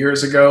 3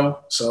 years ago.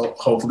 So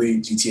hopefully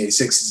GTA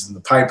 6 is in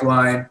the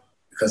pipeline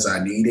because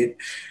I need it.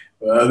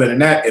 But other than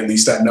that, at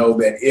least I know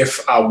that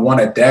if I want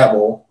to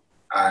dabble,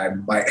 I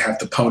might have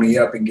to pony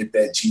up and get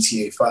that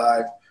GTA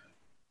 5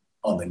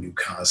 on the new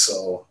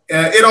console.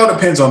 It all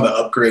depends on the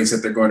upgrades that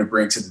they're going to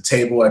bring to the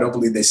table. I don't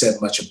believe they said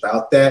much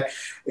about that.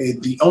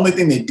 The only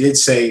thing they did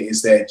say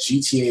is that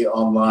GTA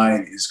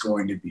Online is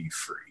going to be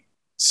free.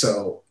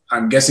 So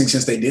I'm guessing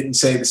since they didn't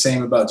say the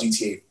same about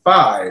GTA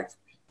 5,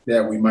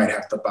 that we might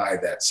have to buy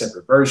that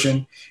separate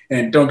version.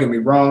 And don't get me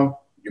wrong,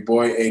 your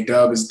boy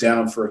A-Dub is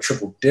down for a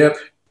triple dip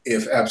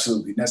if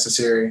absolutely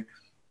necessary.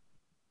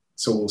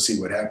 So we'll see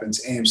what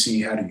happens.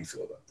 AMC, how do you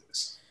feel about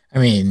this? I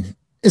mean,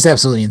 it's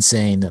absolutely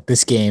insane that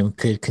this game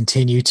could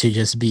continue to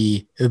just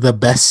be the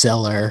best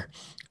seller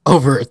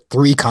over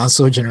 3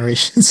 console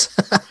generations.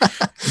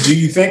 Do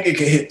you think it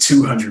could hit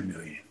 200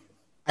 million?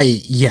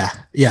 Yeah,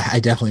 I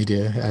definitely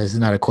do. It's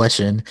not a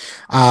question.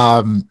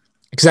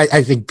 Because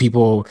I think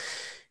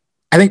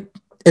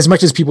as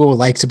much as people would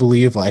like to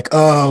believe like,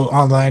 oh,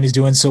 online is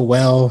doing so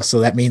well, so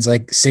that means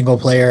like single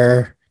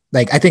player.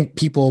 Like, I think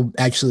people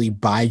actually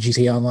buy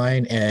GTA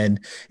Online and,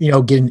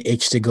 get an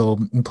itch to go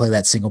and play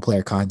that single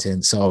player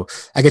content. So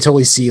I could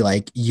totally see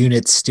like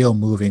units still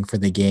moving for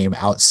the game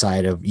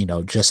outside of,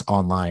 just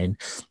online.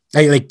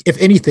 Like, if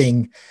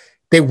anything,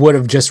 they would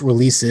have just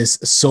released this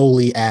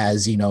solely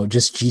as,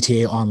 just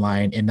GTA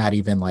Online and not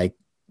even like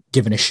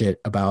giving a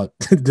shit about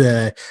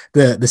the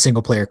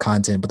single player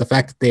content. But the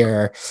fact that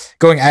they're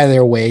going out of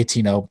their way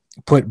to,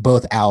 put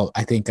both out,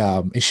 I think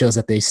it shows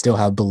that they still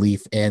have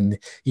belief in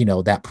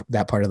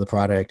that part of the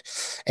product.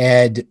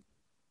 And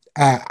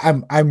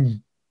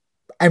I'm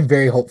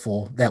very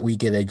hopeful that we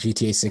get a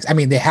GTA 6. I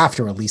mean, they have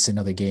to release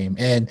another game,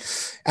 and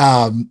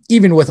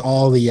even with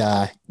all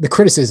the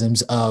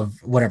criticisms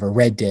of whatever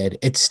Red Dead,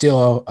 it's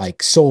still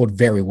like sold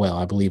very well.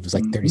 I believe it was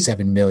like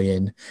 37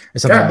 million or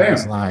something along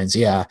those lines.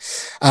 Yeah.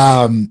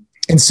 And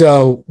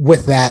so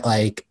with that,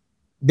 like,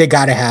 they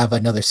got to have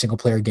another single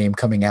player game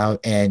coming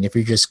out. And if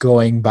you're just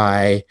going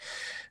by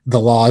the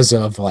laws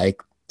of like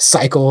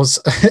cycles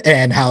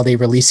and how they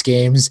release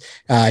games,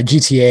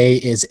 GTA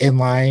is in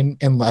line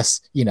unless,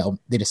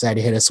 they decide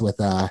to hit us with,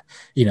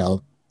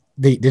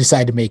 they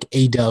decide to make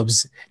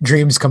A-Dub's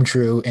dreams come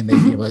true. And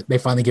they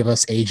finally give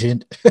us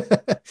Agent.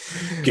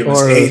 Give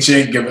us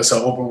Agent, give us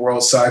an open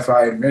world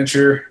sci-fi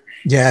adventure.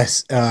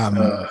 Yes.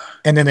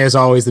 And then there's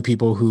always the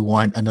people who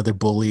want another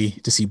Bully,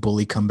 to see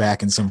Bully come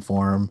back in some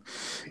form.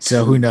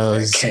 So who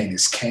knows? Kane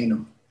is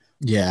Kane.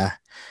 Yeah.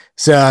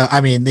 So, I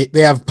mean,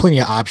 they have plenty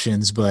of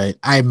options, but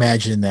I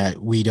imagine that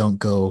we don't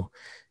go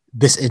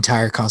this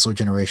entire console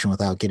generation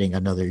without getting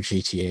another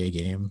GTA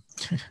game.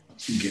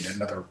 You get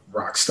another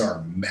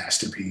Rockstar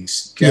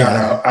masterpiece.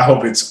 God, I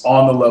hope it's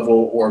on the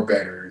level or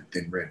better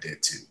than Red Dead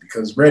 2,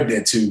 because Red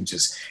Dead 2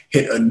 just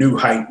hit a new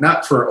height,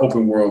 not for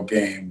open world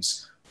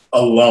games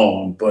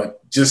alone, but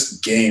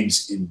just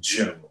games in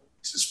general.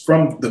 Just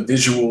from the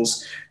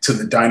visuals to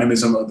the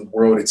dynamism of the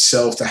world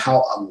itself to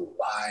how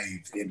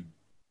alive and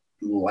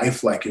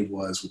lifelike it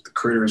was with the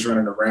critters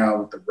running around,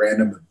 with the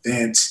random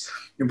events,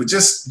 but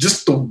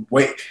just the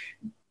way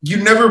you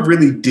never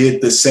really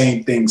did the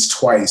same things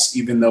twice,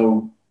 even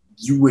though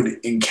you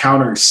would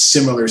encounter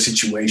similar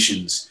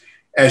situations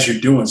as you're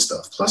doing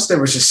stuff. Plus,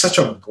 there was just such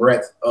a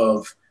breadth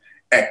of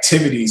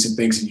activities and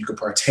things that you could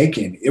partake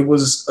in. It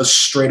was a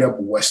straight up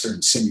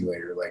Western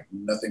simulator, like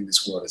nothing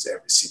this world has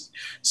ever seen.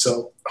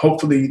 So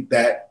hopefully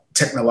that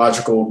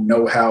technological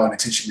know-how and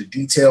attention to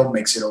detail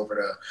makes it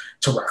over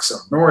to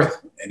Rockstar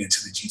North and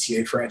into the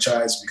GTA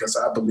franchise, because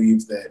I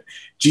believe that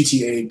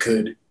GTA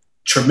could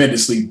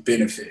tremendously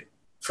benefit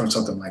from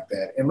something like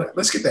that. And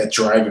let's get that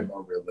driving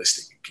more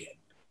realistic again.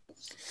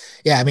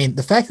 Yeah, I mean,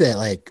 the fact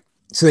that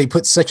so they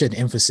put such an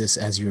emphasis,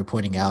 as you were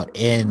pointing out,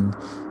 in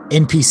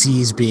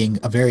NPCs being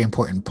a very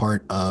important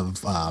part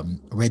of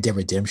Red Dead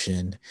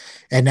Redemption.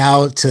 And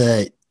now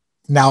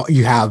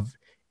you have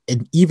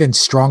an even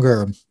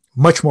stronger,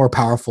 much more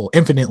powerful,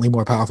 infinitely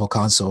more powerful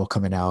console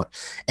coming out,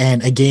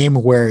 and a game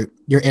where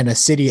you're in a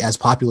city as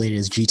populated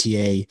as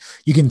GTA.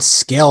 You can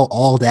scale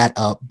all that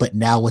up, but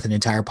now with an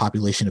entire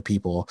population of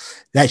people,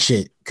 that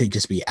shit could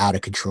just be out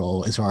of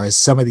control as far as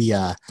some of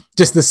the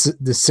just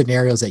the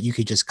scenarios that you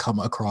could just come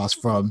across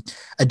from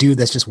a dude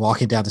that's just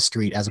walking down the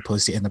street, as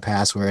opposed to in the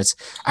past where it's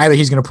either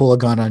he's going to pull a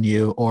gun on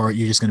you or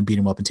you're just going to beat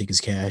him up and take his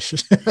cash.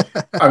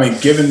 I mean,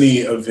 given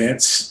the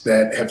events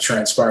that have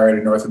transpired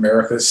in North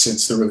America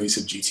since the release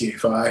of GTA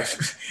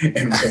 5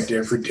 and Red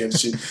Dead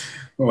Redemption,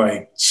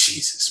 like,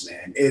 Jesus,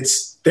 man,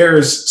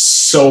 there's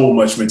so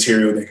much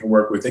material they can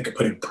work with. They could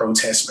put in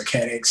protest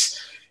mechanics.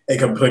 They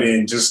can put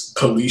in just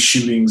police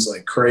shootings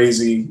like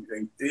crazy.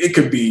 It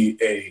could be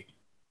a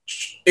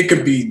it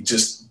could be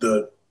just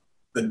the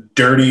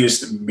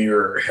dirtiest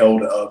mirror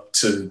held up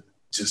to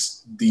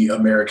just the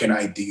American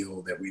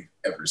ideal that we've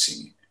ever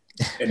seen,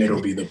 and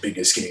it'll be the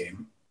biggest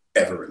game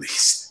ever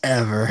released.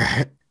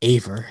 Ever.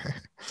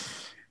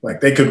 Like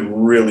they could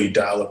really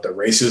dial up the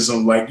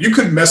racism. Like you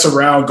could mess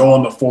around, go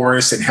in the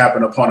forest, and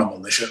happen upon a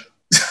militia.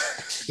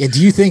 Yeah.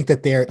 Do you think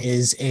that there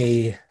is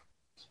a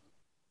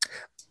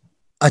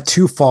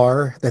too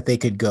far that they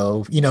could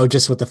go? You know,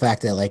 just with the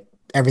fact that like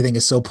everything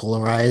is so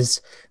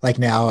polarized, like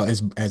now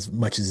as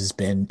much as it's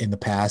been in the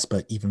past,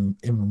 but even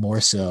more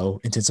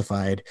so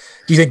intensified.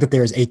 Do you think that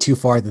there's a too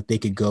far that they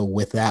could go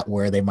with that,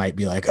 where they might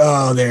be like,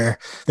 oh, they're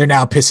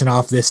now pissing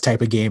off this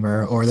type of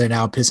gamer, or they're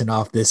now pissing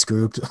off this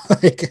group?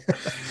 Like,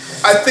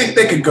 I think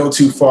they could go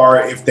too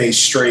far if they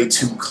stray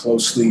too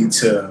closely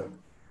to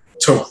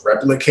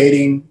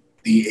replicating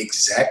the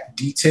exact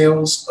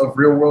details of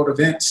real world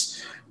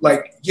events.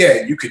 Like,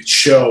 yeah, you could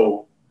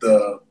show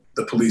the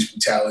police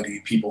brutality,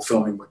 people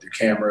filming with their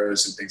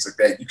cameras and things like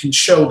that. You can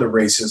show the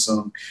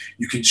racism,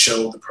 you can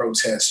show the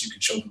protests, you can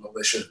show the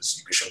militias,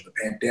 you can show the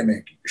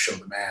pandemic, you can show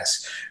the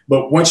masks.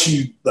 But once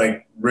you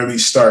like really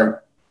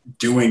start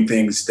doing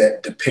things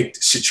that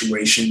depict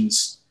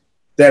situations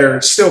that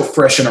are still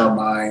fresh in our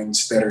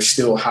minds, that are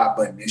still hot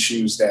button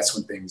issues, that's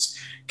when things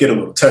get a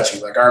little touchy.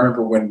 Like I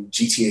remember when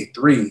GTA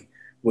 3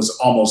 was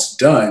almost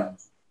done,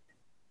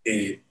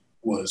 it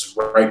was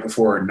right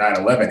before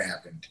 9/11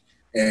 happened.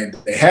 And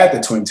they had the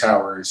Twin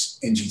Towers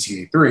in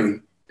GTA 3.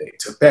 They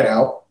took that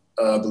out.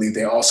 I believe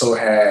they also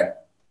had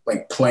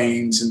like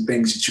planes and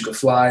things that you could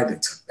fly. They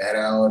took that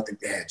out. I think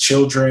they had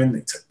children. They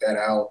took that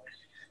out.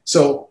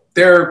 So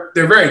they're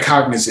very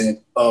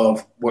cognizant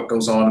of what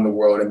goes on in the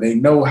world, and they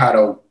know how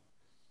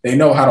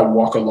to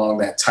walk along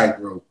that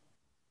tightrope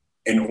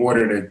in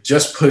order to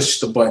just push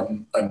the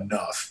button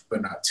enough,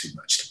 but not too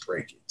much to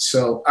break it.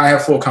 So I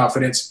have full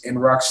confidence in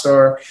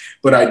Rockstar,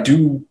 but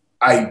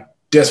I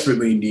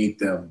desperately need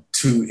them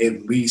to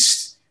at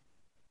least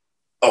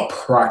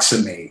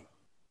approximate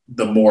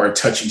the more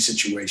touchy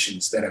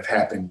situations that have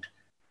happened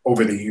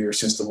over the years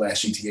since the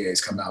last GTA has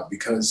come out,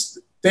 because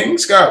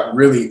things got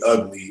really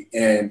ugly.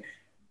 And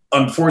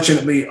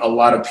unfortunately, a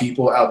lot of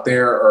people out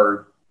there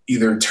are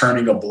either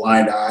turning a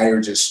blind eye or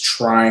just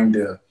trying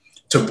to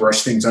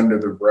brush things under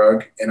the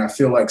rug. And I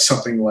feel like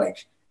something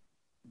like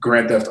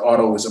Grand Theft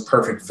Auto is a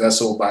perfect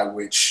vessel by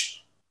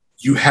which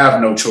you have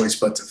no choice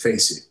but to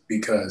face it,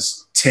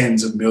 because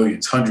tens of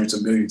millions, hundreds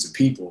of millions of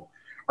people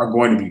are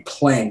going to be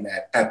playing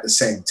that at the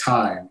same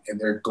time, and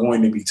they're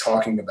going to be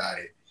talking about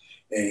it.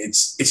 And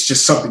it's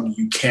just something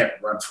you can't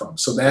run from.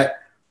 So that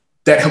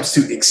helps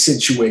to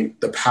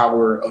accentuate the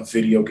power of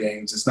video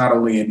games. It's not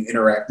only an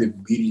interactive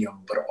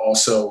medium, but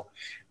also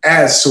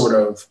as sort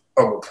of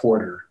a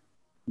reporter,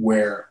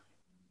 where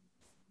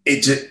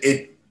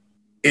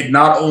it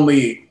not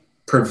only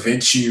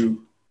prevents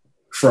you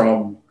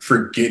from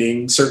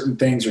forgetting certain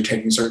things or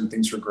taking certain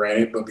things for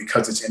granted, but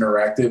because it's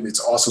interactive, it's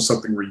also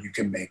something where you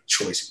can make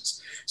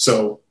choices.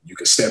 So you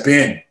can step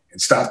in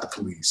and stop the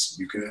police.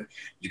 You can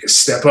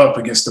step up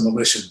against the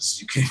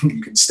militias. You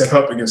can step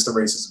up against the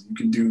racism. You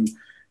can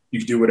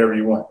do whatever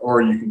you want,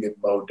 or you can get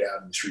mowed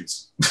down in the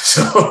streets.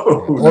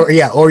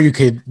 or you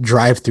could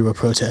drive through a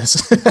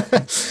protest.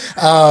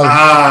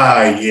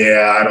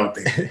 I don't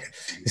think.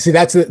 See,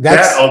 that's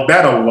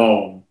that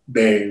alone.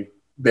 They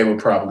would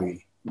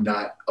probably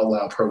not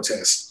allow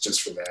protests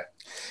just for that.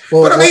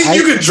 Well, but I mean,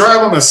 you could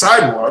drive on the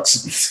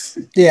sidewalks.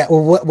 Yeah.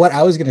 Well, what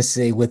I was going to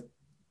say, with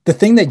the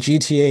thing that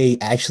GTA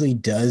actually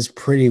does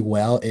pretty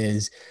well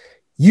is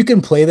you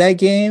can play that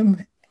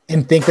game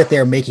and think that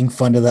they're making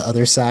fun of the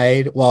other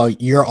side while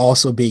you're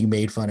also being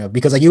made fun of.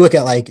 Because like you look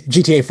at like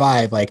GTA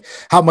 5, like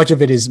how much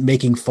of it is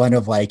making fun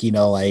of like, you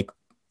know, like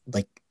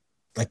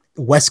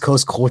West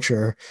Coast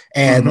culture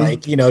and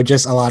like, you know,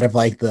 just a lot of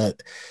like the,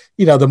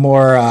 you know, the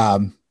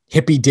more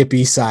hippy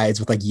dippy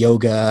sides with like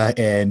yoga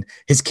and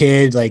his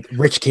kid, like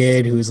rich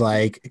kid who's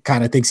like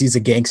kind of thinks he's a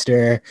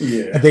gangster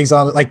and things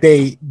on like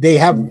they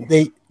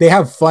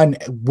have fun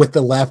with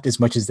the left as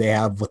much as they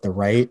have with the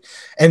right.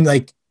 And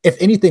like, if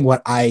anything,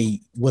 what I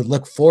would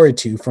look forward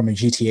to from a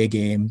GTA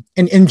game,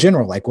 and in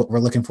general, like what we're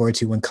looking forward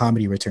to when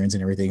comedy returns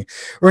and everything,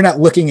 we're not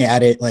looking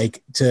at it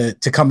like to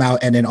come out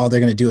and then all they're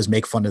going to do is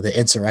make fun of the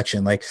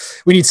insurrection. Like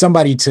we need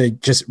somebody to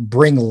just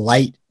bring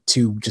light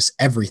to just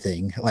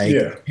everything,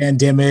 like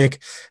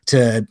pandemic,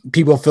 to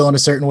people feeling a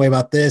certain way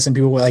about this, and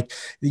people were like,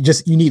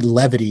 you need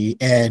levity.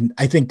 And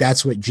I think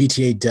that's what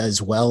GTA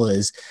does well,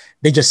 is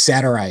they just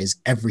satirize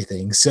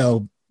everything.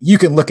 So you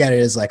can look at it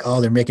as like,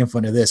 oh, they're making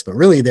fun of this, but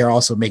really they're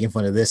also making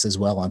fun of this as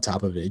well on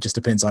top of it. It just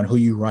depends on who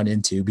you run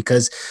into,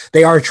 because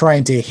they are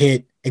trying to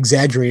hit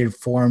exaggerated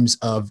forms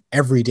of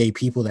everyday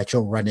people that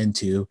you'll run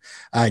into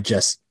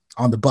just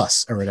on the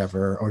bus or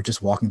whatever, or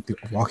just walking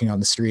on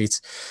the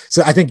streets.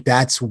 So I think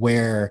that's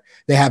where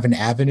they have an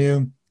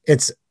avenue.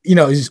 It's, you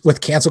know,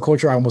 with cancel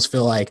culture, I almost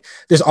feel like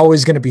there's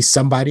always going to be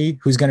somebody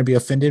who's going to be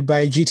offended by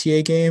a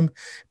GTA game,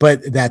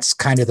 but that's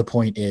kind of the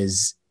point,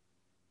 is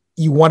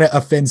you want to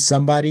offend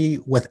somebody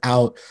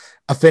without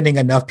offending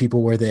enough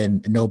people where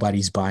then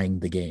nobody's buying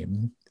the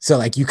game. So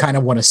like you kind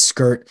of want to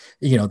skirt,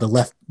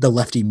 the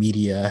lefty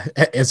media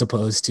as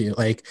opposed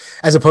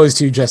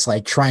to just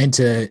like trying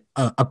to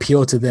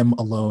appeal to them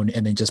alone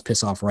and then just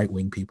piss off right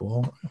wing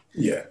people.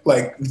 Yeah,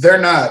 like they're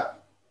not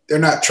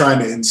trying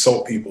to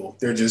insult people.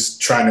 They're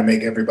just trying to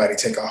make everybody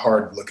take a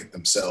hard look at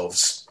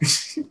themselves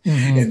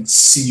and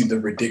see the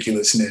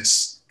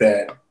ridiculousness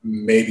that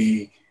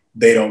maybe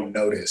they don't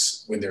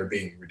notice when they're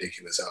being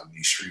ridiculous out in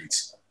these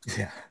streets.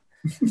 Yeah.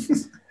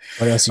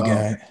 What else you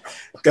got?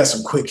 Got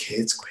some quick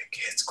hits.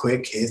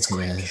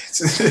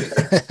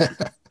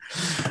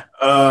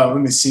 Let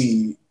me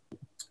see.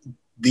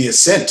 The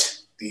Ascent,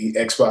 the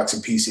Xbox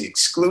and PC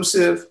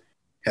exclusive,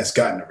 has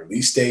gotten a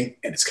release date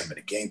and it's coming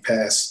to Game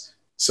Pass.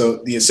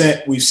 So The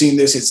Ascent, we've seen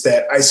this. It's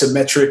that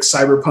isometric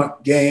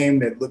cyberpunk game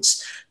that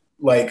looks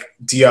like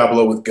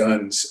Diablo with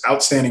guns.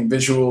 Outstanding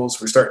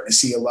visuals. We're starting to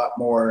see a lot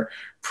more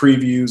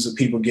previews of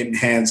people getting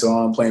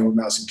hands-on, playing with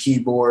mouse and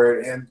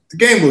keyboard, and the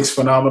game looks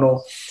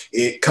phenomenal.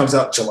 It comes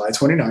out July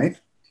 29th,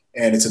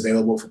 and it's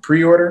available for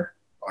pre-order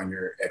on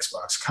your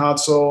Xbox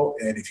console.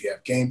 And if you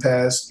have Game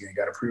Pass, you ain't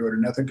got to pre-order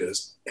nothing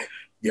because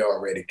you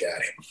already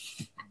got it.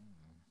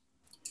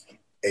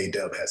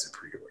 A-Dub has it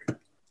pre-ordered.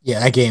 Yeah,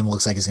 that game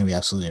looks like it's gonna be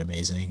absolutely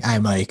amazing.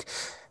 I'm like,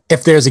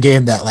 if there's a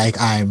game that like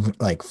I'm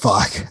like,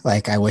 fuck,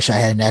 like I wish I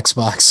had an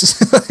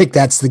Xbox. Like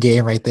that's the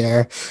game right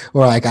there.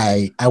 Or like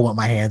I want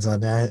my hands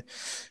on that.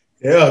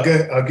 Yeah,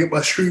 I'll get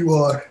my stream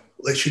on.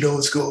 Let you know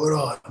what's going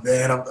on,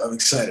 man. I'm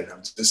excited.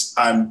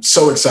 I'm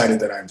so excited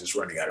that I'm just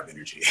running out of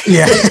energy.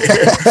 Yeah.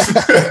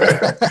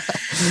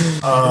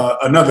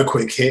 Another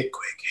quick hit.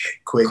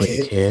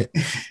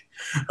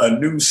 A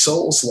new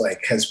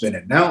Souls-like has been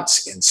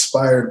announced,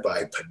 inspired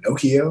by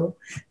Pinocchio.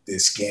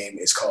 This game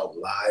is called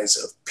Lies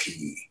of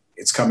P.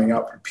 It's coming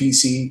out for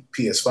PC,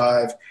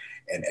 PS5,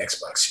 and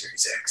Xbox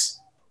Series X.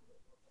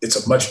 It's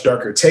a much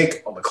darker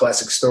take on the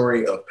classic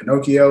story of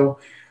Pinocchio.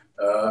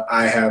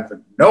 I have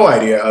no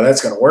idea how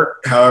that's going to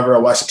work. However, I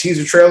watched the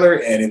teaser trailer,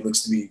 and it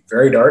looks to be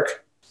very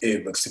dark.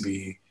 It looks to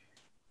be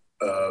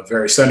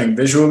very stunning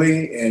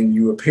visually, and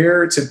you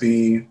appear to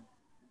be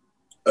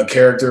a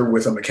character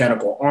with a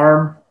mechanical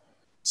arm.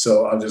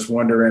 So I'm just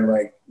wondering,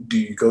 like, do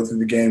you go through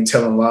the game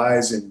telling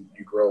lies and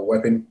you grow a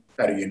weapon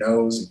out of your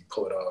nose and you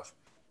pull it off?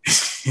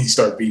 You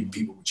start beating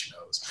people with your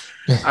nose.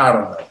 I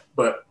don't know,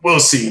 but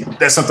we'll see.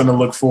 That's something to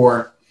look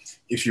for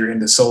if you're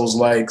into Souls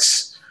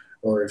likes,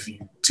 or if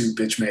you too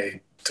bitch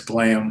made to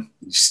play them.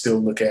 You still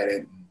look at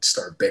it and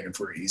start begging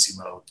for an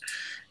easy mode.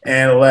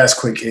 And the last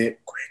quick hit.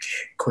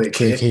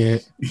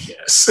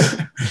 Yes.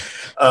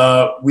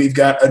 We've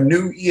got a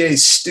new EA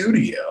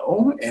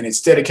studio, and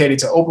it's dedicated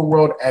to open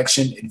world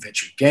action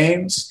adventure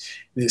games.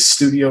 This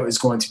studio is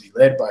going to be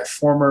led by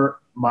former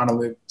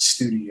Monolith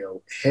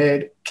Studio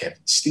head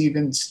Kevin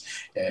Stevens.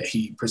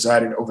 He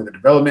presided over the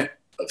development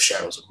of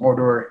Shadows of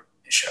Mordor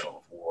and Shadow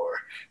of War.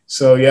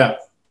 So yeah,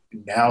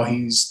 now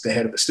he's the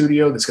head of the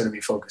studio that's going to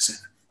be focusing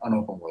on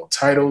open world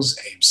titles.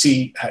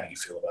 AMC, how do you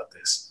feel about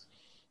this?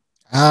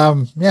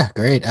 Yeah,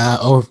 great.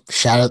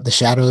 The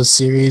Shadows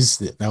series,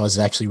 that was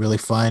actually really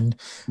fun.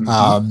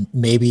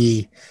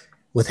 Maybe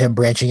with him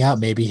branching out,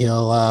 maybe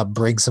he'll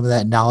bring some of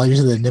that knowledge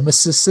of the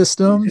Nemesis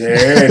system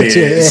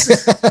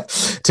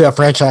to a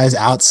franchise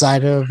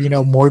outside of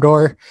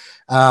Mordor,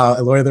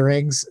 Lord of the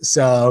Rings.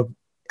 So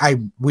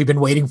we've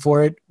been waiting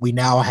for it. We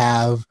now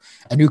have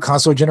a new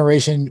console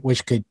generation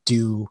which could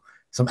do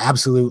some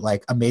absolute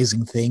like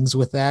amazing things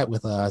with that,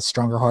 with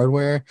stronger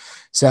hardware.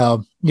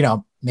 So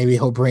maybe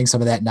he'll bring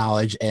some of that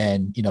knowledge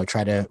and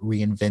try to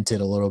reinvent it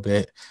a little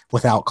bit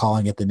without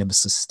calling it the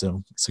Nemesis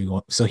system,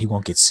 so he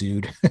won't get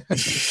sued.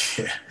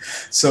 Yeah.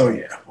 So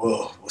yeah,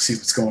 we'll see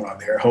what's going on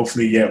there.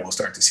 Hopefully, yeah, we'll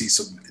start to see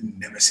some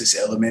Nemesis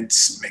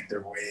elements make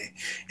their way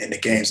into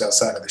games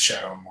outside of the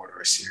Shadow of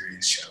Mordor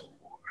series, Shadow of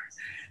War.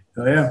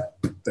 So yeah,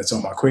 that's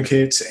all my quick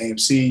hits.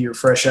 AMC, you're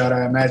fresh out,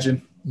 I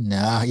imagine.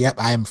 No, yep,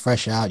 I am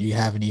fresh out. You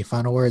have any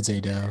final words,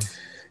 Ado?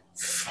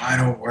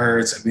 Final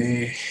words, I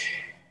mean,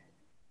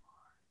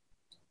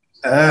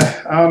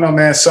 I don't know,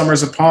 man.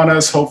 Summer's upon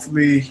us.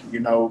 Hopefully,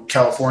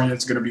 California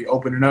is going to be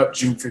opening up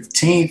June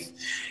 15th.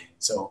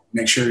 So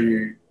make sure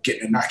you're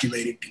getting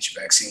inoculated, get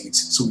your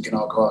vaccines so we can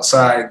all go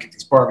outside, get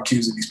these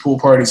barbecues and these pool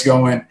parties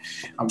going.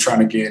 I'm trying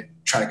to get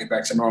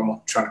back to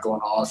normal, trying to go in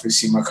the office,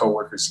 see my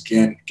coworkers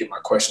again, get my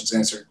questions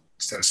answered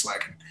instead of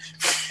slacking.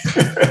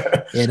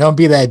 Yeah, don't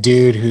be that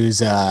dude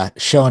who's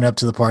showing up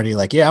to the party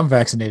like, yeah, I'm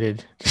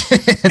vaccinated,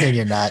 and then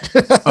you're not.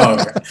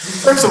 Okay.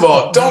 First of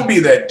all, don't be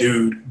that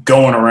dude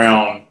going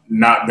around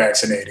not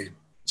vaccinated,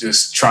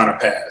 just trying to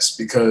pass.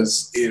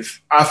 Because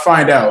if I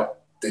find out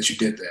that you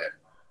did that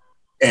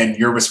and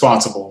you're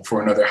responsible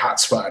for another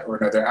hotspot or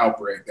another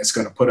outbreak that's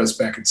going to put us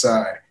back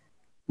inside,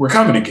 we're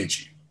coming to get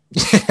you.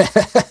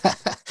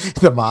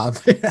 The mob.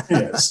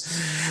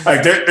 Yes.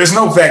 Like there's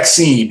no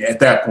vaccine at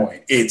that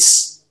point.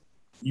 It's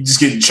you just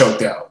getting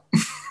choked out.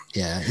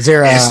 Yeah. Is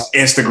there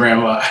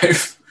Instagram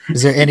Live?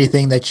 Is there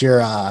anything that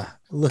you're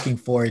looking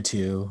forward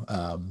to,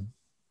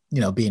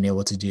 being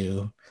able to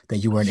do that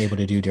you weren't able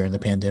to do during the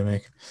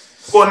pandemic?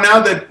 Well, now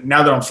that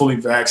I'm fully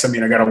vaxxed, I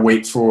mean, I got to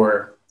wait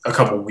for a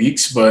couple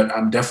weeks, but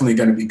I'm definitely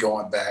going to be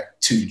going back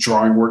to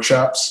drawing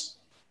workshops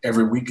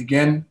every week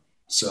again.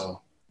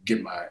 So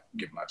get my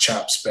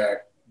chops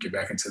back, get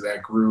back into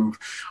that groove.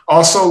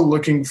 Also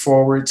looking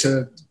forward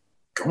to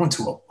going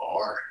to a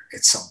bar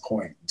at some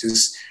point,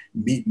 just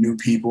meet new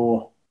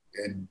people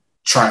and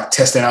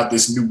testing out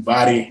this new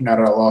body. Now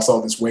that I lost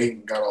all this weight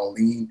and got all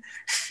lean.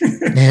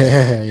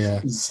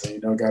 Yeah. So,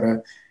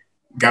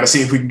 gotta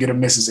see if we can get a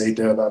Mrs.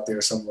 A-Dub out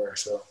there somewhere.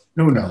 So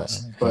who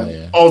knows?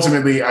 But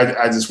ultimately,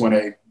 I just want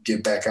to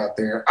get back out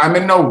there. I'm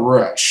in no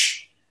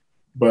rush,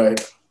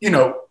 but you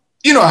know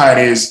how it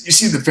is. You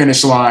see the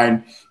finish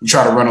line, you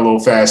try to run a little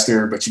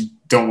faster, but you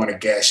don't want to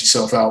gas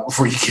yourself out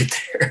before you get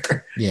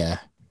there. Yeah.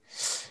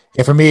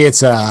 For me,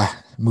 it's a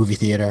movie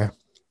theater.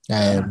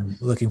 I'm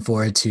looking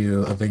forward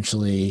to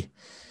eventually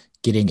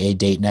getting a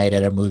date night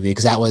at a movie,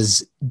 because that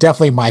was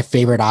definitely my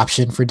favorite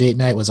option for date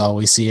night, was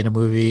always seeing a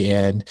movie.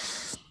 And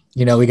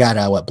we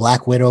got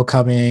Black Widow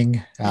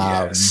coming,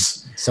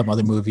 some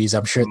other movies.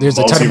 I'm sure there's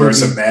a ton of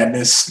movies. Multiverse of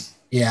Madness.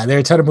 Yeah, there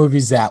are a ton of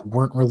movies that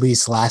weren't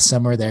released last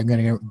summer. They're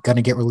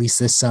gonna get released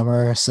this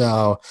summer.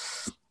 So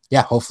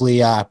yeah,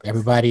 hopefully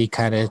everybody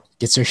kind of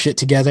gets their shit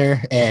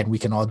together and we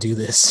can all do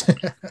this.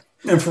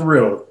 And for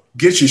real,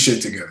 get your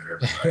shit together,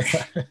 everybody.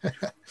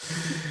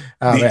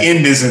 The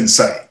end is in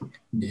sight.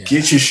 Yeah.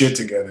 Get your shit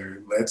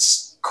together.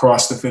 Let's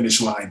cross the finish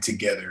line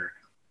together.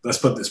 Let's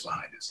put this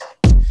behind us.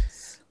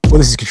 Well,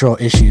 this is Control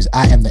Issues.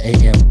 I am the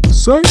AM.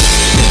 Sorry.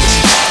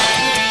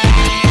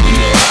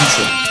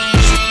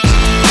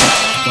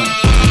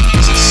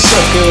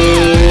 Sucker.